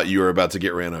you thought you were about to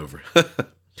get ran over.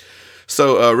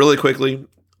 So really quickly,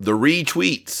 the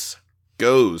retweets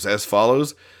goes as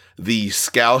follows. The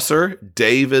Scouser,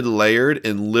 David Laird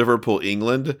in Liverpool,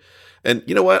 England. And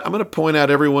you know what? I'm going to point out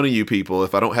every one of you people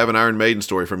if I don't have an Iron Maiden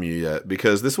story from you yet,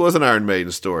 because this was an Iron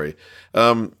Maiden story.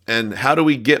 And how do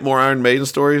we get more Iron Maiden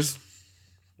stories?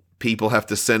 People have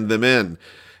to send them in.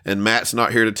 And Matt's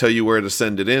not here to tell you where to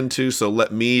send it into, so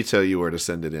let me tell you where to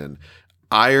send it in.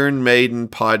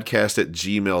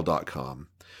 ironmaidenpodcast@gmail.com.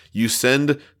 You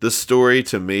send the story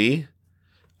to me.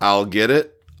 I'll get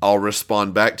it. I'll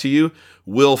respond back to you.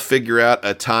 We'll figure out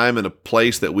a time and a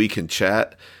place that we can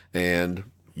chat, and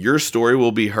your story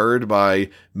will be heard by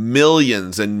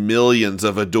millions and millions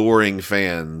of adoring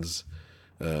fans.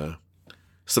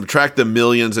 Subtract the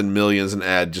millions and millions and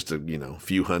add just a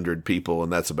few hundred people,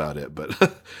 and that's about it. But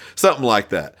something like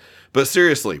that. But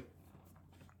seriously,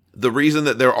 the reason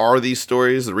that there are these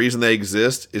stories, the reason they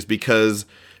exist, is because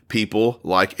people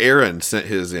like Aaron sent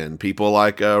his in. People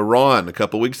like Ron a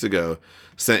couple weeks ago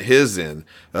sent his in.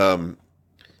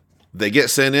 They get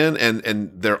sent in,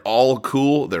 and they're all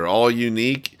cool. They're all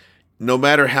unique. No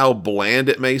matter how bland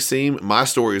it may seem, my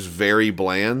story is very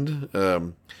bland.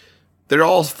 They're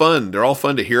all fun. They're all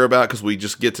fun to hear about because we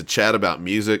just get to chat about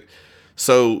music.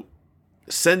 So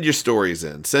send your stories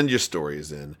in. Send your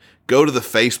stories in. Go to the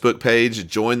Facebook page.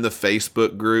 Join the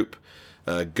Facebook group.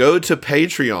 Go to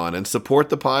Patreon and support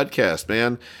the podcast,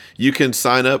 man. You can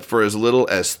sign up for as little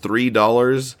as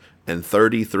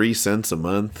 $3.33 a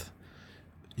month.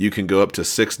 You can go up to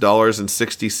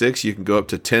 $6.66. You can go up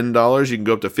to $10. You can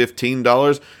go up to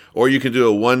 $15. Or you can do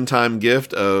a one-time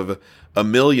gift of $1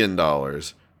 million or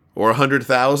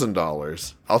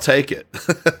 $100,000. I'll take it.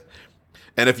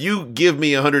 And if you give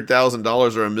me $100,000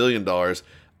 or $1 million,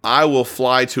 I will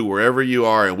fly to wherever you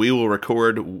are and we will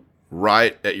record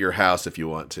right at your house if you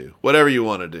want to. Whatever you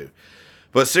want to do.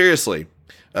 But seriously,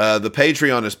 the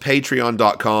Patreon is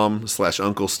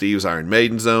patreon.com/Uncle Steve's Iron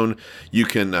Maiden Zone. You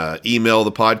can email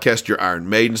the podcast your Iron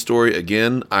Maiden story.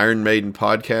 Again,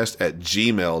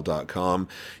 ironmaidenpodcast@gmail.com.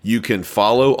 You can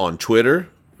follow on Twitter.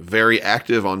 Very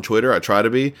active on Twitter. I try to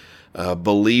be.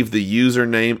 Believe the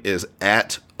username is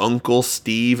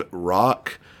 @UncleSteveRock.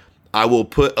 I will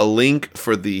put a link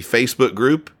for the Facebook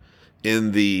group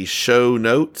in the show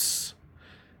notes,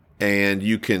 and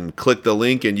you can click the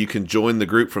link and you can join the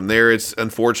group from there.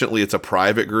 Unfortunately, it's a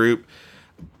private group,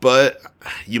 but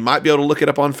you might be able to look it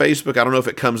up on Facebook. I don't know if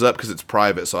it comes up because it's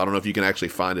private, so I don't know if you can actually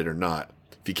find it or not.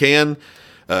 If you can,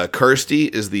 Kirsty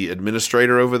is the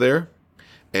administrator over there,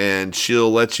 and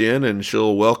she'll let you in and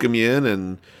she'll welcome you in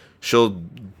and she'll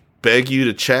beg you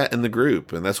to chat in the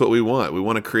group, and that's what we want. We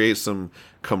want to create some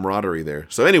camaraderie there.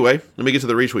 So anyway, let me get to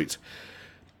the retweets.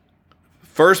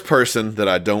 First person that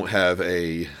I don't have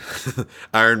a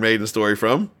Iron Maiden story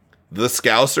from, the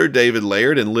Scouser, David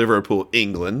Laird in Liverpool,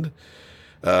 England.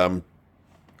 Would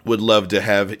love to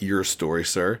have your story,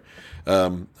 sir.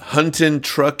 Huntin'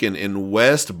 Truckin' in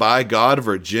West by God,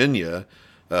 Virginia.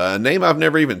 A name I've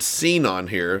never even seen on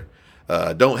here.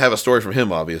 Don't have a story from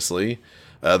him, obviously.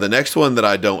 The next one that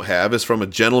I don't have is from a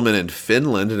gentleman in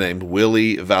Finland named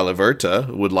Willie Valiverta.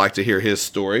 Would like to hear his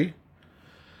story.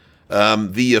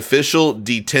 The official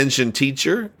detention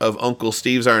teacher of Uncle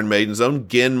Steve's Iron Maiden Zone,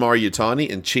 Gen Maryutani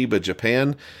in Chiba,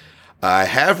 Japan. I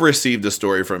have received a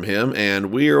story from him,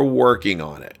 and we are working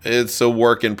on it. It's a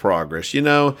work in progress. You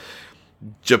know,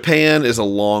 Japan is a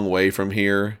long way from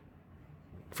here,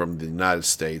 from the United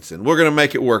States, and we're going to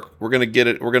make it work. We're going to get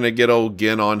it. We're going to get old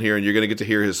Gen on here, and you're going to get to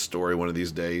hear his story one of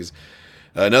these days.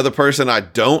 Another person I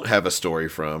don't have a story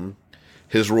from,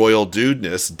 His Royal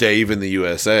Dudeness, Dave in the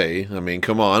USA. I mean,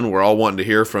 come on. We're all wanting to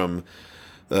hear from,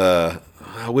 I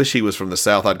wish he was from the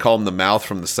South. I'd call him the mouth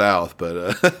from the South.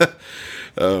 But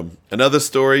another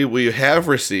story we have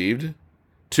received,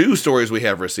 two stories we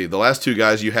have received. The last two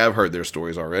guys, you have heard their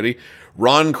stories already.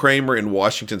 Ron Kramer in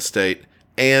Washington State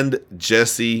and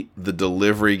Jesse, the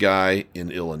delivery guy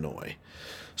in Illinois.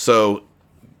 So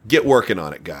get working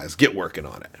on it, guys. Get working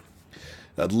on it.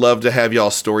 I'd love to have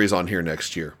y'all stories on here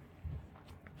next year.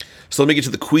 So let me get to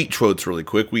the tweets really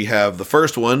quick. We have the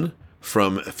first one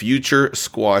from Future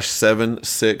Squash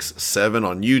 767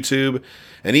 on YouTube,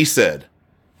 and he said,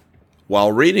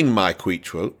 "While reading my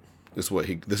quote, this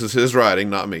is his writing,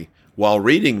 not me. While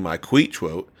reading my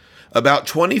quote, about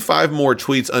 25 more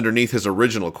tweets underneath his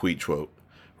original quote.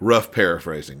 Rough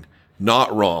paraphrasing,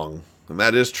 not wrong, and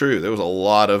that is true. There was a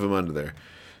lot of them under there,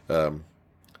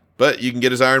 but you can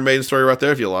get his Iron Maiden story right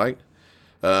there if you like."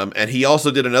 And he also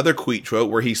did another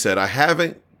quote where he said, "I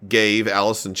haven't gave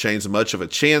Alice in Chains much of a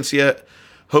chance yet.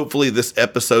 Hopefully this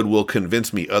episode will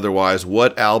convince me otherwise.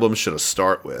 What album should I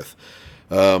start with?"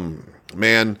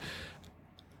 Man,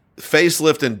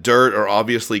 Facelift and Dirt are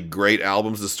obviously great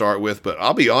albums to start with, but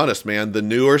I'll be honest, man, the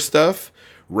newer stuff,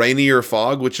 Rainier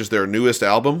Fog, which is their newest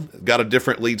album, got a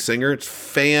different lead singer. It's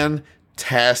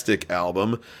fantastic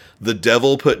album. The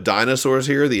Devil Put Dinosaurs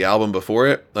Here, the album before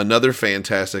it, another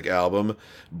fantastic album.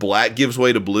 Black Gives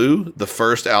Way to Blue, the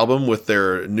first album with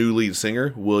their new lead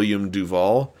singer, William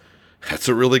Duvall. That's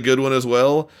a really good one as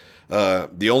well.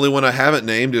 The only one I haven't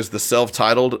named is the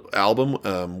self-titled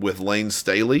album with Lane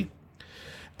Staley.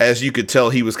 As you could tell,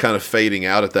 he was kind of fading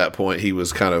out at that point. He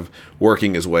was kind of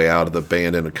working his way out of the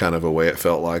band in a kind of a way it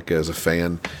felt like as a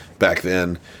fan back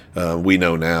then. We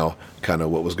know now kind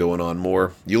of what was going on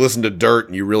more. You listen to Dirt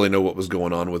and you really know what was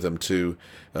going on with him too.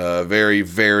 Very,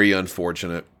 very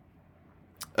unfortunate.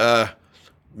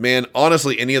 Man,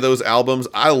 honestly, any of those albums,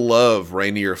 I love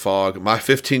Rainier Fog. My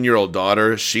 15-year-old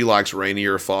daughter, she likes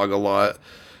Rainier Fog a lot.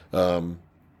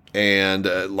 And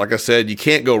like I said, you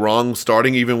can't go wrong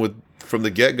starting even with, from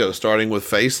the get-go, starting with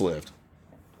Facelift.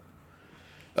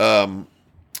 So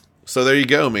there you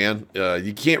go, man.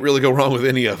 You can't really go wrong with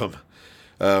any of them.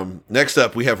 Next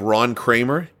up, we have Ron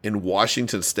Kramer in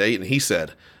Washington State, and he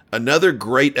said, "Another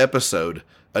great episode.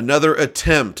 Another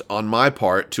attempt on my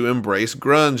part to embrace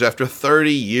grunge after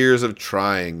 30 years of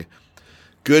trying.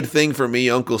 Good thing for me,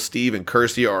 Uncle Steve and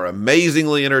Kirsty are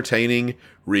amazingly entertaining,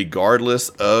 regardless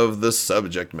of the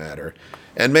subject matter."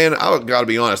 And man, I gotta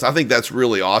be honest, I think that's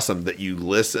really awesome that you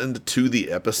listened to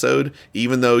the episode,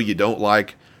 even though you don't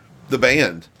like the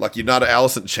band. Like, you're not an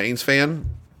Alice in Chains fan.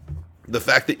 The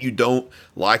fact that you don't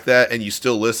like that and you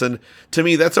still listen, to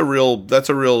me, that's a real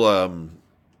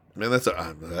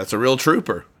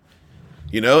trooper,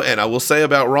 you know. And I will say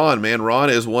about Ron, man, Ron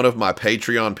is one of my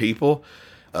Patreon people.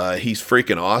 He's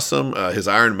freaking awesome. His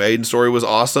Iron Maiden story was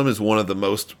awesome. Is one of the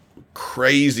most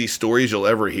crazy stories you'll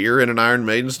ever hear in an Iron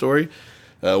Maiden story.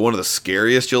 One of the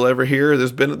scariest you'll ever hear.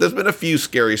 There's been a few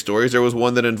scary stories. There was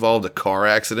one that involved a car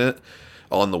accident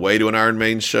on the way to an Iron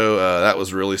Maiden show. That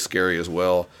was really scary as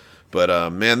well.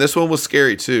 But man, this one was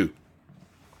scary too.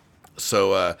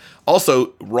 So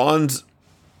also, Ron's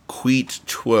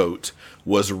quote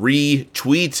was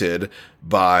retweeted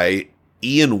by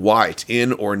Ian White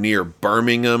in or near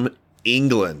Birmingham,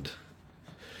 England.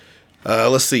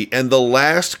 Let's see. And the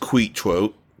last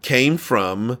quote came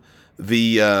from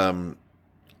the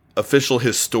official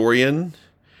historian,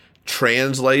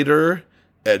 translator,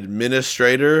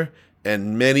 administrator,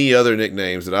 and many other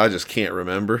nicknames that I just can't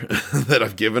remember that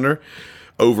I've given her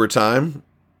over time.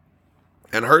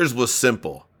 And hers was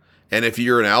simple. And if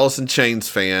you're an Alice in Chains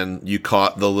fan, you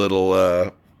caught the little,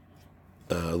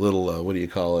 what do you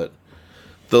call it?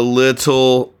 The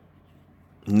little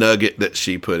nugget that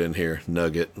she put in here.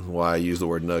 Nugget. Why I use the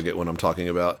word nugget when I'm talking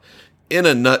about. In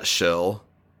a nutshell,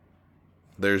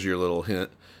 there's your little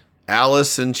hint.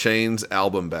 Alice in Chains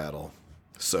album battle.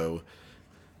 So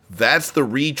that's the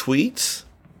retweets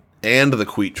and the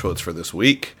quotes for this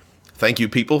week. Thank you,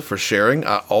 people, for sharing.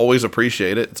 I always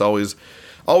appreciate it. It's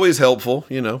always helpful,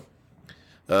 you know.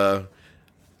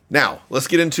 Now, let's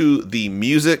get into the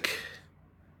music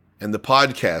and the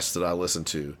podcasts that I listen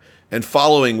to. And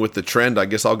following with the trend, I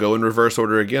guess I'll go in reverse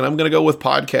order again. I'm going to go with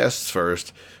podcasts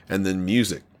first and then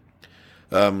music.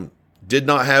 Did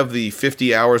not have the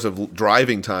 50 hours of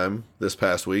driving time this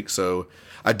past week, so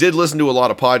I did listen to a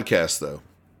lot of podcasts, though.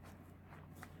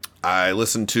 I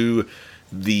listened to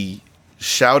the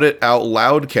Shout It Out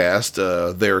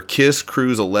Loudcast, their Kiss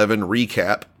Cruise 11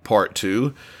 recap, part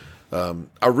 2.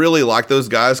 I really like those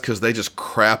guys because they just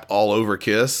crap all over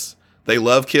Kiss. They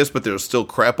love Kiss, but there's still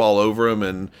crap all over them,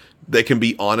 and they can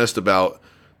be honest about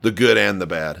the good and the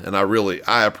bad. And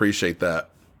I appreciate that.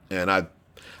 And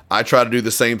I try to do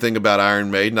the same thing about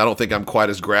Iron Maiden. I don't think I'm quite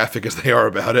as graphic as they are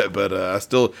about it, but I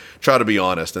still try to be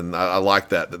honest, and I like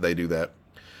that they do that.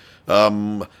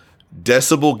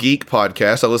 Decibel Geek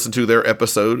podcast. I listened to their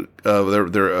episode,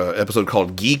 their episode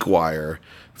called Geek Wire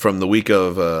from the week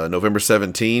of November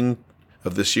 17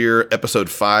 of this year, episode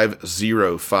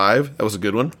 505. That was a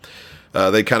good one.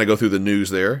 They kind of go through the news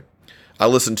there. I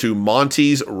listened to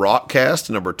Monty's Rockcast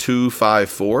number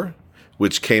 254,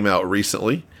 which came out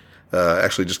recently.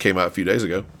 Actually just came out a few days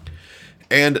ago.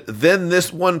 And then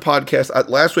this one podcast,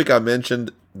 last week I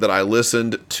mentioned that I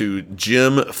listened to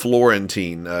Jim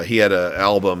Florentine. He had an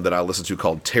album that I listened to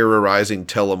called Terrorizing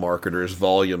Telemarketers,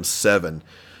 Volume 7.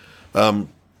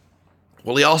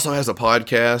 Well, he also has a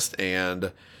podcast,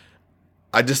 and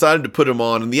I decided to put him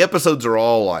on, and the episodes are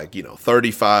all like,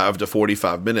 35 to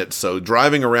 45 minutes. So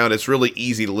driving around, it's really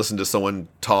easy to listen to someone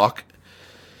talk.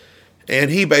 And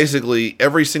he basically,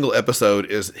 every single episode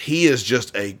he is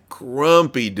just a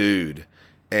grumpy dude.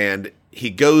 And he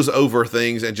goes over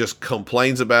things and just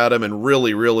complains about them and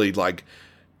really, really like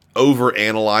over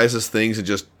analyzes things and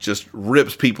just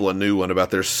rips people a new one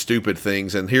about their stupid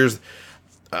things. And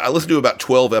I listened to about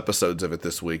 12 episodes of it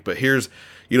this week, but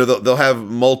they'll have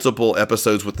multiple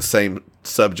episodes with the same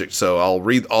subject. So I'll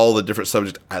read all the different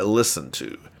subjects I listened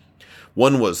to.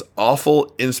 One was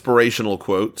awful inspirational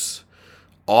quotes,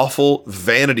 awful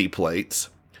vanity plates,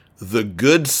 the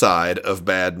good side of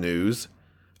bad news,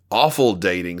 awful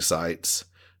dating sites,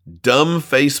 dumb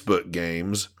Facebook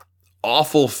games,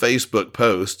 awful Facebook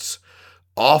posts,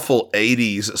 awful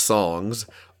 80s songs,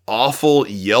 awful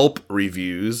Yelp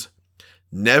reviews,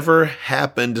 never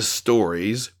happened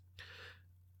stories,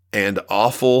 and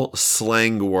awful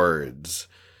slang words.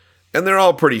 And they're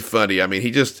all pretty funny. I mean,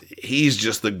 he's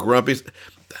just the grumpiest.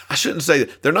 I shouldn't say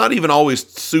that. They're not even always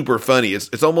super funny.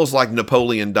 It's almost like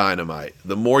Napoleon Dynamite.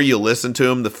 The more you listen to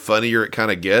him, the funnier it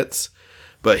kind of gets.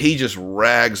 But he just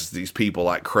rags these people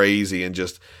like crazy, and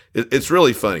it's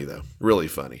really funny though. Really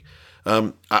funny.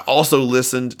 I also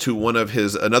listened to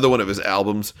another one of his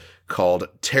albums called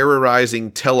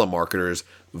Terrorizing Telemarketers,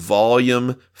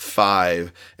 Volume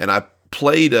 5. And I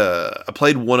played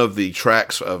one of the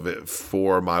tracks of it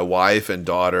for my wife and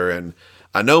daughter, and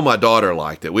I know my daughter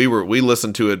liked it. We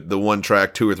listened to it, the one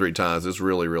track, 2 or 3 times. It's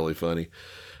really, really funny.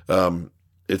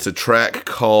 It's a track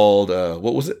called,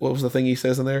 what was it? What was the thing he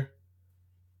says in there?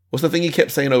 What's the thing he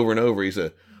kept saying over and over? He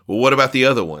said, well, what about the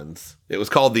other ones? It was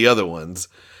called The Other Ones.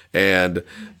 And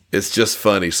it's just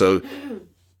funny. So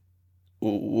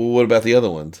what about the other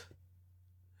ones?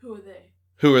 Who are they?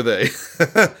 Who are they?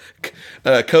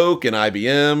 Coke and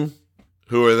IBM.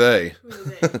 Who are they? Who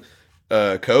are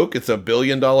they? Coke, it's $1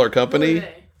 billion company.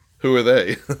 Who are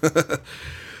they?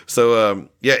 So,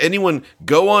 anyone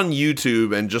go on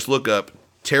YouTube and just look up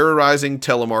Terrorizing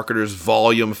Telemarketers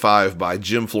Volume 5 by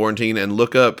Jim Florentine, and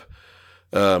look up,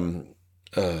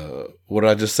 what did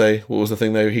I just say? What was the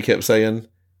thing there he kept saying?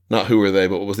 Not who are they,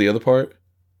 but what was the other part?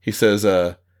 He says,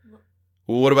 well,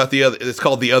 what about the other? It's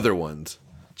called The Other Ones.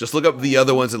 Just look up The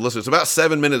Other Ones and listen. It's about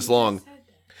 7 minutes long.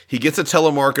 He gets a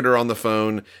telemarketer on the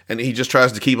phone, and he just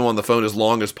tries to keep him on the phone as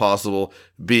long as possible,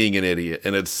 being an idiot.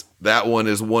 And that one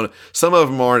is one. Some of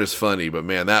them aren't as funny, but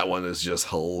man, that one is just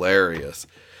hilarious.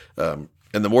 And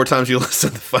the more times you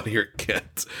listen, the funnier it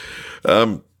gets.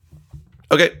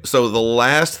 Okay, so the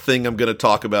last thing I'm going to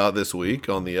talk about this week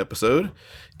on the episode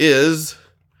is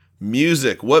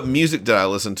music. What music did I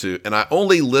listen to? And I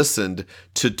only listened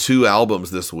to 2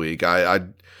 albums this week.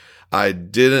 I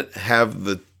didn't have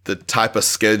the type of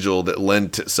schedule that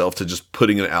lent itself to just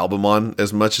putting an album on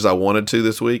as much as I wanted to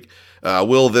this week. I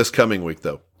will this coming week,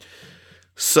 though.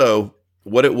 So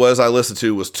what it was I listened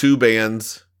to was 2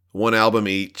 bands, 1 album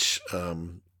each.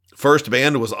 First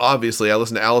band was obviously I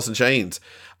listened to Alice in Chains.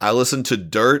 I listened to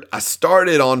Dirt. I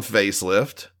started on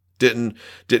Facelift. Didn't.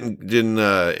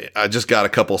 I just got a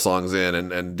couple songs in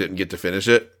and didn't get to finish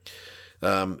it.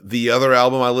 The other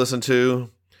album I listened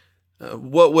to,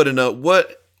 what would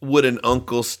an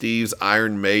Uncle Steve's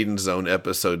Iron Maiden Zone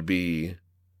episode be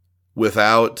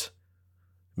without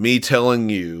me telling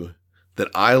you that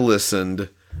I listened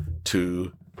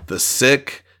to The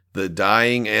Sick, The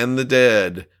Dying, and The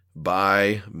Dead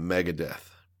by Megadeth.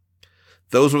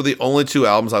 Those were the only 2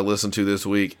 albums I listened to this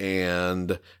week,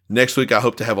 and next week I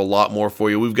hope to have a lot more for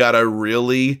you. We've got a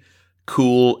really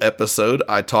cool episode.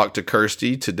 I talked to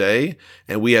Kirsty today,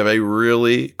 and we have a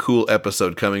really cool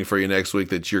episode coming for you next week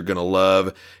that you're going to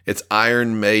love. It's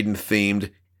Iron Maiden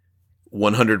themed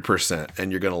 100%,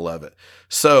 and you're going to love it.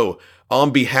 So,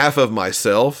 on behalf of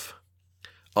myself,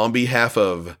 on behalf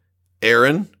of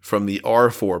Aaron from the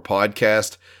R4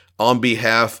 podcast, on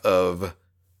behalf of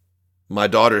my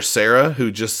daughter Sarah,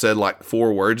 who just said like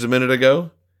 4 words a minute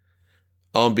ago,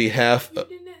 on behalf You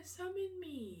didn't summon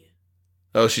me.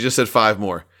 Oh, she just said 5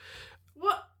 more.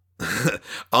 What?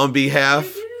 on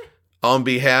behalf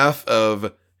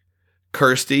of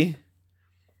Kirsty,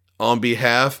 on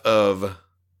behalf of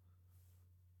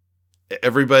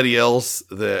everybody else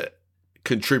that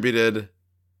contributed,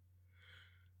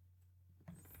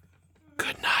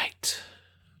 good night.